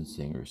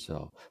presencing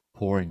herself,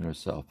 pouring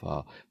herself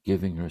out,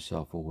 giving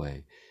herself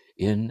away,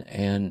 in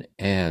and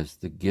as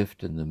the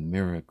gift and the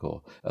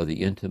miracle of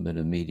the intimate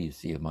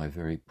immediacy of my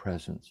very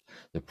presence,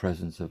 the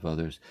presence of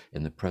others,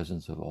 and the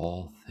presence of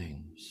all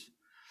things,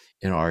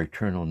 in our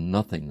eternal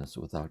nothingness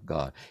without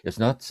God. It's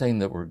not saying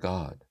that we're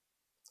God.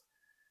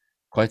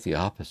 Quite the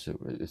opposite.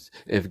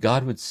 If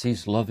God would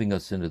cease loving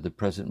us into the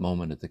present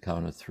moment at the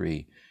count of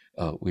three,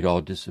 we'd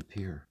all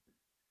disappear,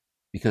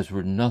 because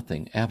we're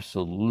nothing,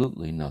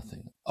 absolutely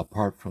nothing,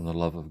 apart from the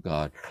love of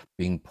God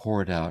being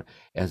poured out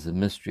as the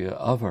mystery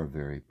of our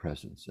very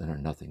presence and our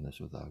nothingness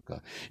without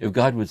God. If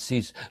God would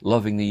cease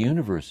loving the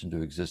universe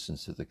into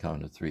existence at the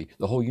count of three,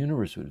 the whole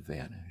universe would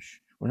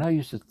vanish. We're not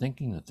used to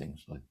thinking of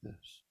things like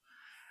this.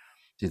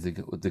 See,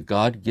 the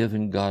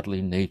God-given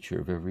godly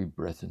nature of every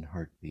breath and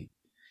heartbeat.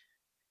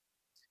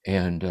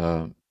 And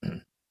the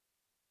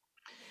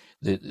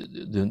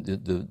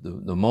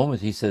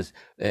moment, he says,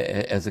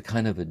 as a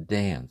kind of a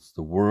dance,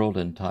 the world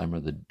and time are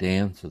the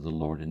dance of the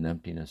Lord in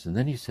emptiness. And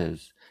then he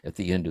says, at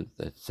the end of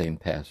that same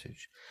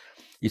passage,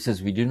 he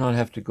says, we do not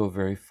have to go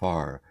very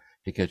far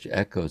to catch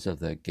echoes of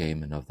that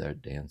game and of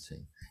that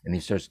dancing. And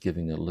he starts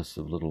giving a list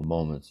of little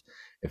moments.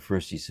 At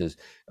first he says,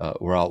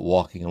 we're out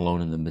walking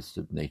alone in the midst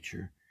of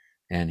nature.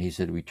 And he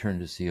said, we turn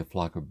to see a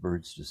flock of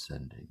birds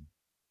descending.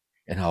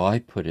 And how I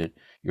put it,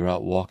 you're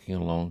out walking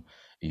alone,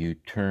 you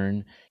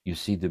turn, you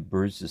see the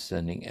birds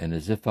descending, and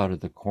as if out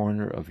of the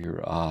corner of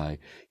your eye,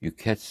 you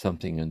catch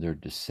something in their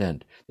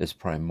descent that's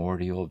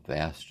primordial,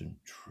 vast, and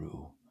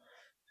true.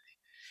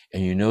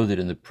 And you know that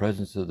in the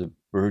presence of the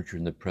birds, you're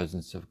in the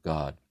presence of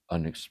God,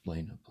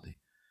 unexplainably.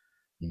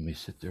 You may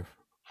sit there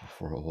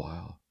for a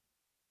while,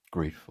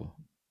 grateful.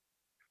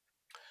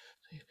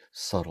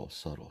 Subtle,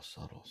 subtle,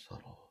 subtle,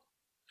 subtle.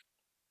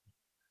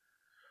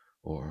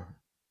 Or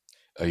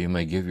you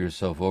may give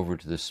yourself over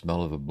to the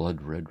smell of a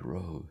blood-red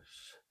rose.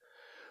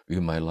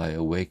 You might lie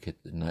awake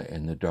at the night,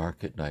 in the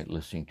dark at night,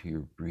 listening to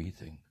your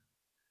breathing.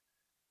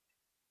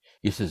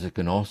 He says it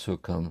can also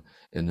come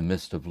in the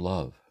midst of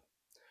love.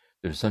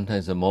 There's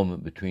sometimes a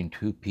moment between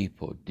two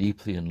people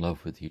deeply in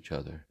love with each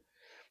other.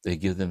 They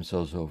give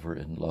themselves over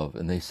in love,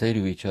 and they say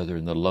to each other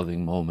in the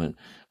loving moment,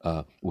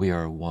 we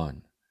are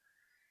one.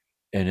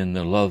 And in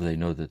the love, they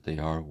know that they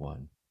are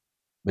one.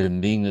 But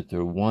in being that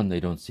they're one, they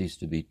don't cease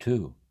to be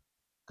two.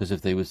 Because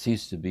if they would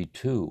cease to be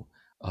two,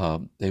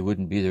 they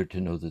wouldn't be there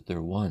to know that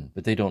they're one.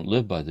 But they don't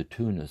live by the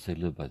two-ness, they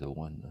live by the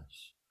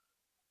oneness.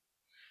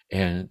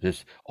 And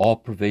this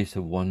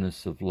all-pervasive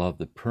oneness of love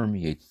that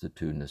permeates the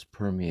two-ness,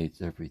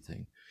 permeates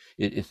everything.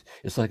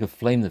 It's like a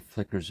flame that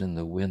flickers in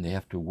the wind. They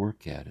have to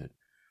work at it,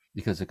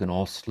 because it can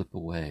all slip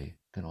away.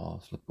 It can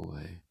all slip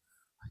away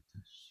like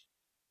this.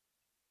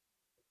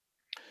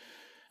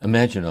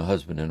 Imagine a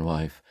husband and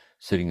wife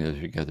sitting there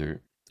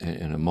together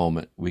in a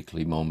moment,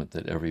 weekly moment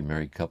that every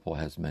married couple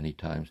has many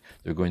times.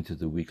 They're going through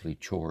the weekly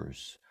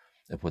chores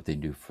of what they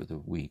do for the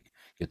week.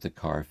 Get the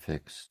car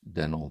fixed,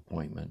 dental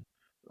appointment,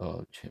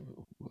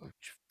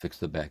 fix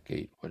the back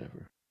gate,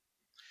 whatever.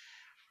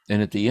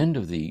 And at the end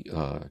of the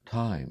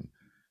time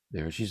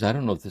there, she says, I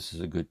don't know if this is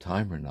a good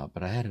time or not,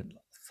 but I had a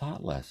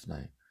thought last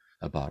night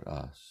about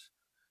us.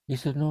 He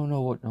said, no,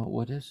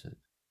 what is it?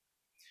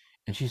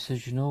 And she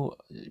says,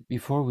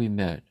 before we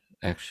met,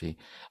 actually,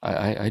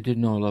 I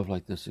didn't know a love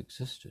like this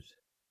existed.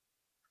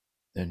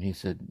 And he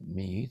said,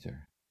 me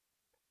either.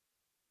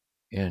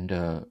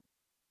 And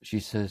she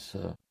says,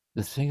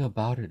 the thing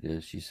about it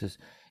is, she says,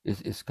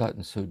 it's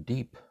gotten so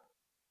deep.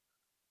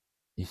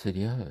 He said,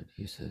 yeah,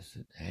 he says,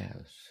 it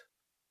has.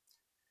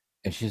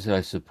 And she said,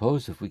 I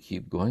suppose if we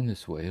keep going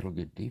this way, it'll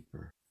get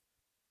deeper.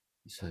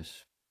 He said,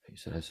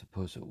 I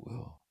suppose it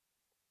will.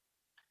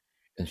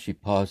 And she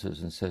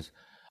pauses and says,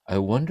 I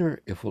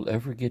wonder if we'll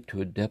ever get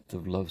to a depth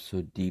of love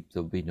so deep,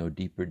 there'll be no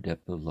deeper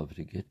depth of love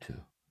to get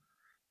to.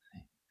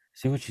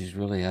 See what she's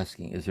really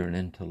asking, is there an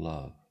end to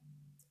love?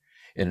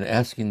 And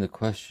asking the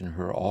question,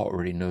 her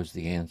already knows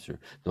the answer.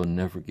 They'll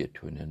never get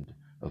to an end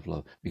of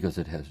love because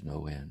it has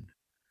no end.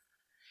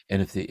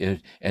 And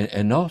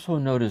and also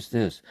notice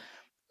this,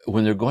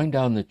 when they're going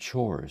down the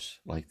chores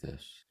like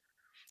this,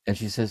 and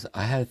she says,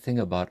 I had a thing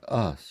about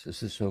us.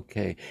 Is this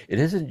okay? It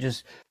isn't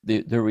just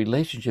their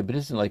relationship. It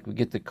isn't like we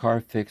get the car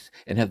fixed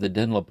and have the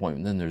dental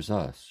appointment, then there's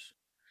us.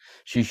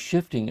 She's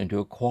shifting into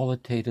a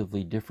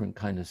qualitatively different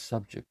kind of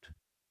subject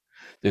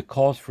that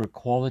calls for a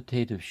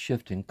qualitative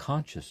shift in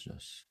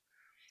consciousness.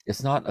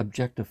 It's not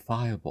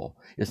objectifiable.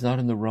 It's not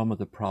in the realm of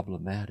the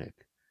problematic.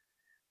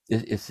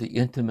 It's the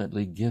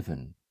intimately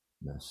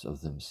givenness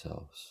of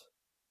themselves.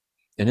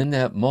 And in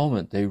that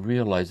moment, they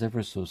realize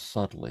ever so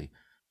subtly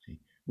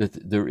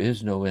that there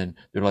is no end.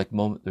 They're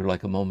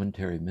like a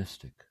momentary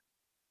mystic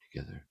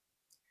together.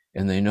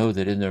 And they know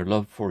that in their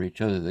love for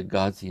each other, that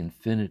God's the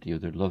infinity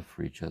of their love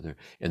for each other,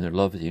 and their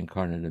love is the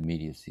incarnate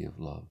immediacy of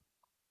love.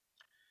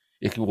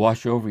 It can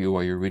wash over you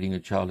while you're reading a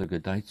child a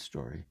good night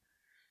story,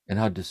 and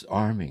how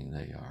disarming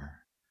they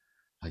are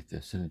like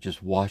this. And it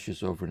just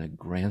washes over and it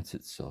grants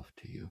itself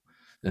to you.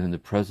 That in the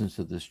presence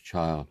of this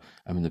child,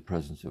 I'm in the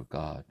presence of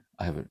God.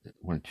 I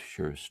wanted to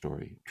share a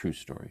story, true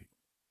story.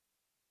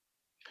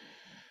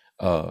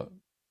 I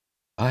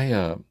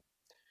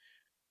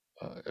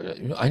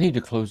need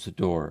to close the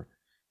door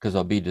because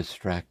I'll be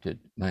distracted.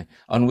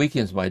 On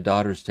weekends, my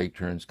daughters take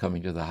turns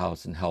coming to the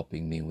house and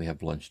helping me, and we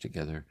have lunch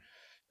together.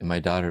 And my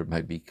daughter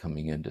might be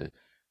coming in to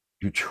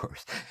do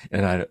chores,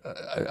 and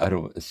I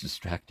don't. It's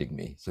distracting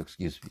me. So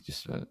excuse me.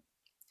 Just a minute.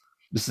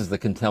 This is the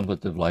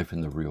contemplative life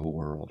in the real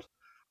world.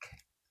 Okay,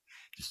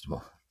 just a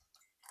moment.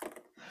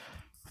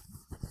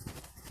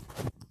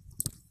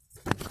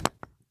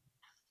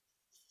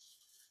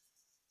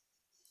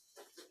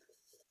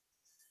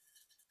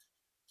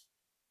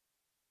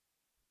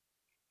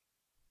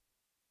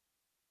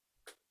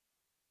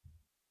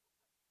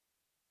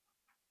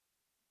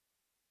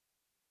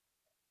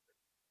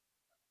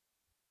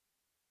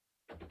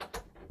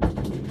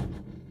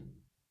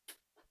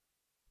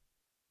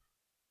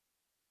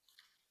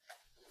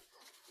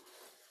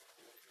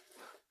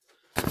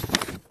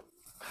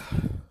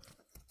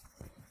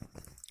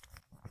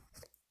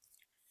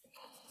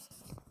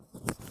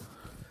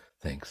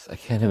 Thanks. I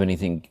can't have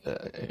anything.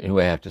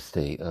 Anyway, I have to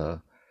stay.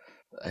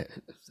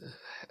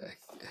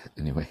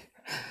 Anyway,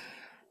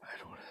 I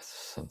don't want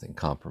something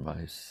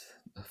compromise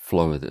the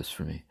flow of this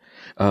for me.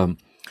 I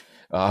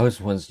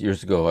was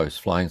years ago, I was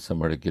flying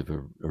somewhere to give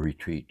a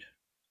retreat.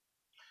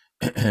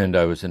 And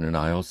I was in an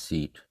aisle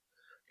seat,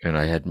 and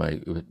I had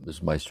it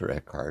was Meister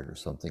Eckhart or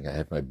something. I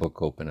had my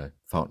book open, a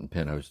fountain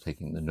pen. I was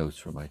taking the notes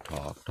for my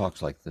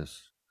talks like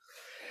this.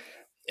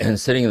 And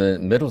sitting in the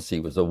middle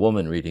seat was a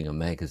woman reading a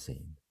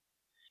magazine.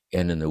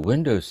 And in the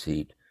window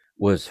seat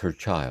was her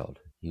child.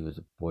 He was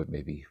a boy,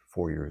 maybe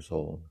 4 years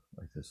old,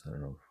 like this. I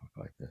don't know,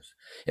 like this.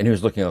 And he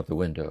was looking out the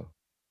window.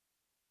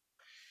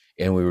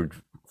 And we were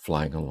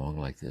flying along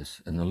like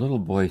this. And the little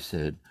boy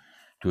said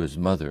to his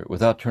mother,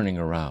 without turning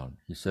around,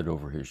 he said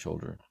over his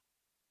shoulder,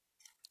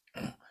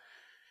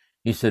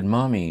 he said,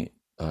 "Mommy,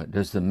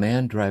 does the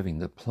man driving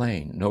the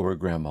plane know where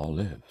Grandma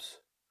lives?"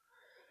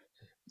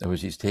 That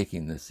was, he's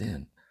taking this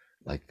in.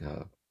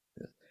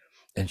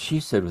 And she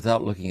said,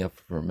 without looking up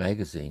from her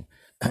magazine,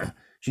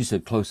 she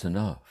said, "Close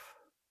enough."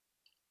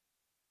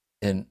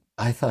 And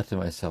I thought to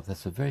myself,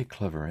 that's a very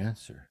clever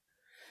answer.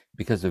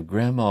 Because if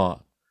Grandma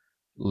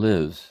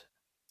lives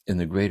in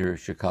the greater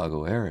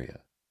Chicago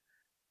area,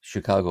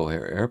 Chicago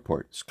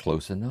Airport is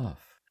close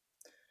enough.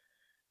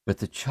 But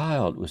the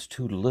child was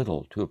too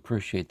little to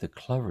appreciate the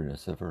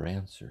cleverness of her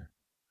answer.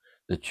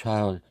 The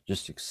child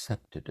just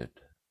accepted it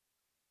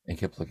and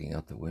kept looking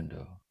out the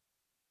window.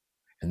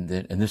 And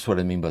this is what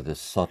I mean by the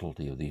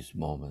subtlety of these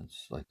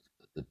moments, like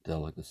the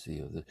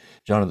delicacy of the.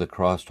 John of the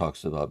Cross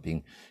talks about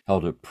being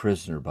held a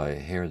prisoner by a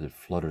hair that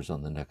flutters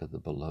on the neck of the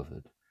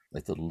beloved,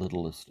 like the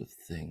littlest of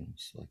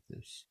things, like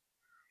this.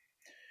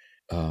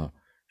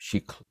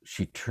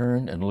 She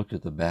turned and looked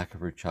at the back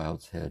of her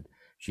child's head.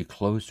 She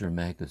closed her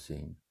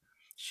magazine.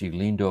 She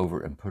leaned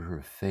over and put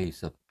her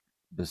face up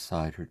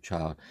beside her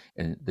child,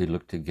 and they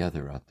looked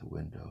together out the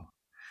window.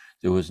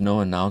 There was no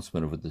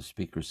announcement over the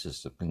speaker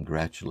system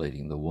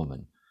congratulating the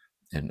woman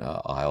in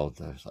aisle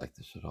like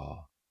this at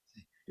all.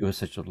 It was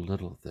such a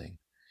little thing.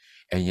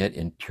 And yet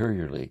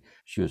interiorly,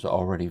 she was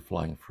already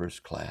flying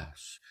first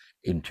class.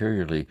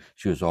 Interiorly,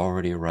 she was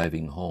already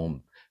arriving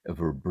home of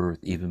her birth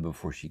even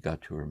before she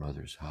got to her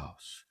mother's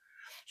house.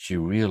 She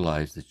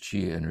realized that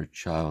she and her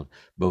child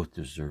both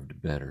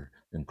deserved better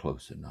than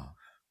close enough.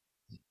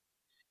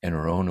 And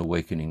her own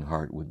awakening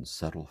heart wouldn't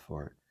settle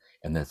for it.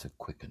 And that's a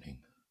quickening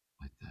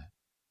like that.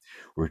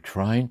 We're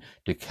trying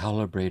to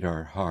calibrate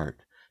our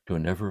heart to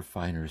an ever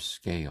finer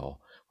scale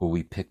where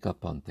we pick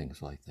up on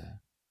things like that.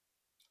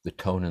 The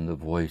tone in the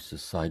voice, the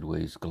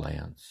sideways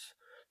glance,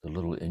 the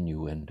little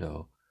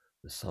innuendo,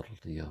 the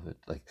subtlety of it.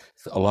 Like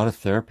a lot of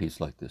therapies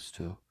like this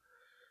too.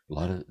 A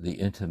lot of the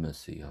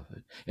intimacy of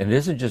it. And it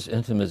isn't just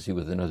intimacy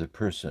with another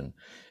person.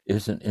 It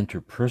isn't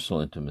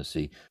interpersonal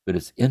intimacy, but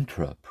it's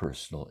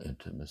intrapersonal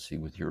intimacy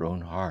with your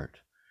own heart,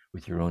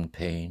 with your own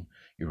pain,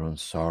 your own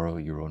sorrow,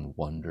 your own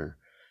wonder,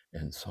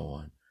 and so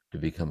on, to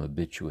become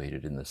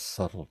habituated in the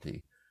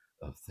subtlety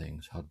of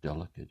things, how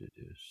delicate it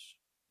is,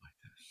 like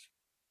this.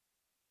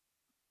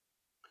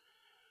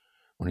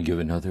 I want to give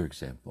another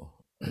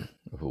example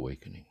of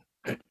awakening,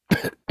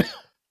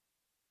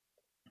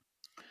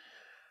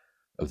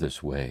 of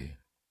this way,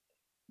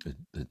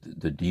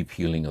 the deep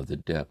healing of the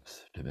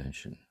depth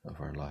dimension of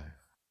our life.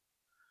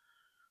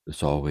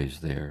 It's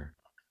always there.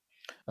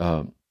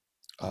 I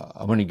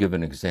want to give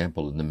an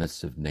example in the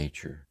midst of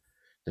nature,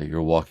 that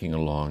you're walking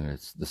along, and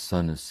the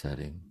sun is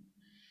setting,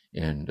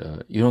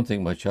 and you don't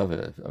think much of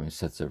it. I mean, it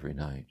sets every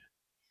night.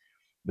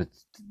 But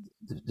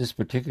this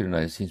particular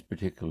night seems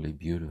particularly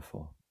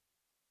beautiful.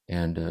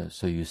 And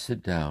so you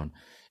sit down,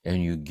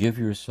 and you give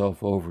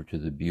yourself over to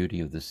the beauty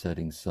of the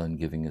setting sun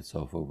giving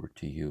itself over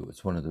to you.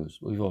 It's one of those,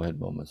 we've all had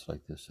moments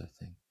like this, I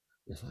think.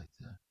 It's like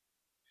that.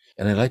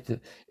 And I like to,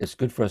 it's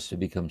good for us to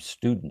become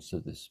students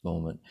of this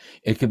moment.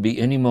 It could be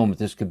any moment.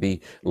 This could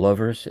be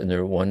lovers in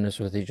their oneness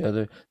with each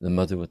other, the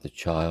mother with the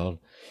child.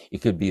 It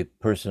could be a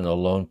person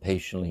alone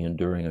patiently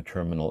enduring a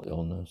terminal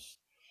illness.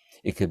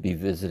 It could be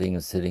visiting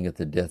and sitting at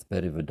the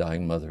deathbed of a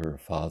dying mother or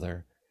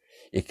father.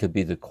 It could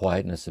be the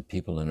quietness of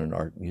people in an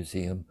art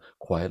museum,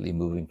 quietly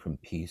moving from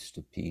piece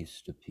to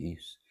piece to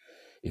piece.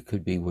 It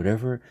could be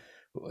whatever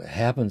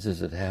happens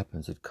as it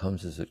happens, it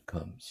comes as it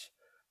comes,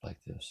 like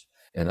this.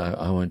 And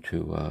I want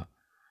to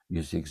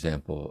use the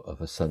example of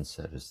a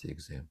sunset as the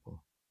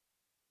example.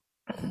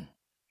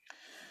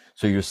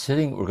 So you're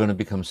sitting, we're going to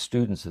become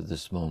students of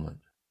this moment.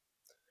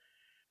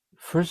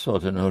 First of all,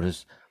 to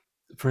notice,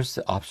 first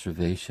the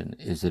observation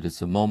is that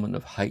it's a moment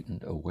of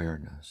heightened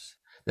awareness.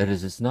 That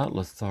is, it's not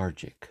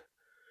lethargic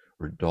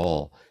or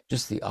dull,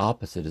 just the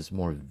opposite is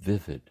more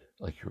vivid,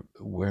 like your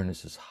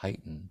awareness is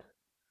heightened.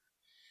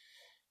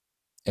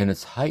 And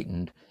it's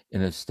heightened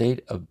in a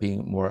state of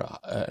being more,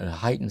 a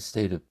heightened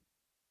state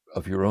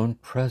of your own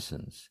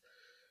presence,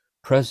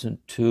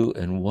 present to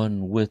and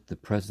one with the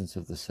presence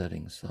of the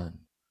setting sun,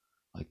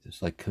 like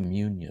this, like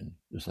communion.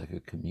 There's like a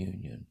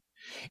communion.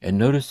 And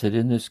notice that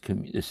in this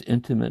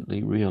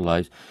intimately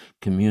realized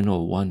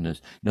communal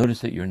oneness,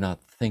 notice that you're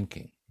not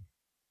thinking.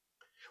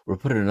 Or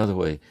put it another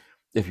way,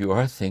 if you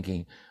are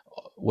thinking,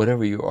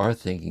 whatever you are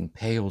thinking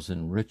pales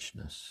in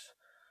richness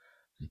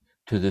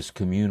to this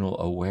communal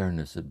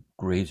awareness that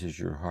grazes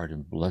your heart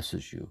and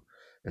blesses you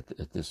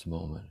at this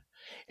moment.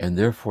 And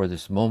therefore,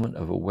 this moment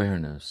of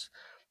awareness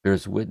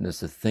bears witness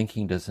that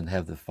thinking doesn't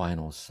have the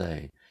final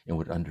say in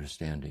what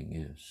understanding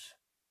is.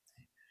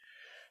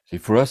 See,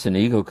 for us in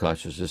ego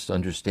consciousness, to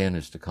understand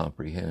is to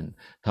comprehend.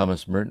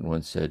 Thomas Merton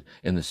once said,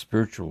 in the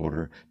spiritual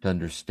order, to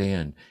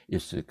understand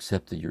is to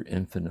accept that you're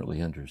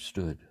infinitely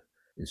understood,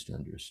 is to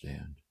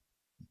understand.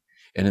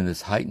 And in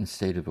this heightened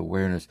state of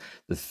awareness,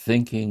 the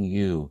thinking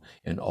you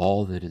and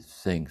all that it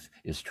thinks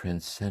is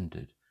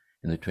transcended.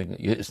 In the twinkling,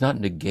 it's not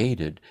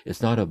negated,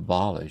 it's not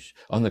abolished.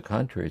 On the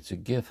contrary, it's a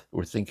gift.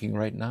 We're thinking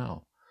right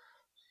now.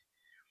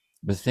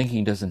 But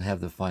thinking doesn't have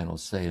the final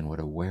say in what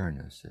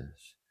awareness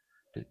is.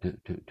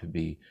 To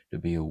be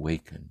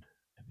awakened,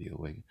 to be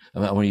awakened.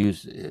 I want to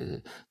use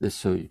this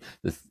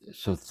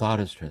so thought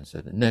is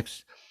transcendent.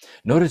 Next,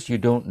 notice you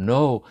don't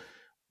know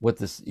what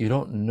this. You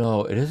don't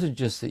know. It isn't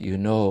just that you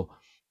know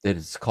that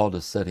it's called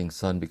a setting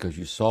sun because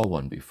you saw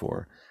one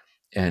before,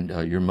 and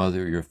your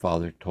mother or your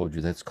father told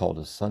you that's called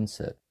a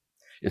sunset.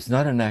 It's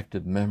not an act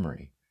of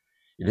memory.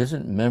 It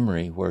isn't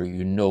memory where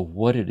you know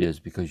what it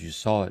is because you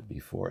saw it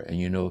before, and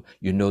you know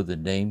the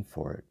name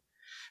for it.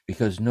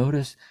 Because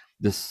notice,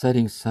 the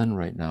setting sun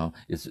right now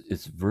it's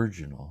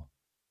virginal.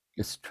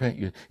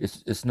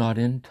 It's not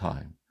in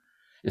time.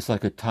 It's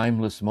like a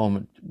timeless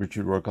moment.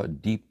 Richard Rohr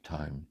called deep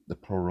time, the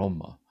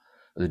pleroma,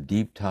 the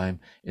deep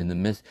time in the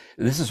midst.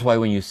 This is why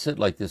when you sit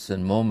like this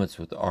in moments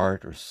with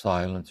art or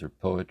silence or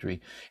poetry,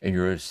 and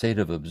you're in a state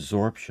of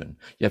absorption,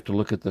 you have to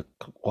look at the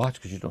watch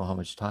because you don't know how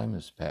much time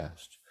has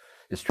passed.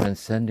 It's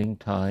transcending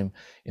time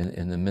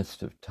in the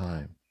midst of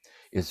time.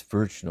 It's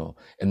virginal.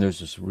 And there's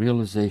this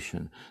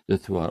realization that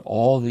throughout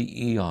all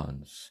the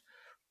eons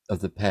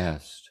of the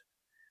past,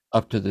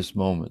 up to this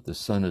moment, the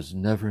sun has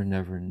never,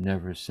 never,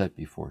 never set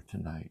before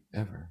tonight,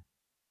 ever.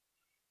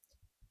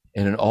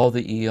 And in all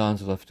the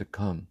eons left to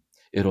come,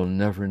 it'll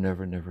never,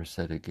 never, never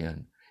set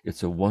again.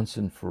 It's a once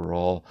and for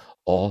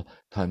all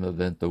time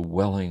event, the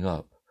welling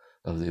up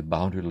of the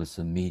boundaryless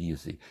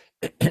immediacy,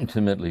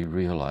 intimately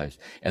realized.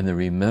 And the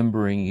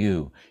remembering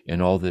you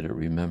in all that it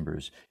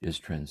remembers is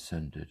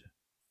transcended.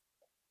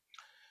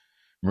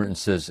 Merton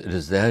says, it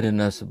is that in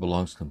us that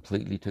belongs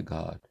completely to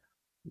God,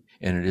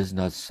 and it is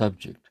not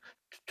subject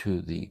to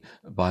the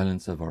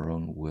violence of our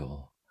own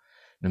will.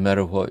 No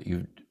matter what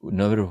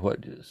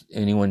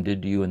anyone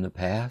did to you in the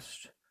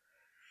past,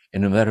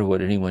 and no matter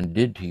what anyone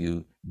did to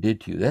you,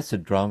 that's a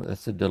drama.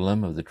 That's a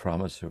dilemma of the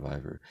trauma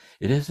survivor.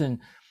 It isn't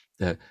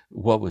that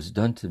what was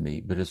done to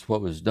me, but it's what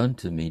was done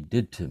to me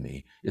did to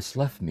me. It's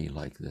left me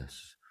like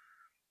this.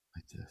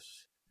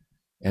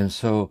 And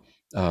so,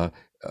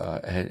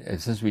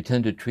 and since we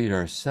tend to treat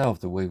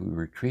ourselves the way we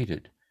were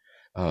treated,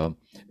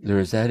 there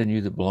is that in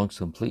you that belongs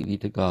completely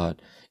to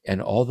God,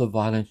 and all the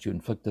violence you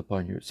inflict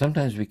upon your.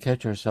 Sometimes we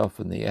catch ourselves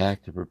in the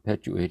act of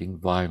perpetuating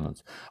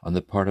violence on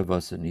the part of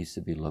us that needs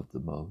to be loved the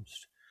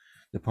most,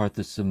 the part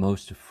that's the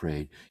most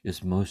afraid,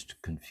 is most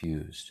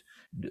confused,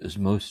 is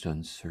most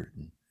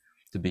uncertain,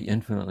 to be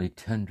infinitely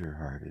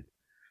tender-hearted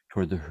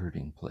toward the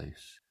hurting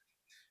place.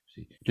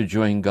 See, to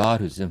join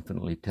God who's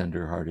infinitely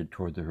tender-hearted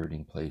toward the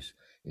hurting place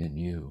in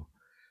you.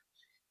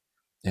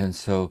 And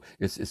so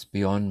it's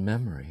beyond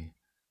memory.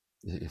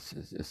 It's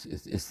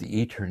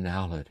the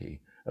eternality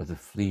of the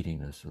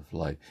fleetingness of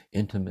life,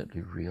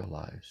 intimately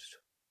realized.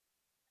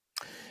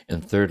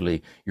 And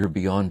thirdly, you're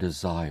beyond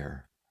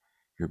desire.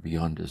 You're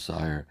beyond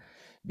desire.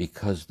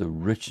 because the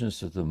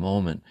richness of the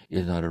moment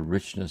is not a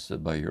richness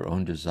that by your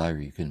own desire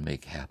you can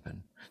make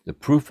happen. The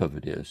proof of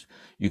it is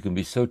you can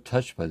be so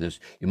touched by this,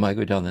 you might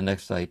go down the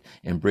next site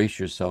and brace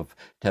yourself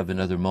to have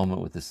another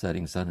moment with the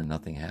setting sun and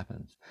nothing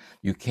happens.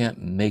 You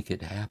can't make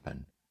it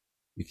happen.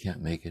 You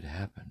can't make it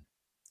happen.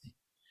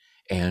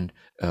 And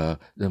the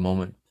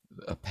moment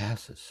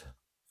passes.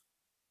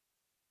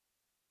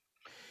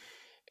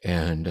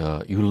 And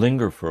you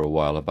linger for a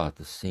while about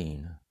the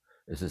scene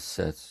as it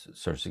sets, it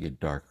starts to get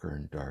darker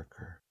and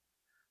darker,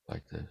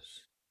 like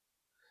this.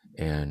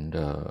 And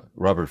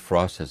Robert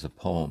Frost has a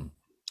poem.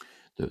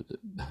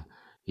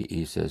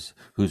 He says,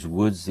 "Whose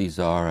woods these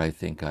are, I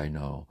think I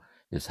know.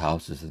 His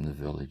house is in the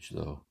village,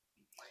 though.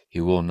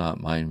 He will not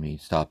mind me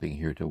stopping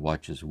here to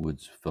watch his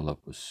woods fill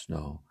up with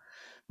snow.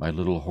 My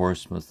little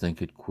horse must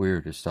think it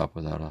queer to stop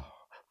without a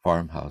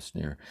farmhouse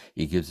near.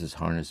 He gives his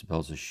harness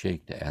bells a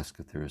shake to ask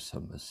if there is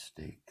some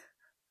mistake.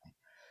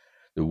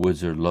 The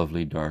woods are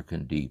lovely, dark,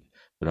 and deep,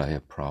 but I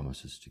have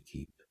promises to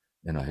keep,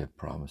 and I have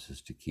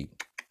promises to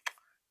keep."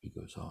 He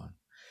goes on.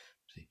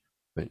 See,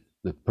 but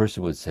the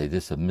person would say,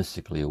 this, a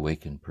mystically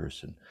awakened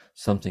person,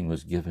 something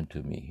was given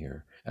to me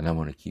here, and I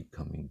want to keep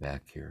coming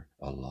back here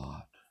a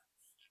lot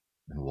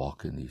and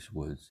walk in these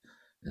woods.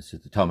 And so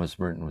Thomas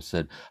Merton was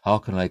said, how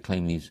can I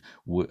claim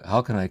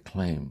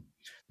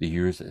the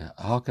years,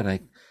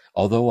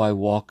 although I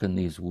walk in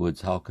these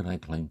woods, how can I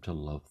claim to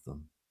love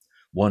them?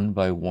 One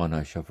by one,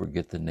 I shall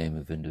forget the name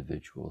of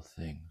individual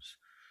things.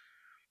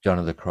 John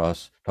of the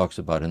Cross talks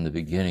about in the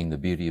beginning, the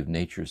beauty of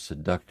nature is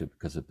seductive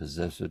because of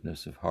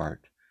possessiveness of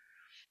heart.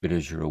 But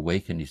as you're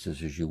awakened, he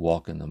says, as you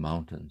walk in the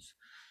mountains,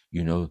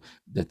 you know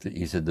that,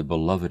 he said, the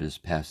beloved has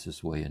passed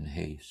this way in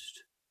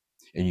haste.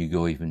 And you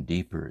go even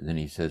deeper, then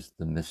he says,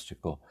 the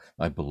mystical,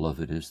 my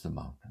beloved is the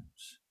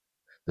mountains.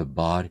 The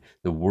body,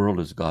 the world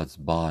is God's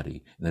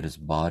body, and that is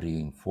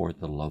bodying forth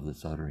the love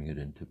that's uttering it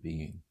into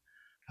being,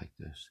 like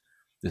this.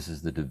 This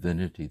is the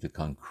divinity, the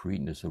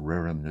concreteness of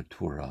rerum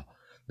natura,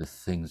 the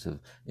things of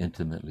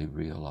intimately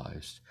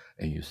realized,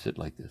 and you sit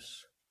like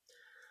this.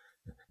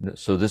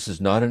 So this is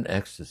not an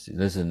ecstasy.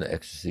 This is an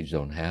ecstasy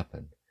don't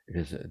happen.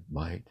 It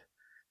might,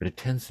 but it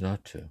tends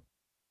not to.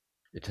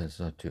 It tends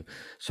not to.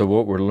 So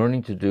what we're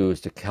learning to do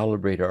is to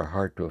calibrate our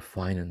heart to a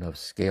fine enough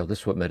scale. This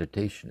is what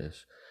meditation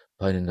is,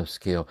 fine enough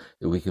scale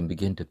that we can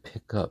begin to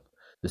pick up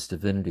this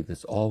divinity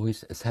that's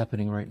always, it's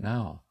happening right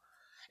now.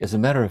 As a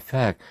matter of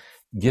fact,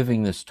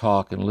 giving this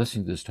talk and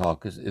listening to this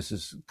talk is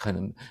this kind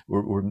of,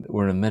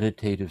 we're in a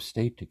meditative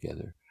state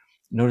together.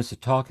 Notice the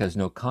talk has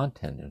no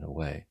content in a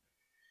way,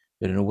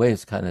 but in a way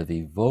it's kind of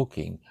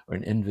evoking or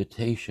an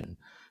invitation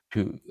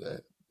to,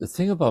 the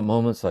thing about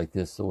moments like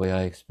this, the way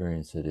I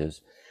experience it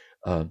is,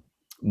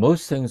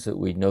 most things that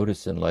we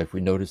notice in life, we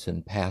notice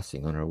in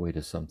passing on our way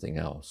to something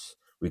else.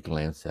 We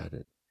glance at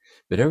it.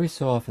 But every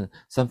so often,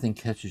 something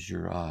catches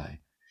your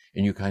eye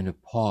and you kind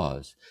of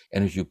pause.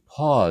 And as you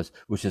pause,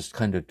 which is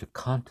kind of to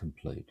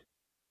contemplate,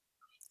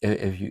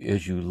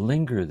 as you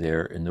linger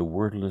there in the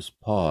wordless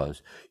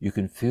pause, you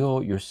can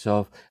feel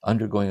yourself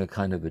undergoing a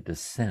kind of a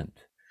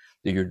descent,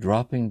 that you're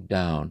dropping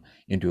down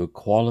into a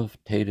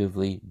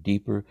qualitatively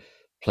deeper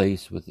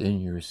place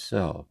within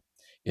yourself,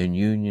 in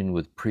union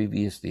with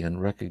previously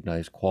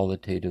unrecognized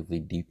qualitatively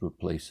deeper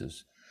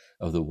places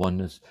of the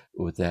oneness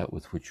with that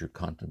with which you're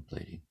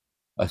contemplating.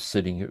 Us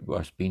sitting here,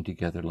 us being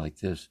together like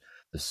this,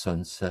 the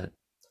sunset,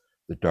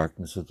 the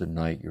darkness of the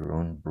night, your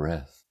own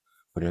breath,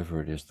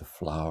 whatever it is, the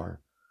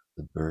flower,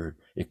 the bird,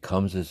 it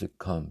comes as it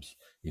comes.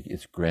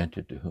 It's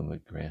granted to whom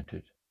it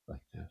granted,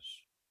 like this.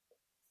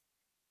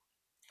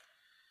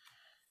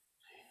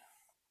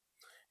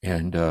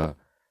 And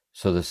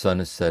so the sun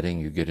is setting,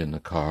 you get in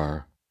the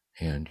car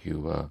and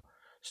you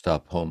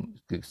stop home,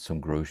 get some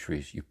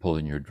groceries, you pull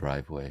in your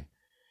driveway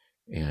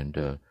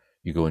and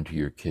you go into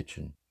your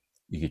kitchen,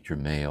 you get your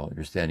mail,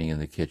 you're standing in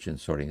the kitchen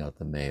sorting out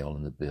the mail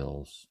and the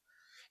bills.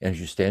 And as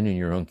you stand in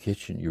your own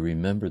kitchen, you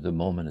remember the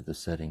moment of the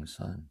setting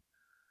sun,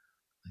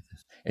 like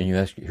this. And you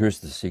ask, here's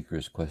the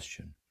seeker's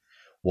question.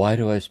 Why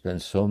do I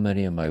spend so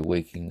many of my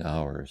waking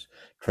hours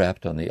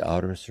trapped on the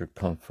outer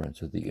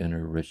circumference of the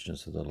inner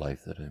richness of the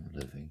life that I'm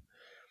living?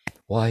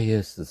 Why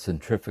is the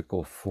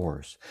centrifugal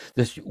force,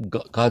 this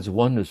God's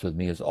oneness with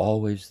me is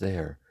always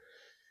there.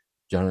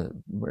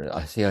 John,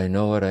 I say, I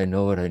know it, I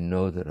know it, I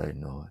know that I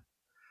know it.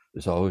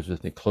 It's always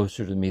with me,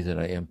 closer to me than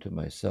I am to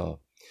myself.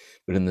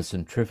 But in the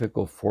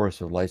centrifugal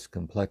force of life's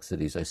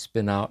complexities, I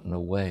spin out and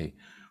away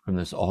from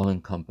this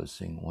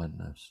all-encompassing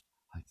oneness,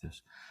 like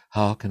this.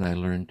 How can I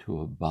learn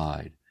to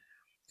abide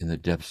in the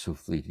depths so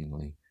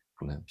fleetingly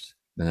glimpse?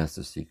 And that's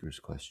the seeker's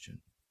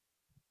question.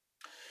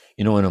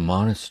 You know, in a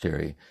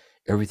monastery,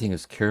 everything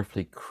is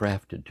carefully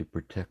crafted to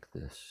protect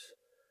this.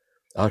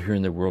 Out here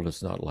in the world,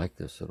 it's not like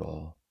this at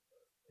all.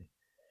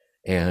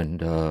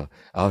 And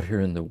out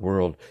here in the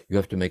world, you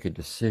have to make a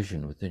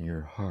decision within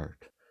your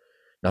heart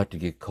not to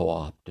get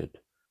co-opted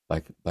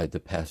by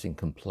the passing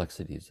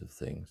complexities of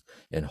things,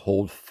 and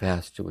hold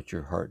fast to what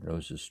your heart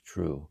knows is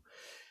true.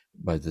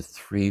 By the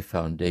three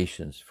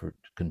foundations for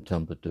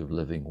contemplative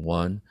living.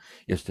 One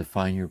is to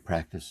find your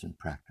practice and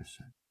practice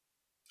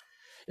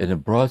it. In a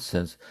broad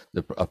sense,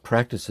 a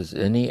practice is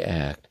any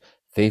act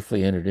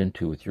faithfully entered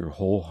into with your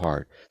whole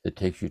heart that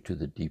takes you to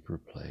the deeper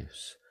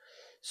place.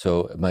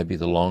 So it might be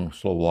the long,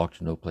 slow walk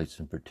to no place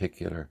in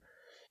particular.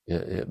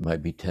 It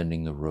might be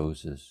tending the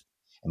roses.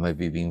 It might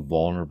be being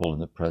vulnerable in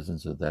the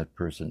presence of that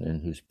person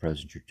in whose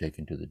presence you're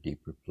taken to the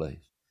deeper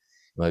place.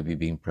 It might be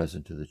being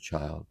present to the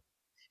child.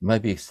 It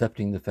might be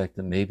accepting the fact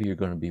that maybe you're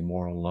going to be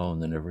more alone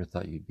than ever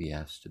thought you'd be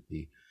asked to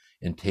be,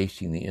 and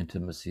tasting the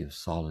intimacy of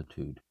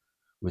solitude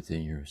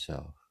within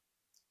yourself.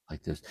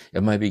 Like this.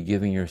 It might be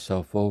giving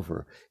yourself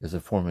over as a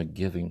form of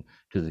giving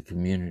to the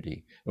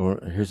community.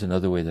 Or here's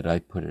another way that I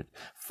put it.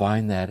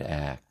 Find that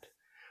act,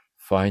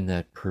 find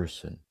that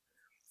person,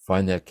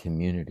 find that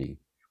community,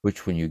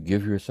 which when you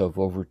give yourself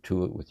over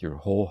to it with your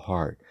whole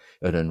heart,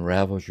 it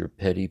unravels your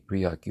petty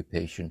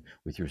preoccupation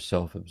with your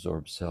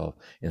self-absorbed self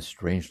and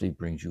strangely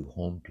brings you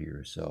home to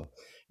yourself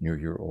near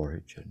your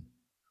origin.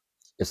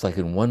 It's like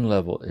in one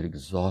level it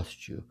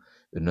exhausts you,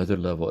 another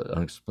level it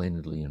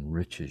unexplainably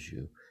enriches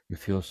you. You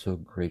feel so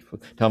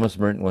grateful. Thomas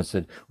Merton once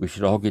said, we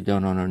should all get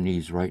down on our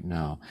knees right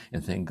now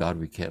and thank God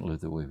we can't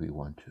live the way we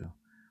want to.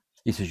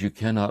 He says, you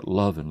cannot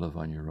love and live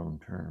on your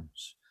own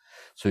terms.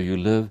 So you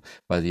live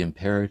by the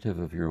imperative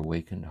of your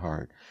awakened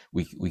heart.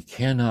 We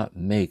cannot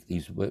make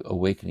these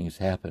awakenings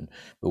happen,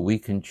 but we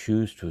can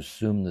choose to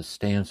assume the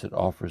stance that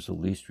offers the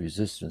least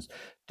resistance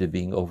to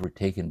being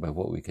overtaken by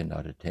what we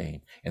cannot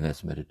attain, and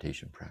that's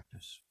meditation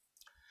practice.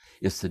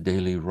 It's the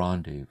daily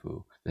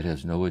rendezvous that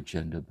has no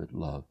agenda but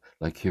love,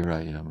 like here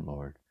I am,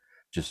 Lord,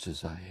 just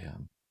as I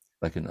am,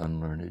 like an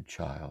unlearned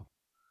child.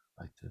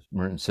 Like this.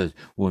 Merton says,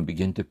 when we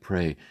begin to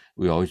pray,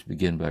 we always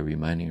begin by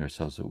reminding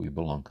ourselves that we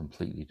belong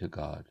completely to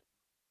God,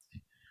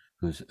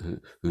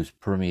 who's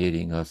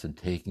permeating us and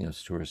taking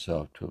us to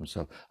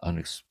himself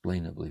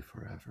unexplainably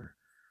forever,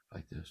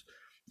 like this.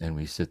 And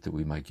we sit that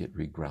we might get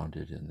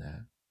regrounded in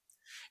that.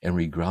 And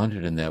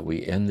regrounded in that,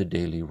 we end the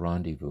daily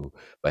rendezvous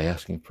by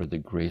asking for the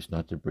grace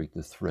not to break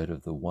the thread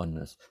of the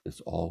oneness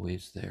that's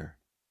always there.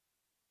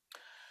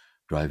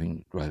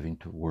 Driving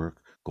to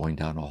work, going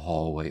down a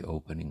hallway,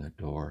 opening a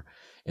door,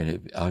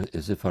 and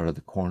as if out of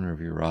the corner of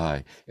your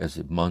eye, as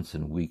the months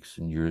and weeks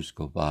and years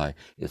go by,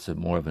 it's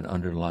more of an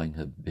underlying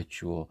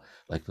habitual,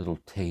 like little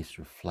tastes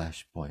or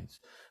flashpoints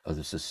of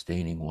the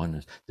sustaining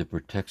oneness that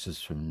protects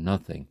us from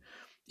nothing,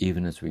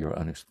 even as we are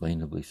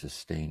unexplainably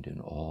sustained in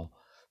all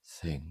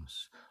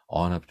things,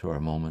 on up to our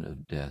moment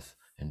of death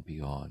and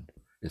beyond.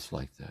 It's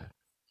like that,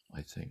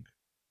 I think.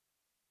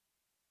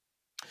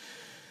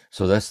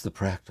 So that's the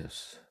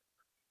practice.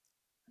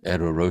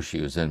 Ado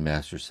Roshi, a Zen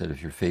master, said,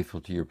 if you're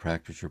faithful to your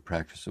practice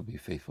will be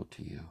faithful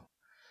to you.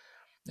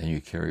 And you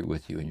carry it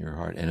with you in your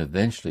heart. And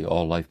eventually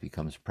all life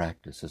becomes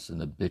practice. It's an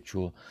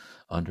habitual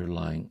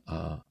underlying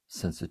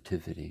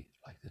sensitivity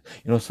like this.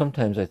 You know,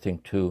 sometimes I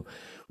think too,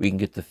 we can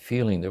get the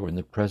feeling that we're in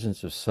the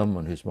presence of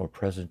someone who's more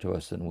present to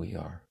us than we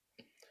are.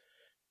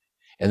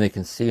 And they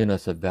can see in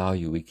us a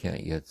value we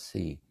can't yet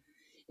see.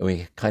 And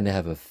we kind of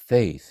have a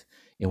faith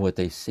in what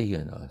they see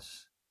in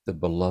us, the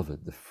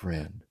beloved, the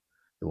friend,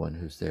 the one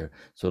who's there.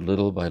 So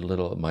little by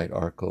little, it might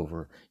arc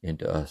over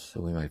into us,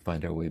 so we might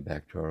find our way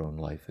back to our own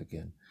life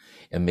again.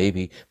 And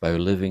maybe by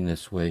living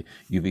this way,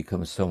 you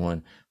become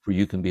someone where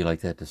you can be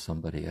like that to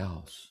somebody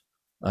else,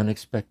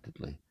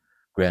 unexpectedly.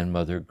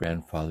 Grandmother,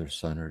 grandfather,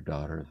 son or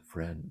daughter,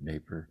 friend,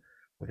 neighbor,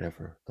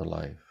 whatever, the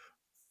life.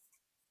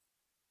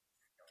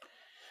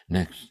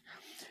 Next.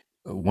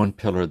 One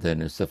pillar then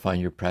is to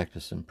find your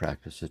practice and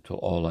practice it till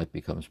all life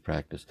becomes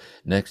practice.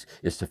 Next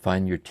is to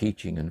find your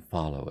teaching and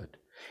follow it.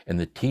 And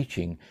the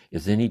teaching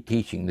is any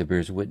teaching that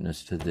bears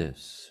witness to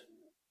this.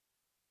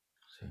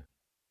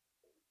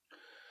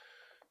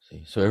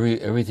 See? So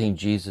everything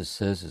Jesus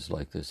says is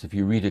like this. If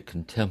you read it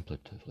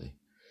contemplatively,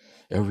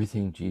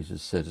 everything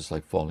Jesus said is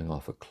like falling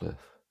off a cliff.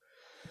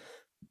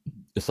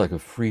 It's like a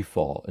free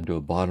fall into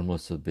a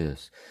bottomless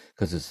abyss,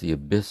 because it's the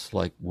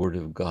abyss-like word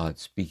of God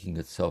speaking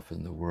itself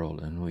in the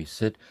world. And we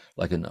sit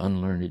like an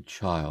unlearned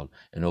child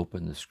and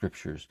open the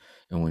scriptures.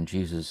 And when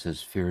Jesus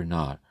says, fear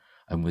not,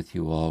 I'm with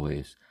you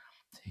always,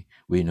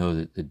 we know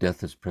that the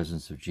deathless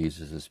presence of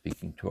Jesus is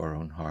speaking to our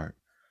own heart,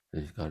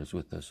 that God is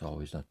with us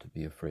always, not to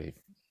be afraid,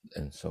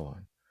 and so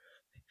on.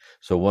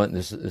 So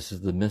this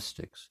is the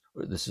mystics,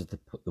 or this is the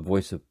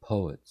voice of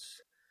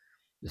poets.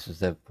 This is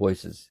that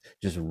voice that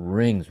just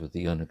rings with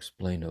the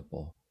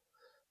unexplainable.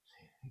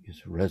 It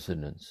gives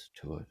resonance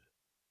to it,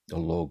 a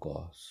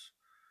logos,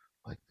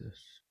 like this.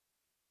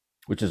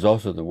 Which is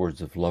also the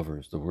words of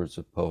lovers, the words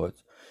of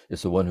poets.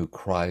 It's the one who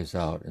cries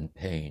out in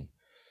pain.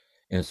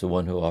 And it's the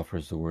one who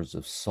offers the words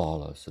of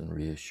solace and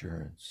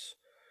reassurance.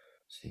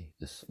 See,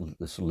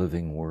 this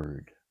living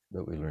word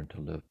that we learn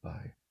to live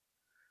by.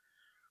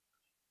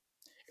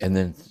 And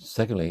then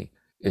secondly,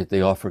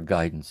 they offer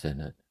guidance in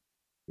it.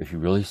 If you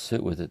really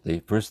sit with it,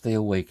 they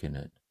awaken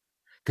it.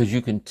 Because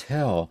you can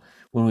tell,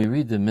 when we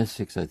read the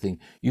mystics, I think,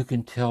 you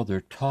can tell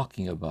they're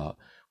talking about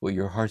what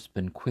your heart's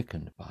been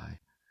quickened by.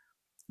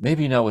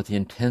 Maybe not with the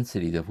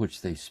intensity of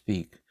which they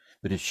speak,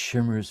 but it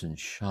shimmers and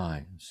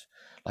shines,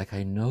 like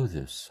I know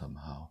this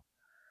somehow.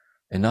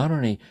 And not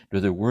only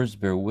do their words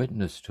bear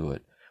witness to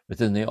it, but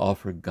then they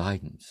offer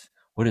guidance.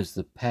 What is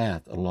the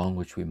path along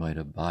which we might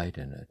abide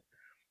in it?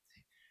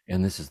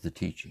 And this is the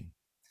teaching.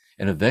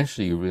 And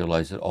eventually you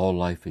realize that all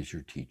life is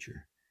your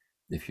teacher.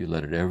 If you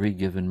let it, every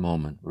given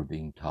moment we're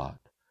being taught.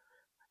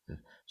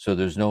 So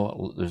there's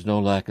no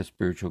lack of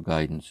spiritual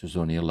guidance. There's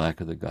only a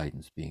lack of the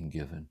guidance being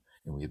given,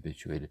 and we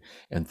habituate it.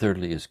 And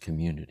thirdly is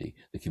community.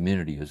 The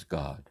community is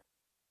God,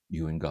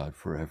 you and God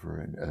forever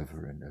and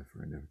ever and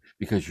ever and ever,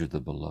 because you're the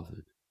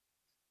beloved.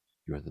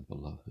 You're the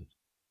beloved.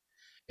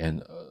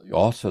 And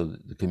also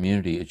the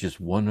community is just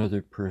one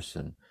other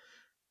person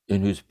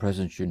in whose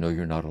presence you know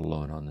you're not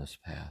alone on this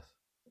path.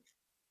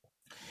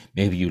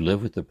 Maybe you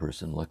live with the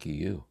person, lucky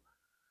you.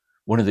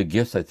 One of the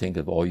gifts, I think,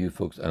 of all you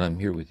folks, and I'm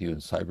here with you in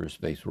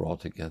cyberspace, we're all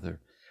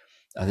together.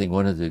 I think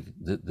one of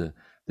the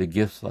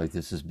gifts like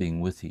this is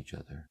being with each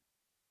other.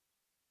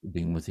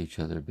 Being with each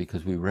other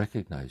because we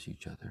recognize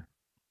each other.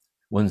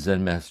 One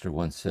Zen master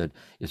once said,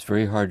 it's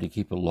very hard to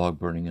keep a log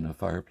burning in a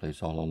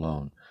fireplace all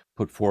alone.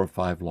 Put 4 or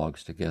 5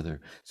 logs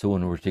together. So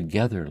when we're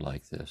together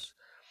like this,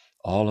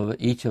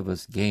 each of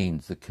us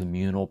gains the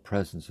communal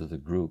presence of the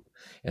group,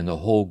 and the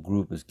whole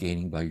group is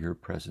gaining by your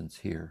presence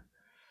here.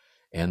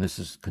 And this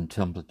is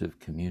contemplative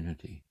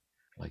community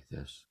like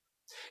this.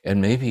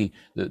 And maybe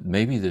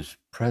this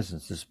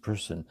presence, this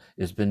person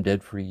has been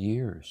dead for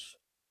years,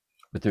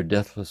 but their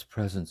deathless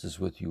presence is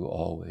with you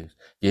always.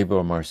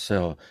 Gabriel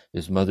Marcel,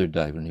 his mother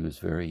died when he was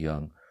very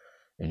young,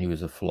 and he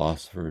was a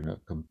philosopher and a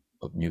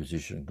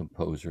musician,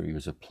 composer. He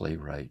was a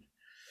playwright.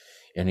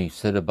 And he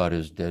said about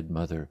his dead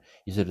mother,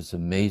 he said, it's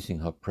amazing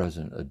how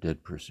present a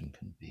dead person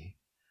can be.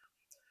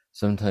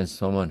 Sometimes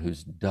someone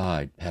who's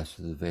died, passed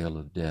through the veil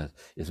of death,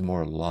 is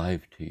more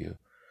alive to you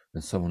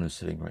than someone who's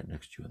sitting right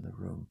next to you in the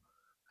room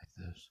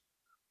like this.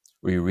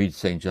 Or you read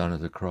St. John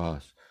of the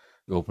Cross,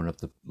 you open up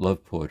the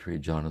love poetry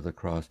of John of the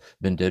Cross,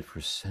 been dead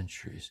for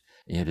centuries,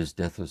 and yet his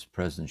deathless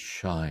presence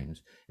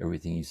shines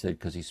everything he said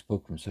because he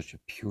spoke from such a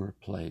pure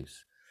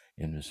place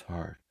in his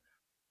heart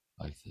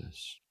like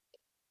this.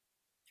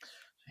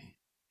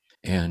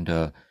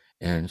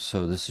 And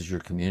so this is your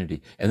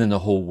community. And then the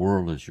whole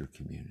world is your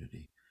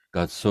community.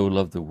 God so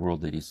loved the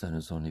world that he sent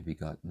his only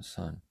begotten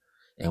Son.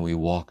 And we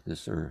walk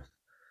this earth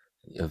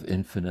of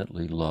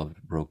infinitely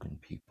loved, broken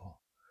people.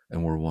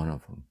 And we're one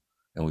of them.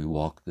 And we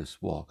walk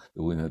this walk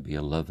that we might be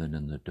a leaven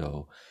in the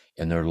dough.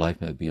 And their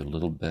life might be a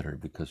little better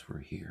because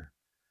we're here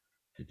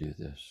to do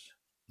this,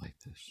 like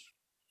this.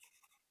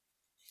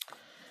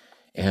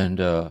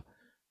 And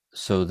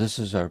so this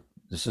is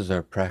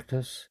our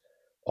practice.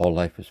 All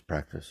life is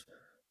practice.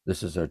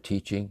 This is our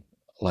teaching.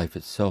 Life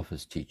itself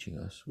is teaching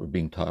us. We're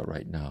being taught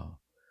right now.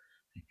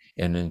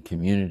 And in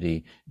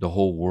community, the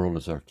whole world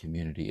is our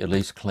community. It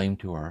lays claim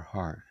to our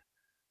heart.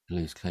 It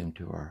lays claim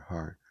to our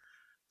heart.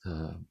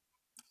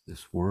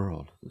 This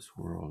world,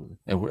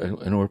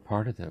 and we're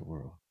part of that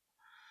world,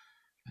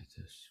 like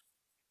this.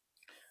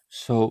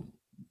 So,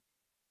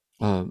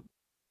 I'd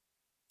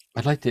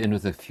like to end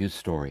with a few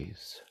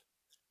stories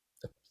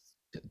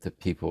that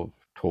people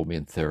told me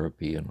in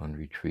therapy and on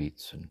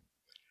retreats and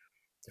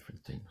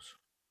different things.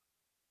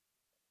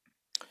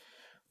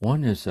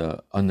 One is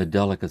on the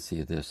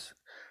delicacy of this.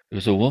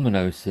 There's a woman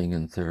I was seeing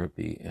in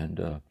therapy,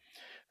 and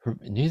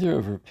neither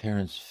of her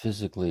parents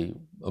physically,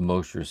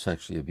 emotionally, or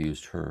sexually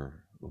abused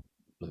her,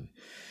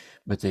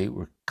 but they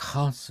were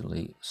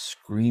constantly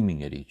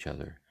screaming at each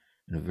other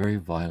in a very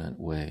violent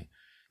way.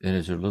 And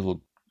as a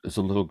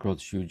little girl,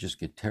 she would just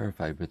get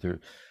terrified, but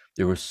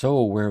they were so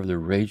aware of their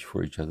rage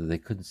for each other, they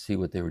couldn't see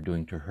what they were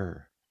doing to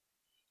her.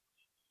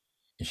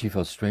 And she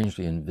felt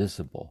strangely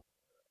invisible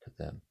to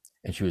them.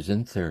 And she was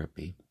in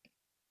therapy.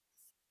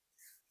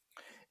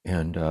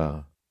 And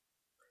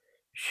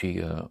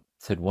she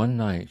said one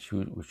night,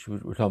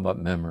 we're talking about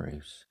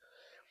memories.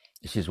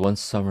 She says one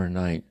summer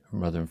night, her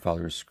mother and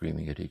father were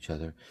screaming at each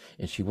other.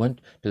 And she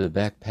went to the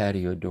back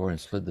patio door and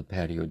slid the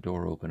patio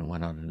door open and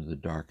went out into the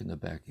dark in the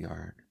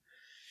backyard.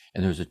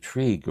 And there was a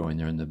tree growing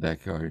there in the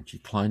backyard, and she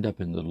climbed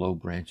up in the low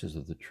branches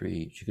of the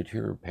tree. She could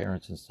hear her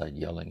parents inside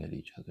yelling at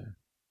each other.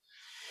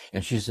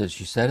 And she says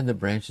she sat in the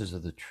branches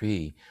of the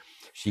tree.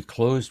 She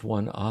closed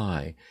one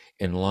eye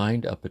and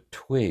lined up a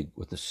twig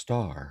with a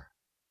star.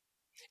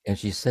 And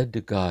she said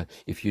to God,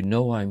 if you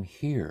know I'm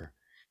here,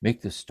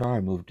 make the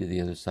star move to the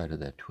other side of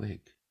that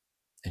twig.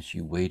 And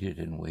she waited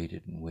and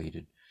waited and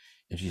waited.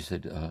 And she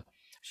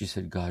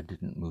said, God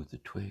didn't move the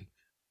twig,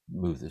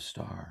 move the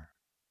star.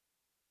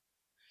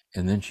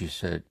 And then she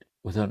said,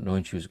 without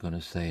knowing she was going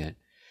to say it,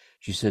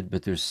 she said,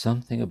 but there's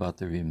something about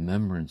the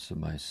remembrance of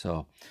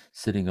myself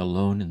sitting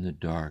alone in the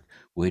dark,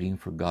 waiting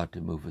for God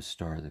to move a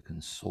star that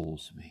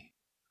consoles me.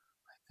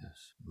 Like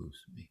this, moves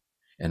me.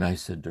 And I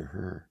said to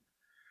her,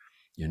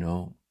 you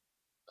know,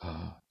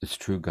 it's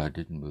true God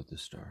didn't move the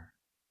star.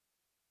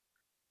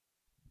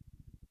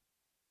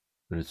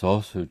 But it's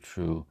also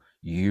true,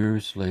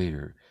 years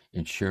later,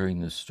 in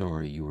sharing the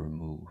story, you were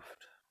moved.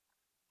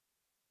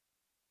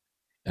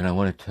 And I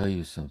want to tell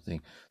you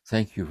something.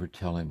 Thank you for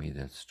telling me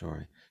that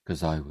story,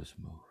 because I was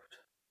moved.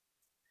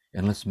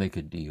 And let's make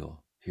a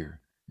deal here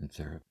in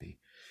therapy.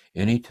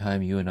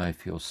 Anytime you and I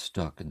feel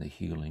stuck in the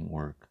healing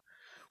work,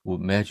 Well,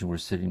 imagine we're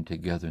sitting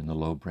together in the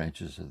low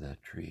branches of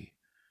that tree,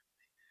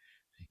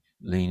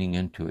 leaning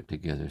into it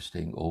together,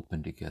 staying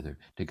open together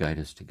to guide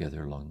us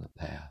together along the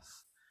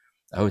path.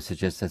 I would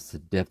suggest that's the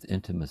depth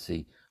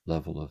intimacy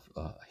level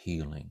of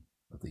healing,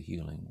 of the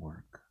healing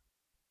work.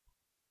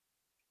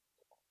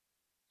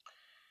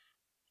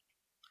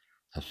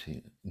 Let's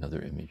see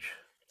another image.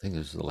 I think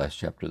this is the last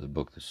chapter of the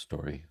book, the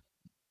story.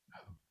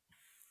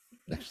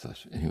 Next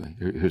lesson. Anyway,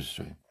 here's the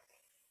story.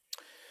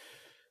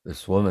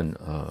 This woman,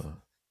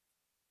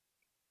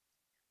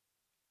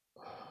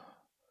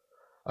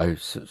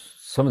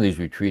 some of these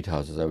retreat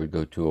houses I would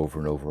go to over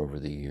and over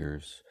the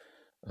years.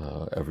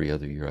 Every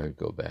other year I would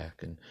go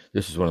back. And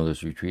this is one of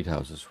those retreat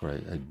houses where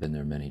I'd been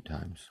there many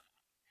times.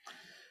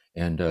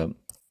 And there's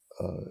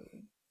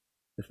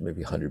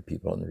maybe 100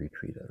 people on the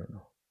retreat, I don't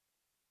know.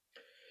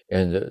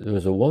 And there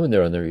was a woman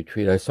there on the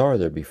retreat. I saw her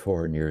there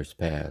before in years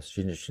past.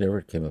 She never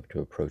came up to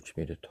approach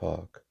me to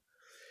talk.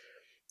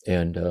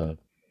 And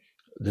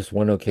this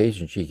one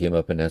occasion, she came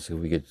up and asked if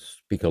we could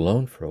speak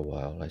alone for a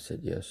while. I said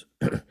yes.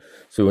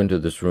 So we went to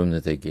this room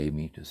that they gave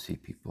me to see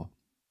people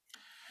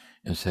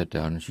and sat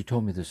down. And she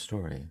told me this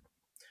story.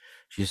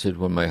 She said,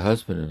 when my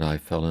husband and I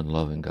fell in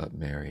love and got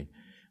married,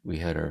 we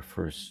had our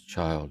first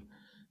child.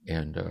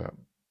 And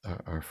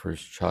our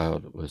first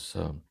child was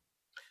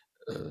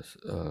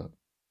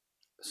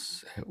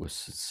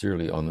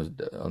sincerely on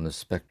the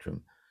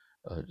spectrum,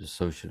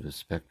 dissociative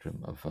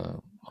spectrum of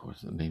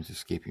course the name's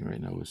escaping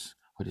right now.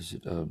 What is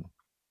it?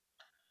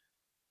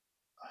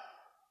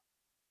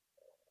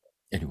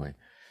 Anyway,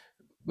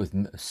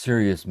 with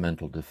serious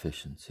mental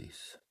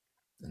deficiencies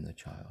in the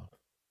child.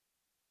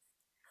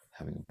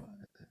 I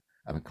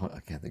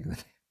can't think of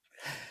it.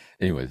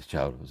 Anyway, the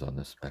child was on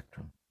the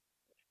spectrum,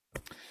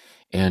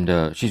 and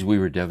we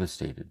were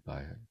devastated by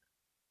it.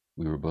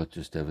 We were both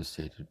just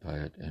devastated by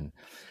it, and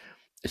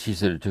she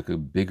said it took a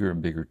bigger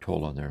and bigger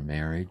toll on their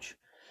marriage.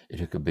 It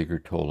took a bigger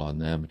toll on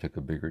them. It took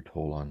a bigger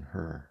toll on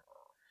her.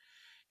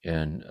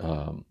 And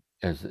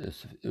as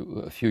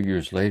a few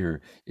years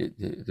later,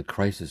 the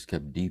crisis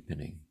kept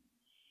deepening.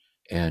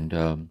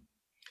 And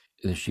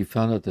she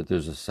found out that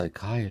there's a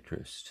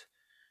psychiatrist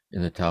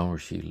in the town where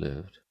she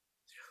lived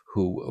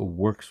who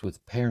works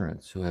with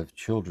parents who have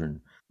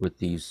children with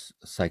these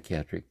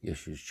psychiatric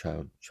issues,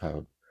 child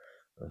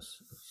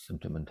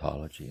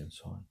symptomatology and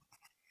so on.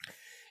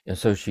 And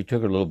so she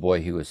took her little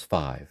boy, he was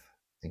 5, I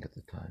think at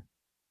the time.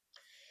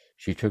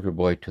 She took her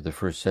boy to the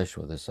first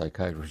session with a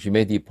psychiatrist. She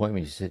made the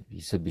appointment.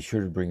 He said, be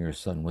sure to bring your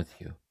son with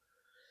you.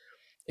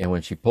 And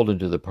when she pulled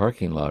into the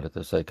parking lot at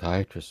the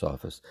psychiatrist's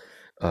office,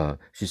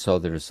 she saw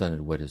that her son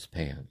had wet his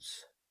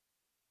pants.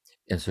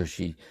 And so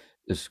she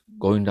is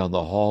going down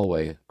the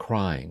hallway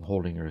crying,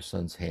 holding her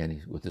son's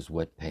hand with his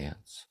wet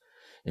pants,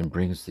 and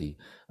brings the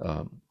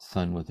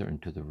son with her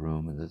into the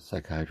room. And the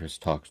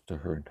psychiatrist talks to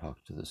her and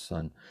talks to the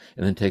son,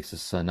 and then takes the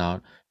son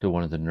out to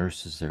one of the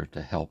nurses there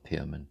to help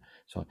him and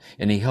so on.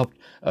 And he helped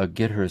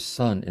get her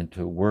son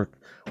into work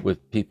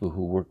with people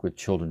who work with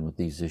children with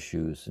these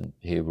issues and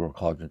behavioral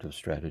cognitive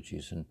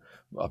strategies and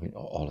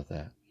all of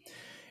that.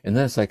 And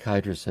then the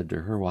psychiatrist said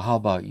to her, well, how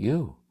about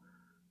you?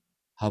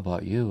 How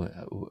about you?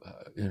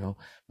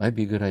 Might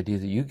be a good idea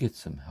that you get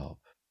some help.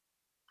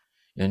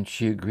 And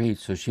she agreed.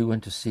 So she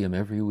went to see him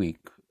every week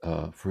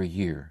for a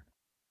year,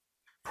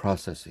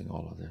 processing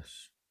all of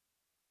this.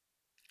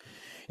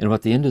 And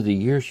about the end of the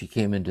year, she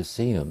came in to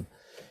see him.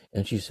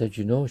 And she said,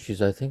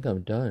 I think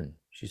I'm done.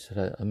 She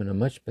said, I'm in a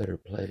much better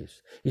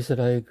place. He said,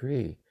 I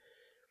agree.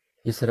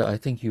 He said, I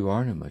think you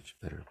are in a much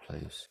better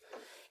place.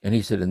 And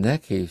he said, in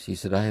that case, he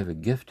said, I have a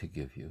gift to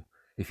give you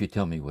if you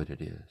tell me what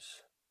it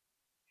is.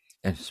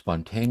 And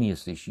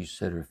spontaneously, she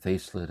said, her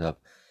face lit up,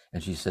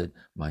 and she said,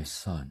 my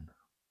son.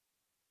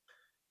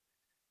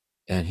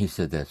 And he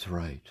said, that's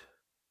right.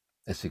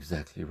 That's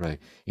exactly right.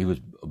 He was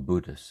a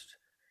Buddhist.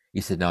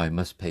 He said, now I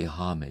must pay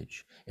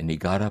homage. And he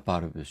got up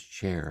out of his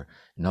chair,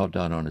 knelt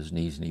down on his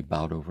knees, and he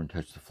bowed over and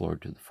touched the floor,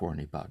 and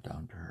he bowed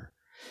down to her.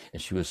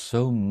 And she was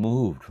so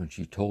moved when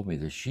she told me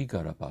that she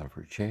got up out of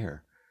her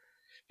chair,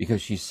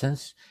 because she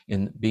sensed,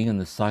 in being in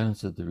the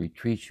silence of the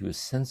retreat, she was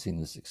sensing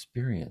this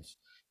experience,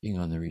 being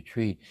on the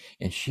retreat.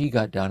 And she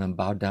got down and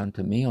bowed down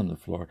to me on the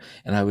floor.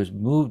 And I was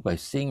moved by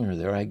seeing her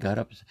there. I got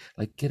up,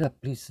 like, get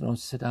up, please,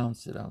 sit down,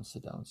 sit down,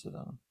 sit down, sit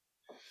down.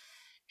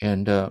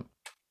 And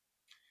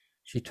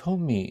she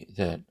told me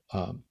that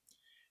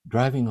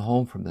driving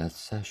home from that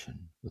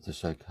session with the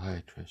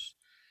psychiatrist,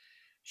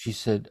 she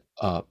said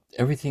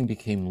everything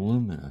became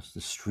luminous. The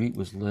street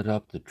was lit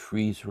up, the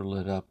trees were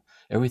lit up,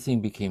 everything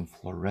became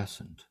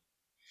fluorescent.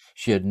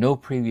 She had no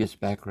previous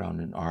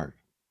background in art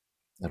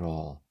at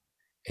all.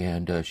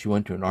 And she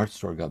went to an art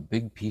store, got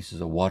big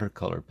pieces of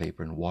watercolor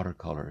paper and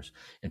watercolors,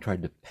 and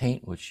tried to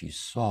paint what she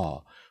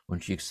saw when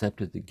she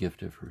accepted the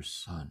gift of her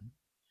son.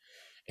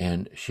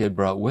 And she had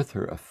brought with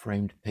her a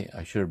framed paint.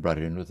 I should have brought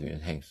it in with me.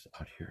 It hangs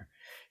out here.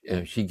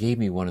 She gave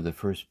me one of the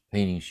first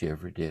paintings she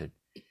ever did,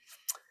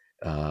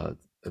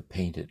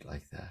 painted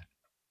like that,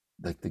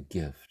 like the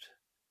gift.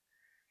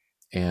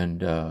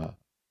 And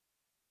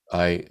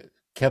I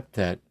kept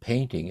that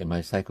painting in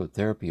my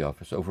psychotherapy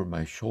office over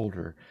my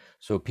shoulder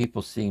so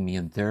people seeing me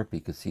in therapy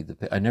could see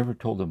I never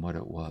told them what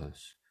it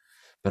was,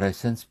 but I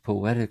sensed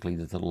poetically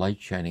that the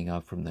light shining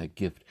out from that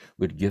gift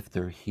would gift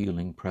their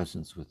healing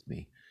presence with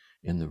me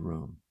in the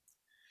room.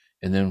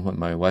 And then when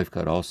my wife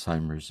got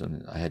Alzheimer's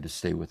and I had to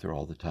stay with her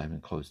all the time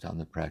and close down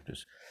the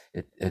practice,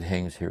 it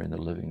hangs here in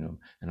the living room,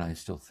 and I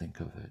still think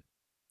of it.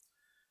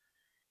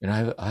 And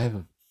I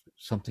have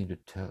something to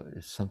tell.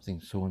 It's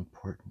something so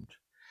important.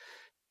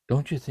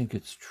 Don't you think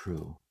it's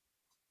true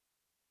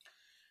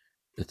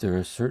that there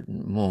are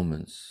certain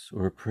moments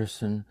where a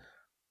person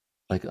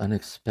like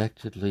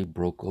unexpectedly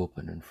broke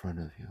open in front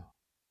of you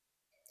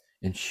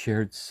and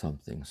shared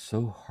something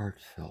so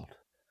heartfelt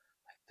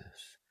like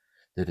this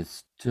that it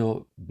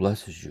still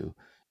blesses you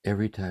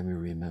every time you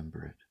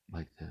remember it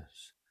like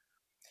this?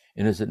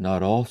 And is it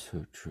not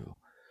also true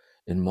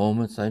in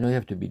moments, I know you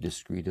have to be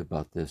discreet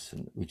about this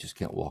and we just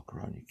can't walk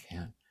around, you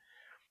can't.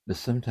 But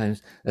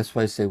sometimes, that's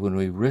why I say when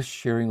we risk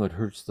sharing what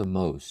hurts the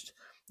most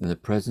in the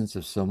presence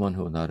of someone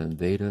who will not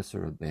invade us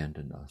or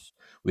abandon us,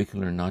 we can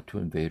learn not to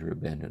invade or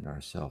abandon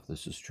ourselves.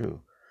 This is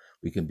true.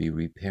 We can be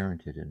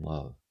reparented in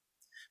love.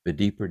 But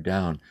deeper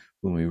down,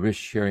 when we risk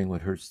sharing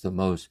what hurts the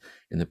most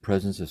in the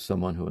presence of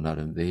someone who will not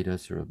invade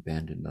us or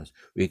abandon us,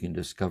 we can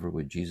discover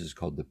what Jesus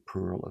called the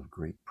pearl of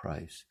great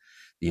price,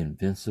 the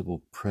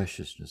invincible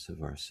preciousness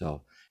of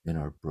ourself in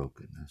our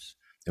brokenness,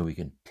 and we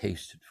can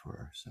taste it for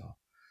ourselves.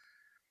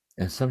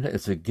 And sometimes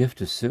it's a gift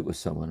to sit with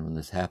someone when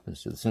this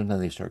happens to them.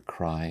 Sometimes they start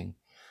crying.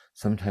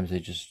 Sometimes they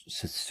just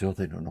sit still.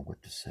 They don't know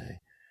what to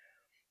say.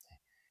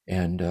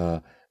 And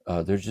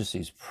there's just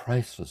these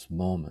priceless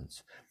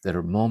moments that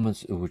are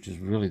moments which is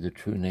really the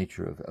true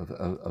nature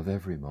of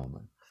every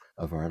moment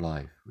of our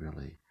life,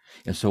 really.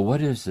 And so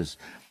what is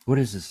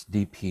this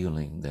deep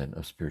healing then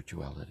of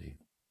spirituality?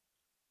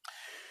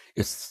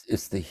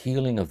 It's the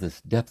healing of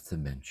this depth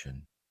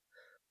dimension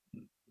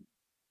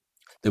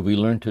that we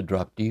learn to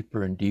drop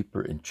deeper and deeper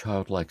in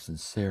childlike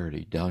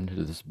sincerity down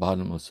into this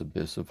bottomless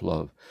abyss of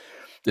love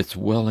that's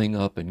welling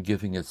up and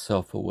giving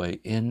itself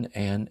away in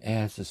and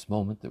as this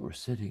moment that we're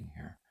sitting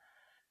here.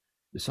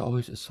 It's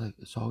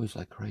always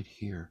like right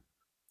here.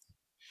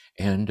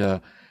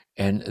 And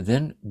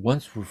then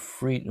once we're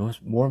freed,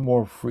 more and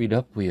more freed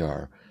up we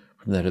are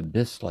from that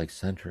abyss-like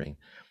centering,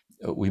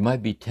 we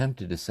might be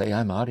tempted to say,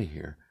 I'm out of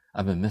here.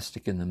 I'm a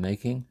mystic in the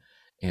making,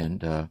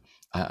 and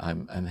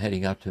I'm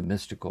heading out to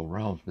mystical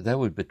realms. But that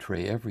would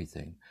betray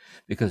everything,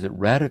 because it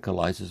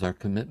radicalizes our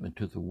commitment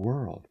to the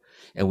world.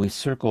 And we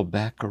circle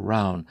back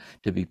around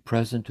to be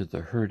present to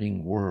the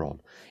hurting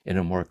world in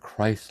a more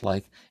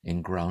Christ-like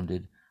and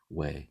grounded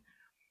way.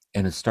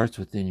 And it starts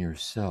within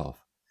yourself.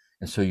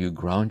 And so you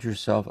ground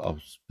yourself. I'll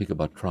speak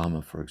about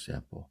trauma, for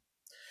example.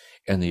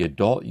 And the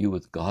adult you,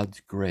 with God's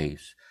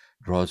grace,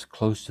 draws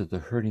close to the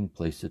hurting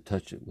place to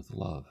touch it with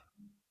love.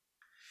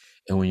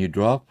 And when you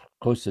draw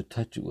close to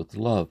touch it with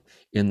love,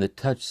 in the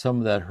touch, some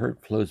of that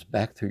hurt flows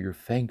back through your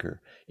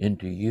finger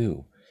into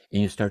you,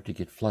 and you start to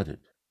get flooded.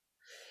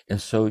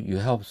 And so you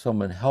help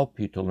someone help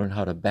you to learn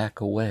how to back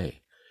away.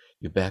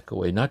 You back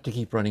away, not to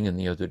keep running in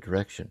the other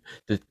direction,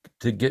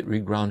 to get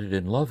regrounded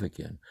in love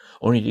again,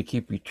 only to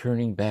keep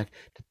returning back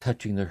to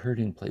touching the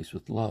hurting place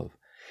with love.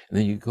 And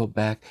then you go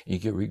back and you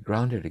get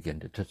regrounded again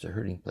to touch the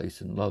hurting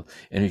place in love.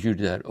 And as you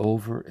do that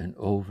over and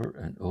over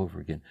and over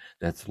again,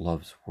 that's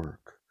love's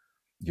work.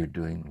 You're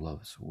doing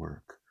love's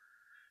work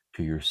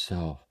to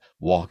yourself,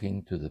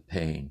 walking through the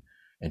pain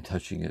and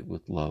touching it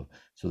with love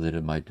so that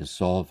it might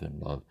dissolve in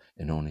love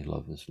and only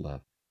love is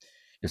left.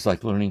 It's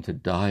like learning to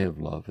die of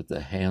love at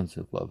the hands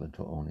of love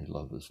until only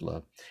love is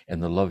left.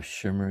 And the love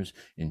shimmers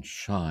and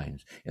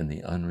shines in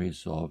the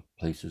unresolved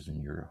places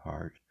in your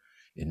heart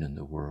and in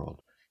the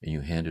world. And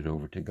you hand it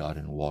over to God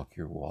and walk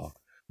your walk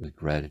with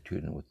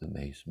gratitude and with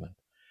amazement.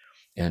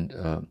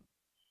 And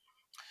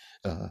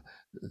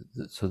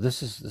so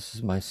this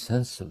is my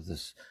sense of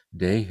this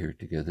day here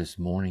together, this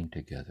morning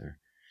together.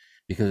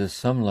 Because at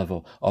some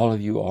level, all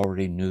of you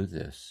already knew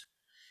this.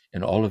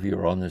 And all of you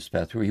are on this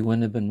path where you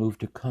wouldn't have been moved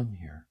to come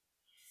here.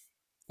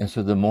 And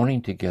so the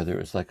morning together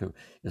is like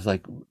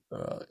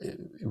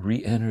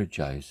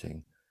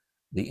re-energizing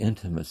the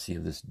intimacy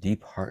of this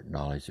deep heart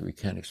knowledge that we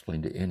can't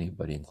explain to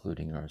anybody,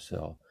 including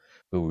ourselves.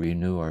 But we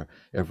renew our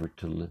effort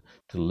to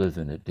live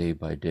in it day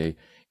by day,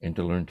 and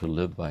to learn to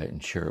live by it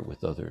and share it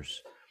with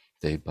others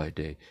day by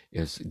day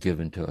is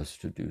given to us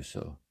to do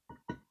so.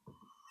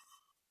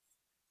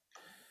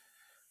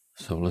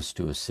 So let's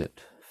do a sit,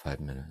 5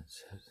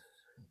 minutes.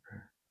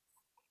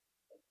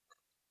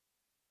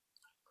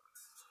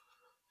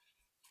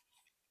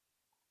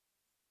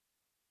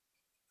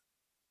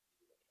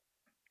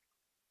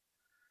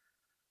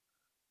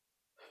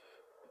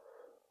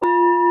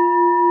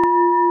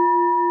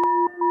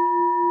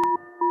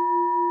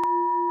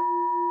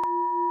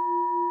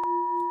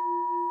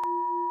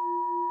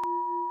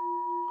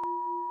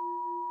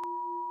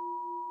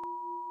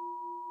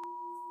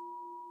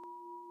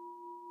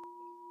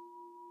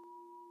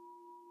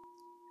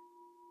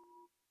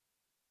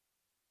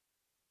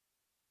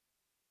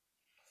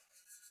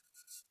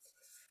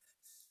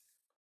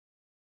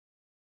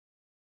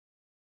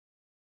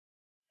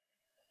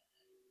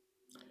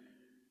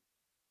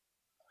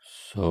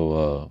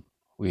 So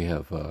we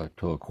have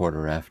till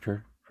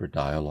 1:15 for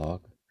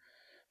dialogue.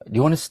 Do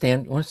you want to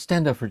stand? Want to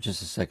stand up for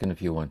just a second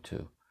if you want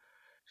to?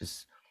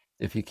 Just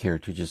if you care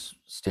to, just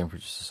stand for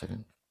just a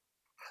second.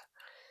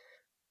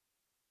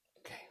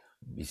 Okay,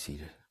 be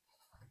seated.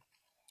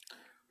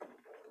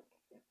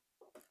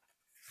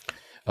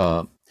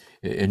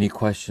 Any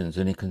questions?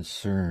 Any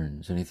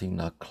concerns? Anything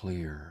not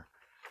clear?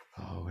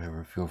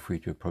 Whatever. Feel free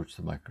to approach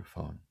the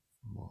microphone.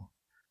 We'll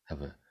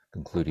have a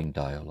concluding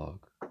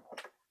dialogue.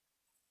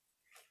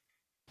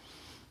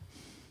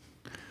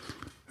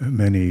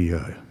 Many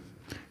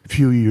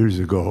few years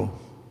ago,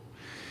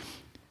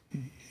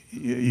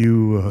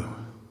 you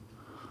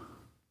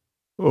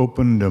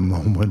opened a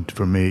moment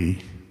for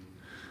me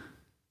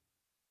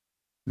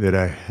that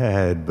I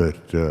had,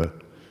 but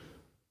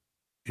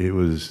it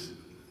was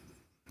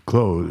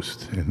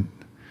closed.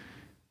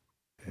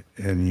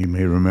 And you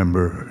may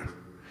remember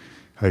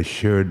I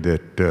shared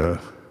that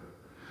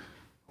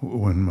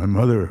when my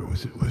mother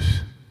was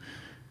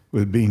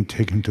being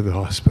taken to the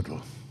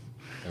hospital.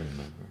 I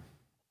remember.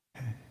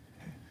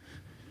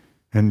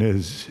 And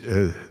as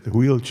the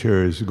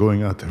wheelchair is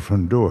going out the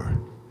front door,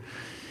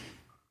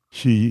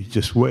 she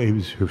just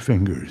waves her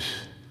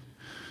fingers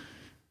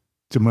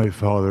to my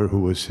father,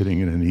 who was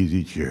sitting in an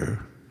easy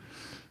chair.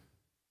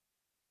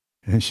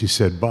 And she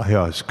said, "Bye,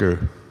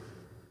 Oscar."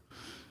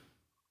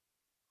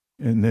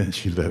 And then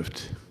she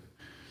left.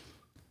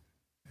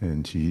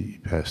 And she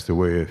passed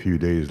away a few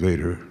days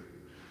later.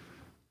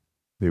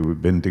 They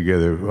had been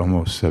together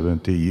almost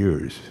 70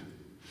 years.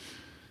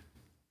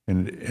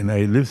 And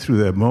I lived through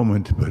that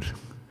moment, but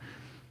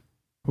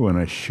when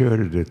I shared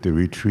it at the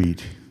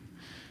retreat,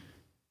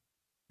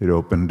 it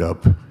opened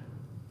up.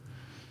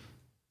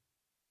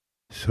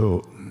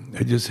 So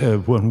I just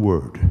have one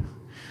word,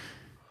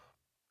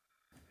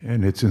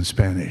 and it's in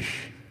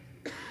Spanish,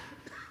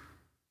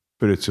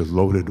 but it's a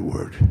loaded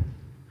word.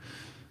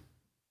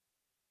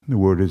 The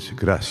word is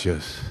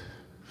gracias.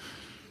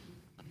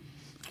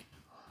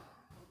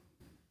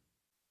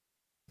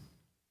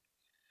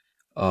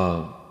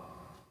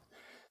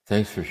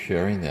 Thanks for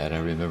sharing that. I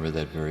remember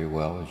that very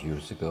well. It was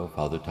years ago.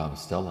 Father Tom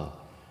Stella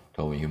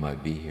told me you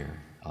might be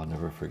here. I'll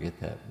never forget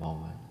that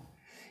moment.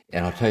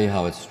 And I'll tell you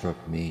how it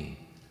struck me,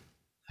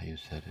 how you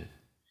said it.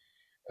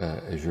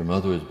 As your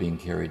mother was being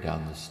carried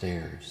down the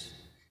stairs,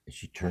 and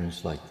she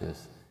turns like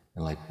this,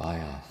 and like,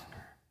 "Bye,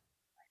 Oscar."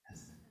 Like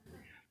this.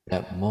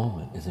 That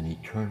moment is an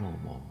eternal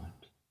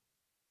moment.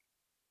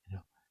 You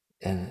know?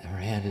 And her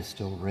hand is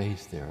still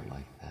raised there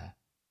like that.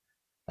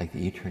 Like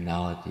the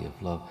eternality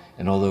of love.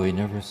 And although he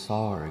never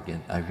saw her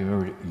again, I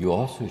remember you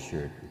also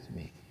shared with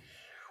me,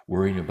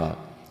 worrying about,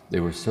 they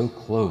were so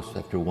close,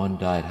 after one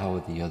died, how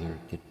would the other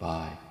get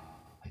by?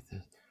 Like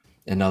this.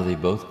 And now they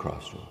both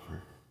crossed over.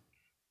 You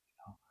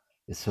know,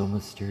 it's so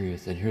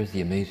mysterious. And here's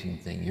the amazing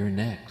thing, you're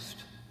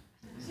next.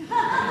 You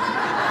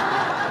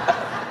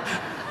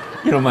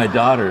know, my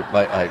daughter,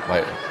 my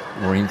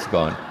Maureen's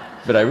gone,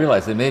 but I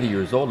realized I'm 80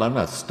 years old, I'm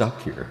not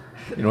stuck here.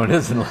 You know, it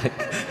isn't like,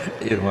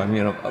 you know, I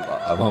mean,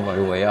 I'm on my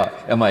way out.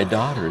 And my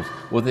daughters,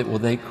 will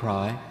they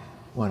cry?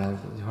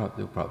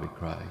 They'll probably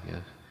cry, I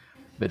guess.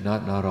 But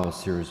not all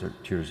tears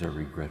are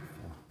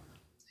regretful.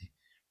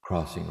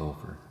 Crossing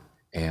over.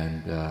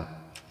 And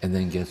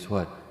then guess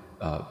what?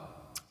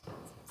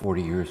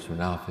 40 years from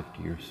now,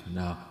 50 years from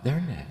now,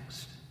 they're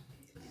next.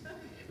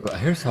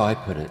 Here's how I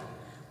put it.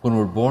 When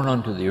we're born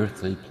onto the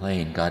earthly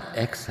plane, God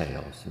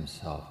exhales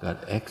himself.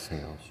 God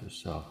exhales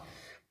herself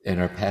in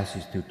our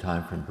passage through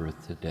time from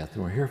birth to death.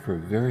 And we're here for a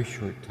very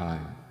short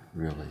time,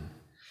 really.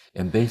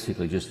 And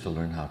basically just to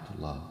learn how to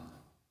love,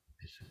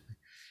 basically.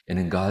 And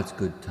in God's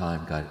good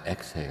time, God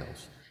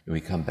exhales, and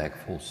we come back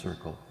full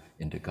circle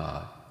into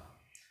God.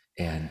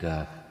 And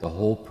the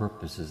whole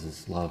purpose is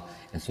this love.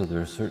 And so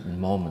there are certain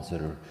moments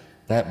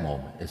that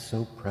moment is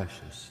so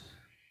precious.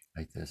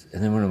 Like this.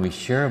 And then when we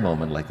share a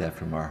moment like that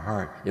from our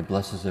heart, it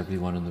blesses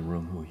everyone in the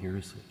room who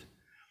hears it.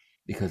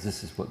 Because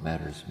this is what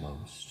matters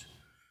most.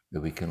 That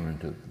we can learn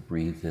to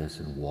breathe this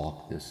and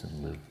walk this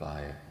and live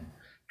by it and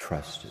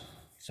trust it.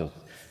 So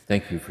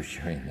thank you for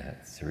sharing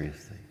that,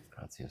 seriously.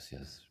 Gracias,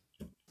 yes.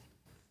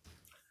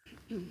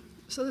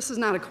 So this is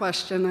not a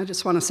question. I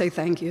just want to say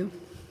thank you.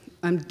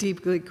 I'm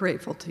deeply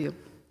grateful to you.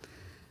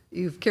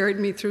 You've carried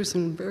me through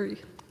some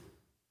very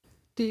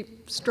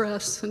deep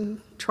stress and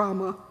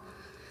trauma.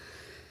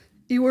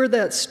 You were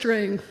that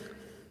string.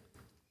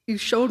 You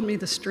showed me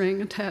the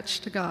string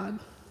attached to God,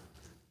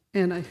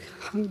 and I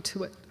hung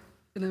to it.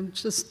 And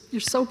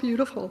you're so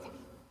beautiful,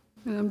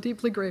 and I'm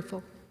deeply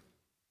grateful.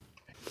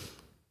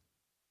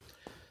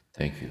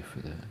 Thank you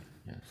for that.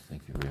 Yes,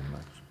 thank you very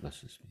much.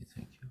 Blesses me,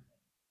 thank you.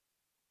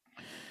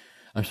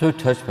 I'm so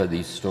touched by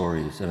these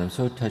stories, and I'm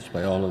so touched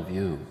by all of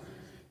you.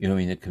 You know, I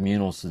mean, the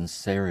communal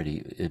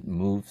sincerity, it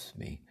moves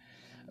me.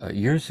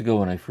 Years ago,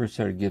 when I first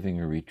started giving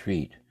a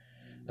retreat,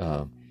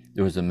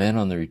 there was a man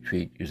on the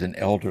retreat. He was an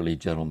elderly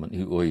gentleman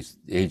who was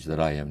the age that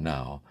I am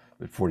now,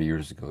 but 40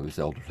 years ago he was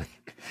elderly.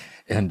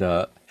 And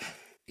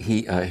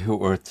he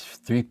wore a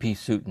three-piece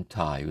suit and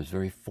tie. He was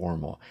very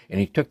formal. And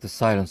he took the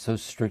silence so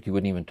strict he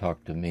wouldn't even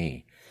talk to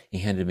me. he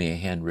handed me a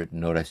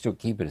handwritten note. I still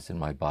keep it. It's in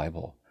my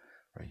Bible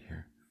right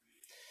here.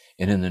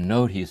 And in the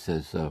note, he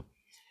says,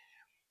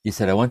 he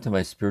said, I went to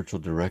my spiritual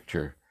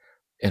director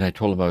and I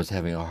told him I was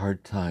having a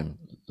hard time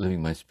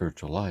living my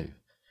spiritual life.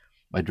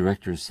 My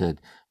director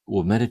said,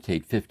 well,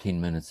 meditate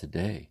 15 minutes a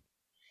day.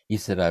 He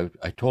said,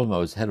 I told him I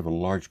was head of a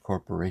large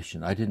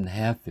corporation. I didn't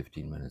have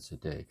 15 minutes a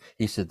day.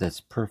 He said,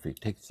 that's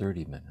perfect. Take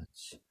 30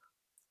 minutes.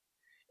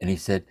 And he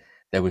said,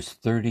 that was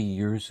 30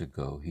 years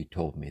ago. He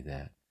told me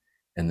that.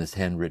 And this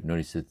handwritten note,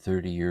 he said,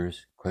 30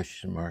 years,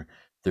 question mark,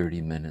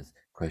 30 minutes,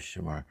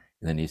 question mark.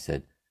 And then he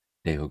said,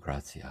 Deo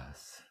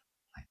gratias,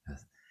 like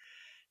this,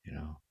 you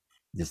know,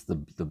 just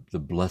the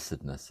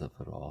blessedness of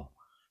it all.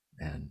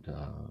 And,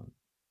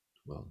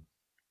 well,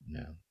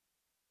 yeah,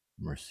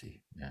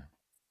 mercy, yeah.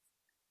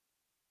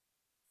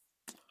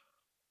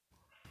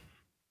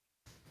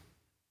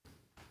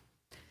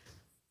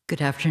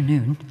 Good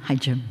afternoon. Hi,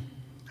 Jim.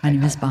 My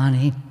name is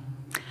Bonnie.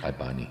 Hi,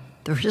 Bonnie.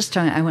 The first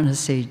time, I want to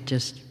say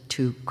just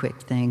two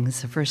quick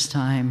things. The first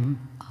time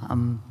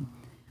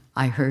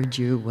I heard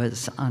you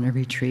was on a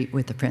retreat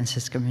with the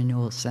Franciscan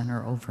Renewal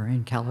Center over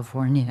in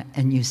California,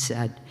 and you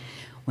said,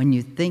 when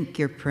you think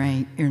you're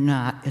praying, you're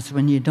not. It's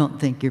when you don't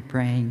think you're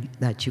praying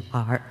that you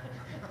are.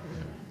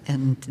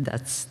 And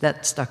that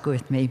stuck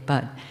with me.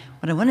 But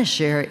what I want to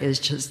share is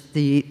just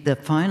the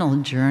final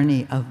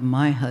journey of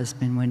my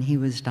husband when he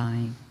was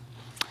dying.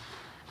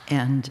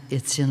 And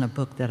it's in a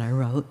book that I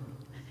wrote.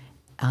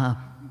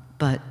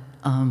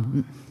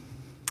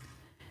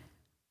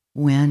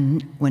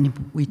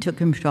 When we took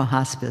him to a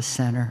hospice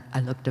center, I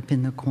looked up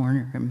in the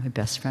corner, and my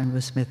best friend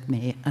was with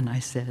me, and I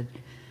said,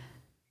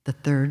 the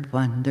third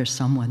one, there's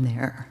someone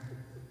there.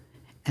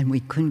 And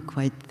we couldn't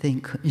quite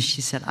think.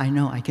 She said, I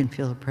know, I can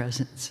feel a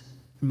presence.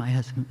 And my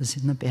husband was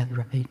in the bed,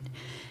 right?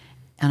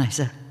 And I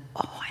said,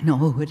 oh, I know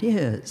who it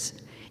is.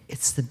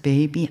 It's the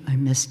baby I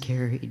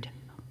miscarried.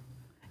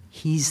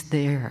 He's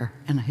there.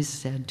 And I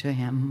said to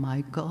him,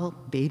 Michael,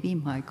 baby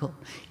Michael,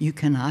 you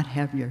cannot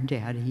have your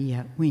daddy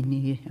yet. We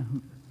need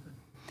him.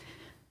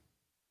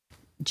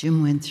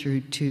 Jim went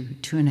through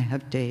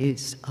 2.5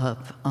 days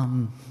of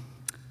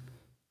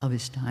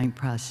his dying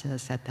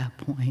process at that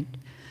point.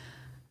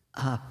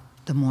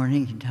 The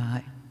morning he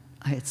died,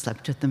 I had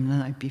slept with him the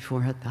night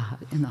before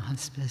in the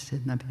hospice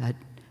in the bed.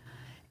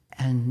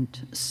 And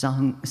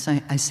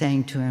I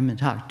sang to him and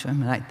talked to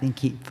him, and I think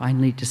he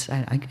finally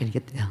decided I could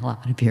get the hell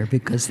out of here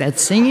because that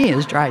singing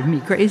is driving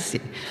me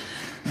crazy.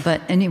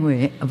 But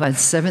anyway, about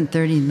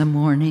 7:30 in the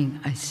morning,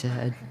 I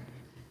said,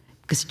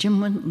 because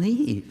Jim wouldn't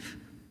leave.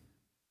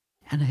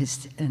 And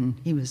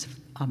he was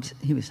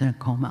in a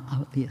coma,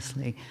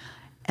 obviously.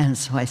 And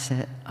so I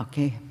said,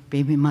 okay,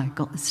 baby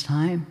Michael, it's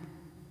time.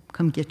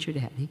 Come get your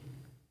daddy.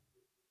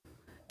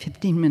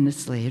 15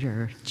 minutes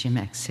later, Jim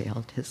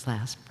exhaled his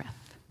last breath.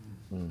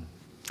 Mm.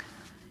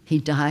 He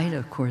died,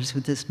 of course,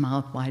 with his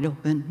mouth wide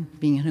open,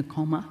 being in a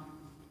coma.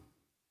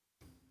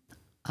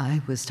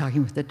 I was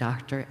talking with the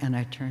doctor, and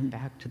I turned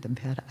back to the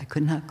bed. I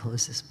could not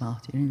close his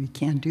mouth. You know, you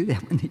can't do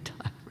that when they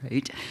die,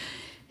 right?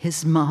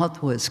 His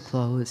mouth was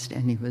closed,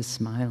 and he was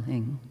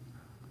smiling.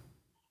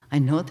 I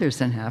know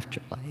there's an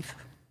afterlife.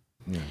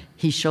 Yeah.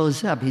 He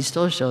shows up. He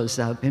still shows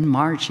up. In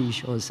March, he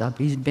shows up.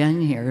 He's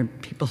been here.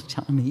 People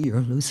tell me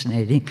you're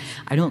hallucinating.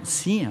 I don't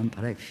see him,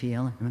 but I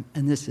feel him.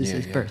 And this is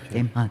his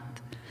birthday month.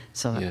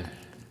 So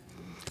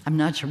I'm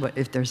not sure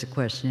if there's a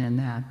question in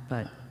that,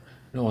 but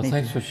no. Well,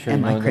 thanks for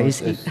sharing. Am I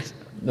crazy?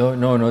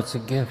 No. It's a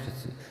gift.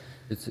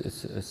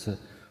 It's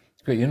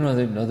great. You know,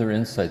 another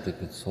insight that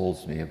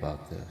consoles me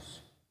about this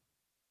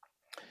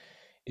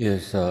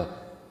is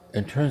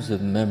in terms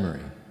of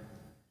memory.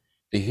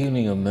 The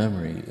healing of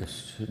memory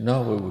is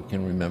not what we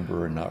can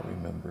remember or not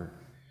remember,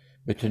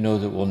 but to know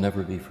that we'll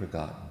never be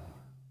forgotten.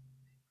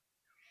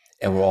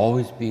 And we'll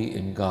always be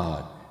in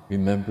God,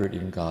 remembered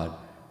in God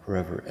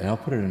forever. And I'll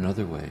put it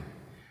another way,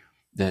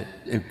 that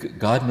if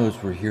God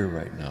knows we're here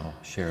right now,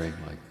 sharing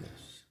like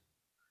this.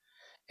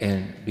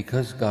 And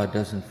because God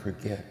doesn't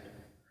forget,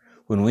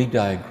 when we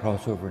die and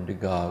cross over into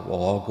God,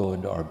 we'll all go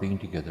into our being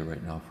together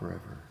right now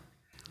forever.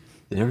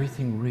 That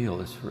everything real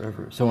is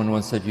forever. Someone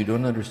once said, you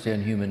don't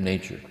understand human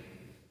nature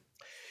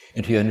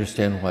until you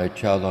understand why a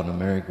child on a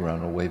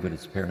merry-go-round will wave at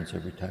its parents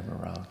every time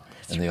around.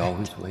 That's and they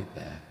always wave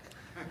back.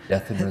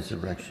 Death and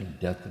resurrection,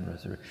 death and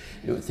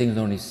resurrection. Things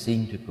only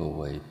seem to go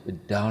away,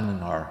 but down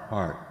in our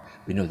heart,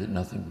 we know that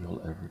nothing real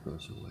ever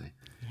goes away.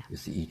 Yeah.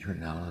 It's the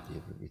eternality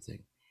of everything.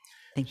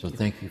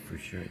 Thank you for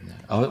sharing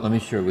that. Let me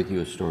share with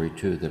you a story,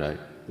 too, that I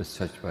was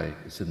touched by.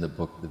 It's in the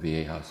book, The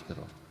VA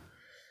Hospital.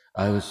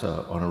 I was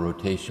on a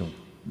rotation with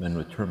men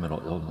with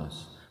terminal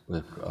illness,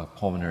 with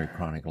pulmonary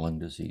chronic lung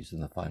disease in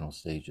the final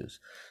stages.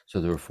 So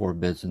there were 4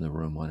 beds in the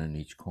room, 1 in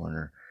each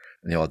corner,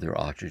 and they all had their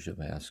oxygen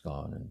mask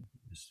on, and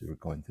they were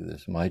going through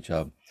this. My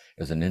job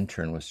as an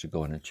intern was to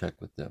go in and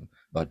check with them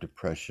about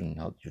depression,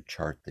 how to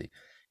chart the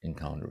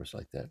encounter was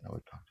like that, and I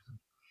would talk to them.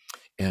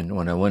 And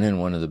when I went in,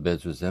 one of the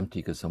beds was empty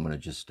because someone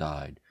had just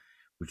died,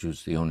 which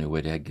was the only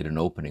way to get an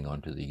opening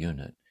onto the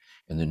unit.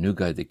 And the new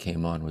guy that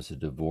came on was a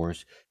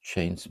divorced,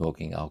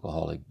 chain-smoking,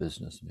 alcoholic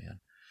businessman.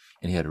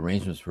 and he had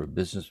arrangements for a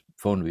business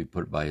phone to be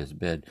put by his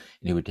bed,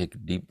 and he would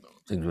take deep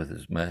things with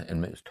his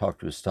and talk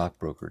to his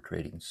stockbroker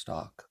trading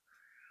stock.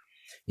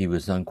 He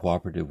was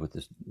uncooperative with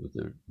the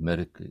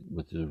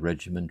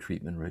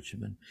treatment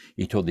regimen.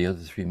 He told the other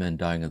 3 men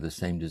dying of the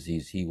same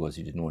disease he was,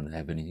 he didn't want to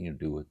have anything to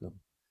do with them,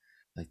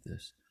 like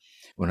this.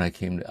 When I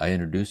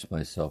introduced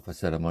myself. I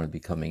said, I'm going to be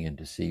coming in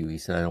to see you. He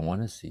said, I don't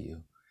want to see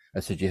you. I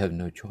said, you have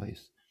no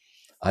choice.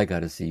 I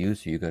got to see you,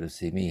 so you got to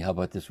see me. How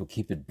about this? We'll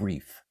keep it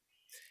brief.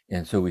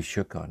 And so we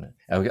shook on it.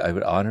 I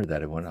would honor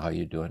that. I went, how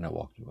you doing? I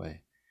walked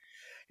away.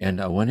 And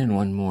I went in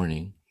one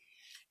morning,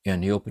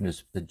 and he opened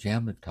his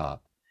pajama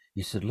top.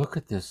 He said, look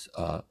at this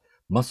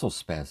muscle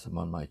spasm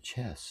on my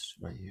chest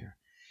right here.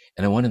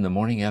 And I went in the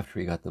morning after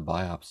he got the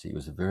biopsy. It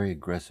was a very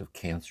aggressive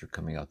cancer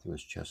coming out through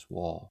his chest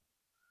wall.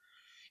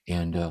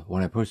 And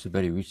when I approached the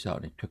bed, he reached out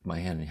and he took my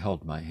hand and he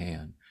held my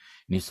hand.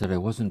 And he said, I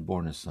wasn't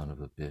born a son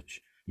of a bitch.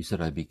 He said,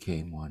 I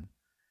became one.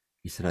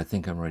 He said, I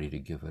think I'm ready to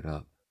give it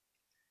up.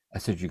 I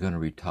said, you're going to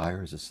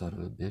retire as a son of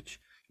a bitch?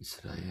 He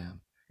said, I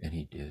am. And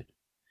he did.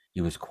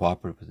 He was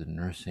cooperative with the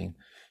nursing.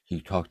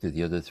 He talked to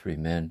the other 3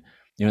 men.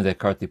 You know that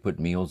cart they put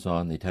meals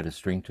on? They tied a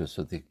string to it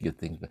so they could get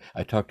things back.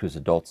 I talked to his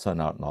adult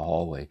son out in the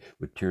hallway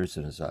with tears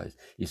in his eyes.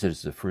 He said,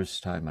 it's the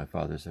first time my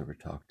father's ever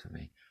talked to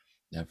me.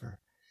 Never.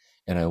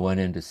 And I went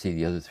in to see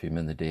the other 3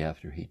 men the day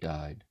after he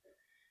died.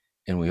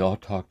 And we all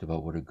talked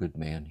about what a good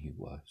man he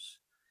was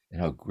and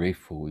how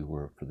grateful we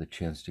were for the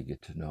chance to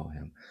get to know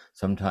him.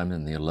 Sometime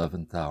in the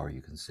 11th hour,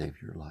 you can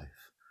save your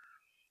life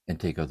and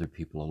take other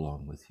people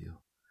along with you.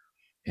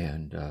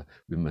 And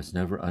we must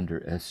never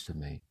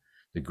underestimate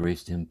the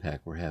greatest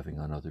impact we're having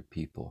on other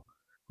people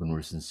when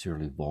we're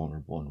sincerely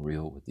vulnerable and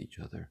real with each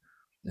other.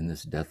 And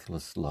this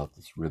deathless love,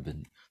 this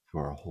ribbon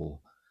through our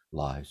whole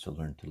lives, to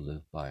learn to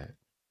live by it.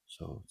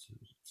 So it's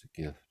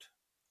a gift,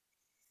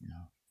 you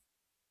know.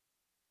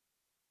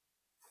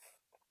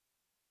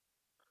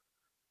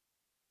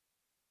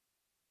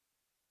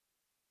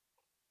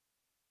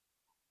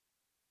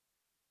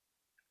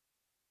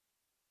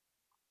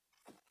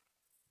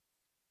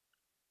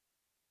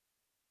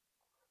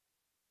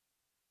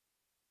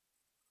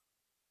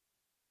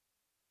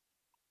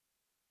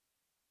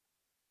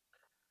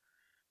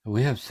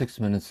 We have 6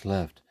 minutes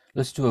left.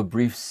 Let's do a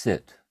brief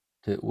sit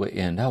to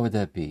end. How would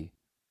that be?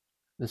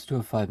 Let's do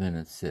a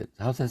 5-minute sit.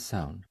 How's that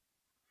sound?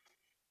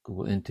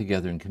 We'll end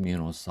together in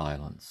communal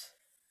silence,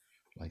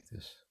 like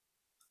this.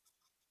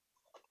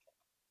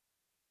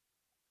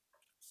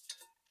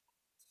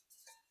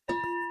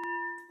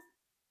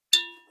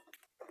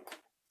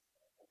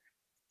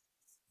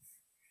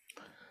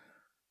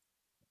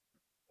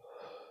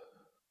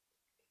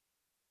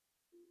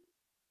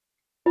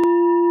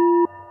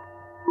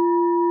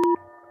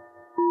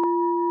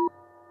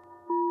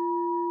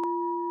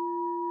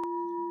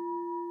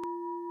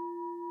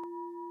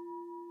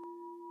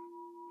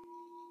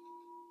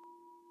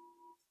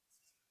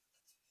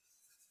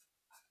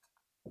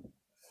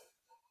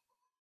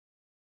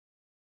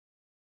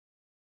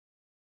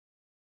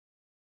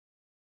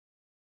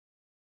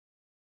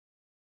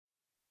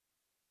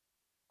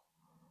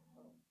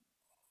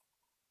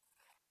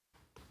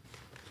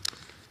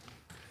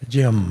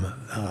 Jim,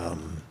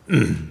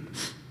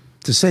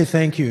 to say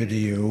thank you to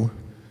you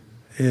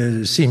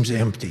seems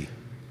empty.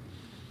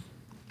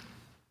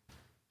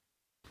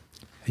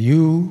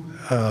 You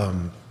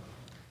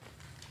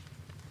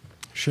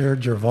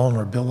shared your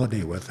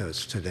vulnerability with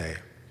us today,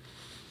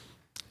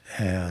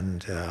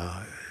 and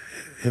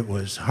it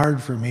was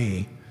hard for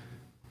me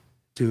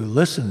to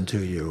listen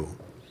to you.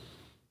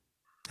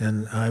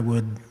 And I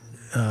would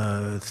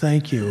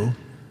thank you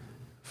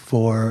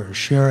for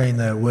sharing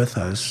that with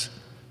us.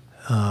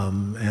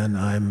 And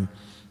I'm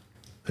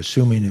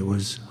assuming it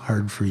was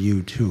hard for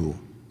you too.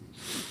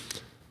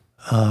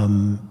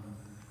 The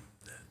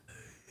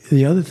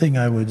other thing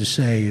I would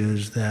say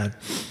is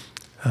that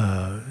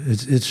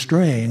it's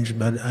strange,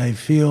 but I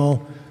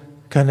feel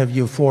kind of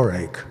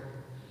euphoric.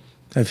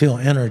 I feel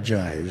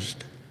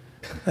energized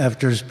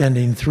after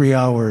spending 3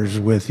 hours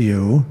with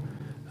you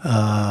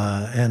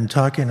and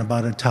talking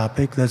about a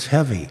topic that's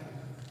heavy.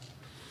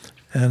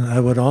 And I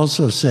would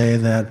also say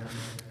that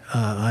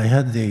I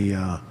had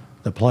the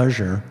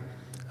pleasure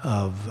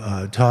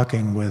of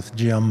talking with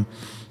Jim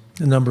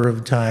a number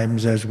of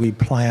times as we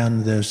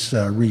planned this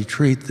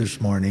retreat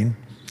this morning.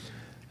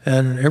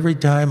 And every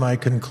time I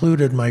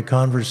concluded my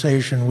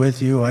conversation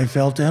with you, I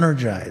felt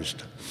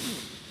energized.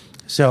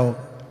 So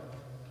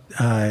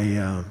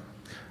I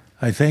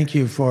thank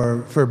you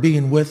for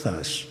being with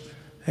us.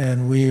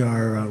 And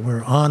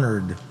we're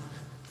honored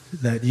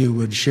that you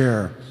would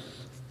share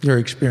your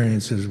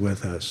experiences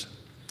with us.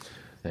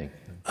 Thank you.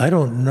 I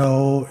don't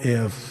know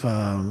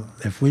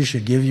if we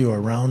should give you a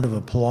round of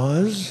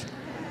applause,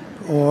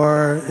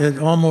 or it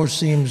almost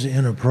seems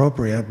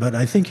inappropriate, but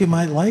I think you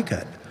might like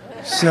it.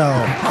 So,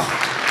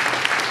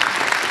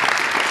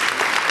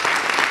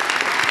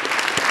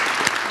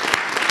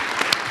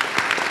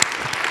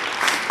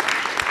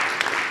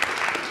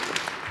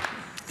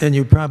 and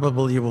you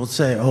probably will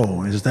say,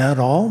 oh, is that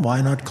all?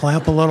 Why not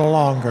clap a little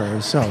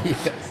longer? So,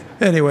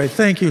 Anyway,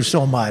 thank you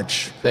so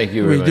much. Thank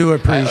you very much. We do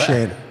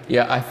appreciate it.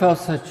 Yeah, I felt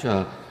such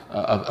a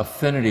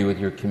affinity with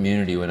your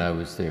community when I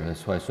was there.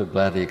 That's why I so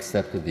gladly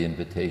accepted the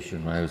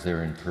invitation when I was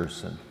there in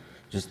person.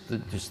 Just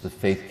the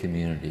faith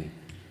community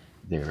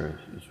there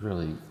is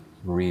really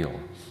real,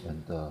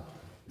 and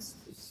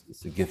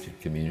it's a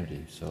gifted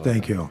community. So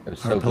thank you. I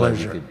was Our so glad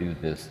pleasure. we could do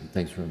this, and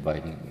thanks for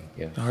inviting me.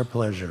 Yes. Our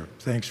pleasure.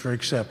 Thanks for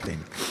accepting.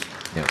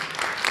 Yeah.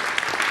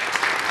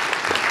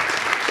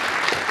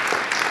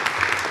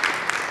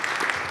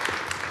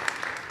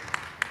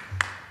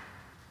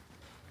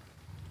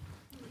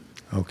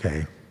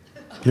 Okay.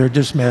 You're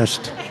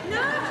dismissed.